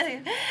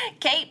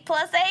 Kate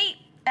plus 8.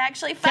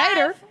 Actually,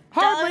 Cater,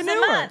 hardly $5 knew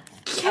a her. month.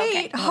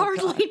 Kate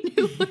hardly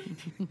knew it.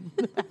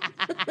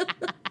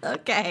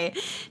 Okay.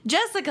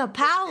 Jessica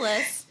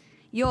Powless,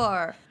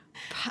 your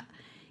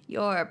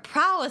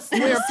prowess.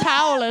 We're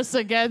powerless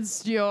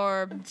against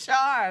your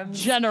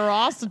Charms.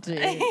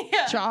 generosity.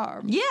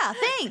 Charm. Yeah,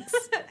 thanks.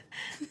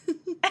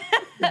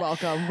 You're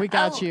welcome. We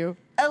got you.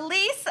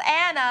 Elise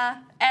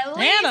Anna. At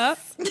least, Anna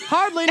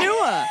hardly knew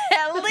her.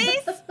 At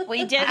least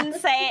we didn't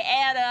say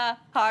Anna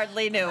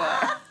hardly knew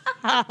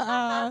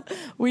her.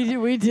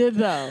 We did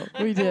though.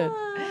 We did.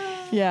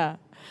 Yeah.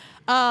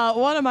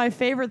 One of my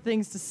favorite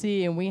things to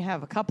see, and we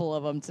have a couple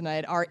of them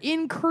tonight, are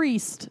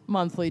increased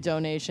monthly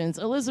donations.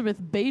 Elizabeth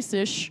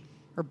Basic,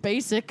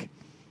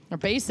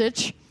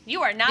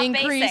 You are not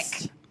increased.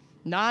 basic.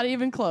 Not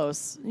even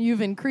close.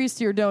 You've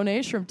increased your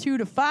donation from $2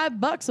 to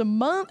 $5 a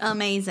month.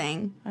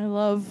 Amazing. I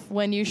love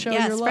when you show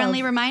Yes, your love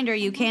friendly reminder,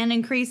 you can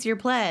increase your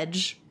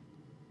pledge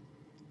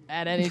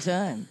at any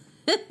time.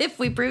 if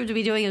we prove to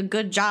be doing a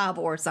good job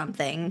or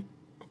something.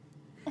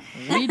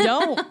 We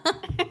don't.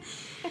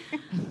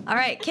 All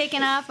right,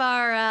 kicking off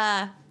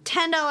our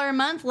 $10 a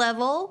month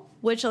level,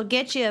 which will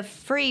get you a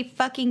free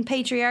fucking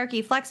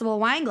patriarchy flexible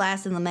wine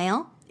glass in the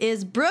mail,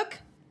 is Brooke.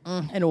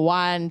 And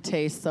wine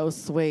tastes so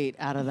sweet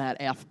out of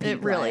that FP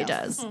It really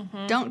glass. does.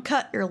 Don't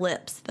cut your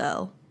lips,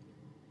 though.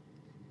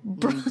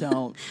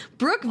 Don't.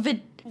 Brooke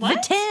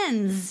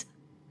Vitens.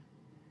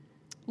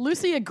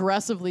 Lucy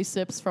aggressively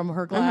sips from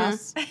her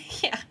glass,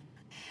 Yeah.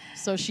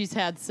 so she's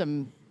had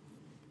some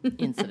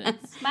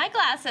incidents. My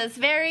glass is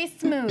very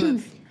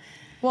smooth.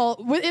 Well,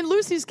 in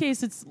Lucy's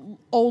case, it's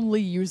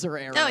only user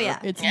error. Oh, yeah.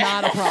 It's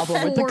not a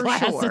problem with the For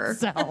glass sure.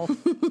 itself.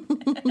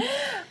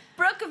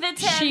 Brooke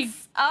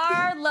Vitens,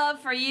 our love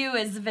for you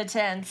is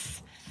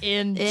Vitens.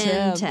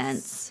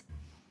 Intense.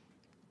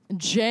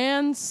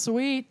 Jan,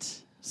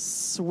 sweet,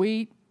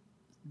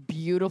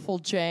 beautiful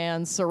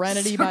Jan.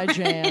 Serenity by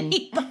Jan.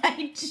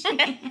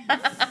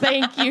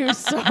 Thank you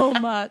so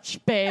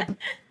much, babe.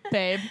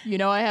 Babe, you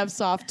know I have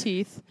soft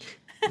teeth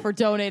for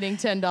donating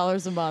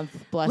 $10 a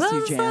month. Bless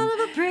you, Jan. Son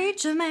of a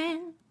preacher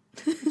man.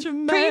 Preacher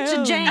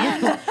Preacher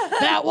Jan.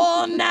 That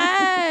one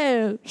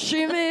night,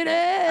 she made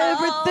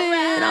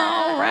everything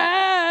all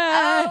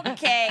right.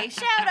 Okay,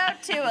 shout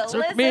out to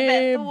Took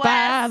me Elizabeth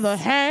by the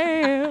West.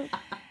 hand,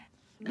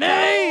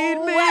 made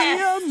me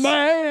a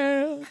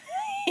man.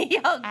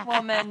 Young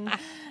woman.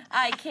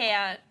 I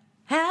can't.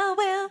 How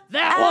well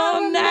That I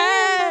one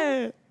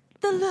remember night,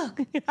 the look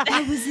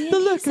I was in the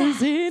look his was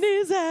eyes. in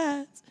his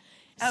eyes.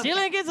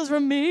 Stealing kisses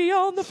from me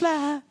on the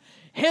fly.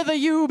 Heather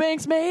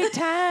Eubanks made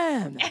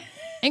time,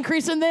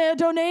 increasing their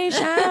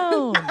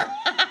donation.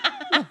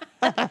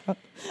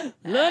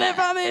 Learning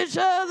from each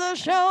other,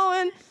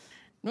 showing.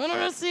 Wanting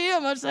to see how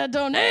much that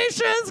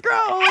donation's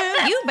growing.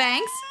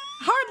 Eubanks?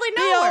 Hardly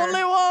The know her.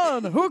 only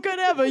one who could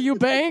ever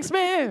Eubanks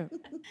me.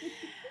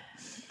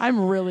 I'm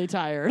really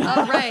tired.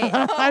 All right.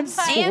 I'm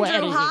sweaty.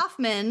 Andrew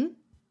Hoffman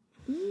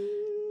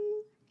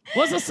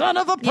Was the son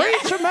of a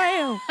preacher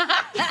man.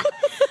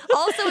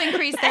 also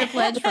increased their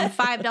pledge from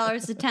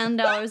 $5 to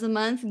 $10 a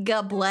month.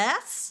 God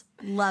bless.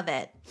 Love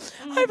it.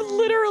 I've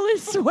literally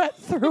sweat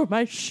through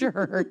my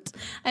shirt.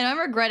 And I'm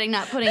regretting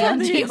not putting on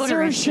the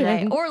deodorant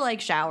today. exertion. Or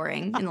like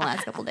showering in the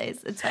last couple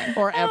days. It's fine.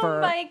 Or ever.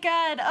 Oh my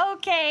God.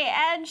 Okay,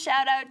 and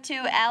shout out to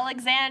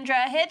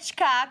Alexandra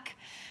Hitchcock.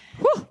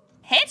 Whew.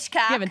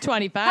 Hitchcock? Giving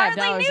 $25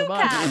 Hardly a new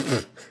month.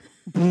 cock.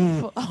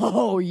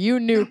 Oh, you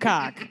knew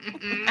cock.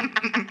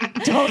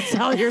 Don't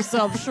sell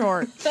yourself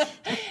short.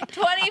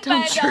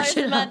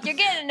 $25 a month. You're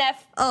getting an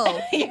F. Oh,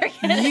 You're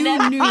getting you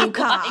an F knew wine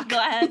cock.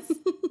 glass.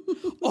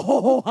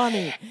 Oh,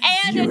 honey.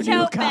 And you a knew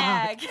tote cock.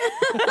 bag.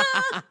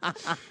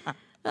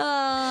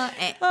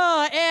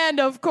 And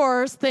of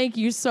course, thank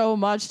you so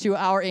much to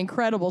our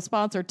incredible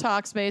sponsor,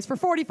 Talkspace. For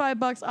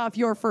 $45 off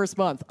your first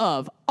month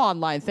of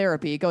online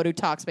therapy, go to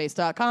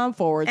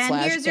Talkspace.com/gals. And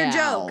here's your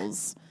joke.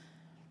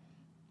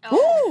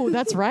 Ooh,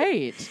 that's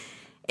right.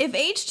 If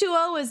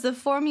H2O is the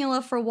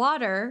formula for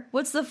water,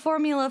 what's the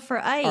formula for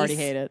ice? Already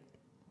hate it.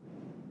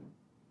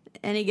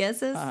 Any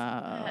guesses?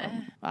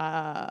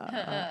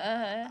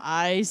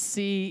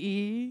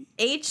 ICE.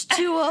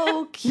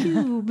 H2O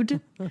cubed.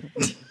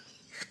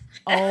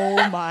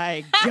 Oh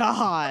my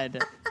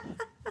God.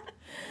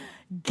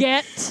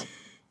 Get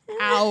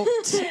out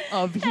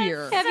of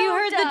here. Have you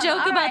heard dumb. the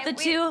joke All about right, the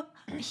two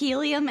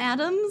helium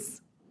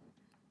atoms?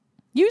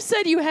 You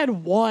said you had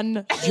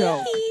one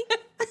joke.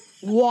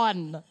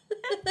 One.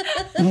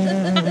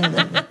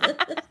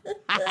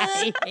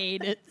 I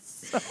hate it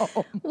so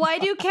much. Why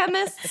do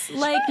chemists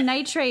like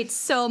nitrates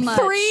so much?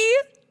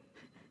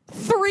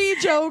 Three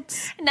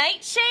jokes.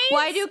 Nightshades?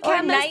 Why do or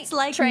chemists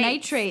like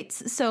nitrates?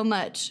 nitrates so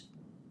much?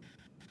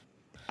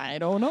 I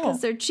don't know.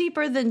 Because they're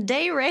cheaper than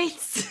day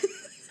rates.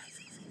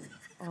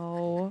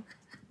 Oh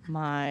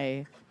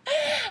my.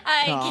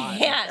 I God.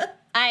 can't.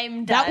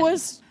 I'm done. That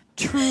was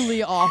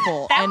truly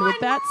awful. That And with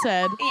one- that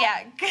said,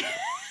 Yeah.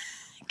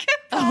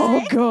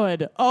 oh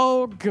good.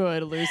 Oh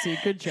good, Lucy.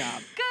 Good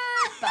job.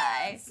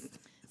 Goodbye.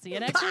 See you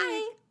next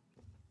week.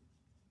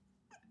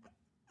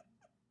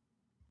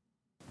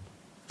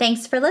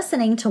 Thanks for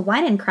listening to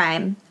Wine and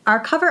Crime. Our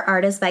cover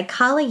art is by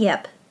Kala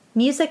Yip.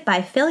 Music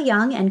by Phil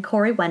Young and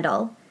Corey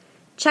Wendell.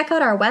 Check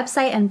out our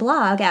website and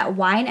blog at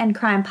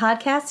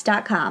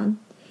wineandcrimepodcast.com.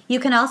 You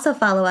can also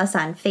follow us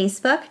on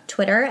Facebook,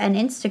 Twitter, and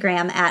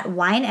Instagram at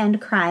Wine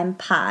and Crime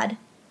Pod.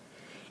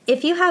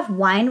 If you have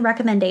wine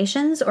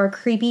recommendations or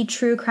creepy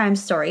true crime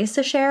stories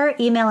to share,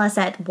 email us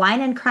at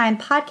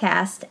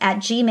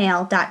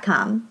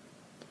wineandcrimepodcast@gmail.com.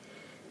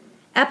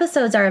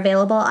 Episodes are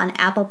available on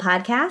Apple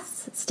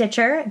Podcasts,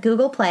 Stitcher,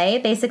 Google Play,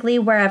 basically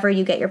wherever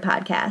you get your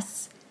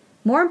podcasts.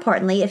 More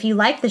importantly, if you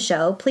like the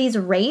show, please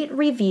rate,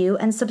 review,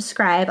 and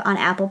subscribe on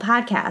Apple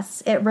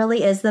Podcasts. It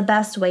really is the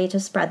best way to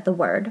spread the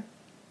word.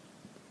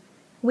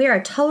 We are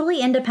a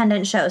totally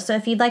independent show, so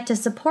if you'd like to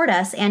support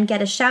us and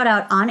get a shout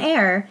out on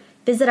air,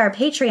 visit our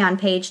Patreon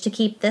page to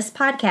keep this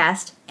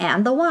podcast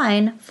and the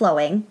wine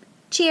flowing.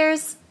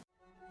 Cheers!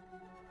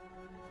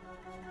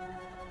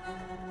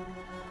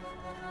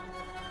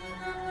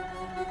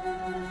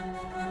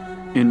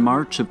 In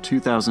March of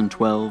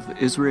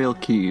 2012, Israel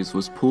Keys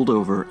was pulled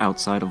over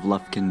outside of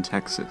Lufkin,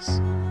 Texas.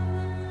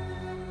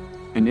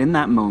 And in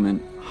that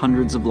moment,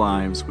 hundreds of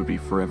lives would be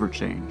forever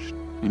changed,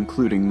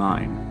 including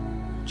mine.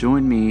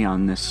 Join me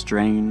on this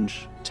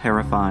strange,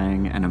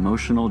 terrifying, and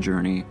emotional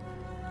journey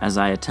as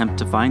I attempt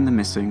to find the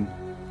missing,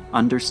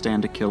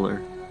 understand a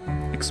killer,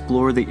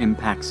 explore the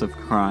impacts of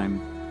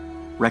crime,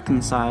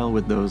 reconcile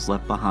with those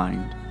left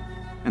behind,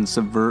 and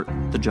subvert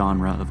the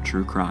genre of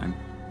true crime.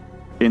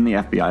 In the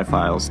FBI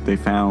files, they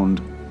found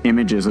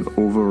images of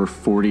over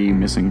 40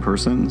 missing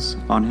persons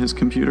on his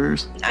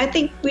computers. I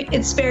think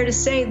it's fair to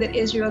say that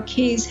Israel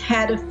Keys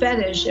had a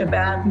fetish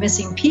about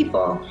missing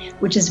people,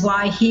 which is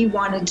why he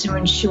wanted to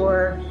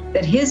ensure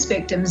that his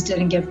victims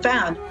didn't get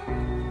found.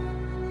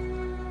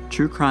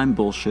 True Crime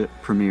Bullshit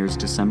premieres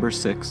December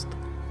 6th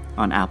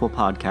on Apple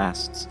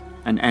Podcasts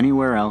and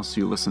anywhere else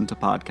you listen to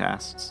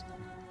podcasts.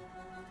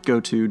 Go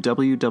to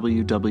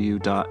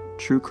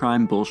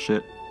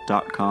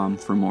www.truecrimebullshit.com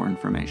for more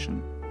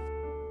information.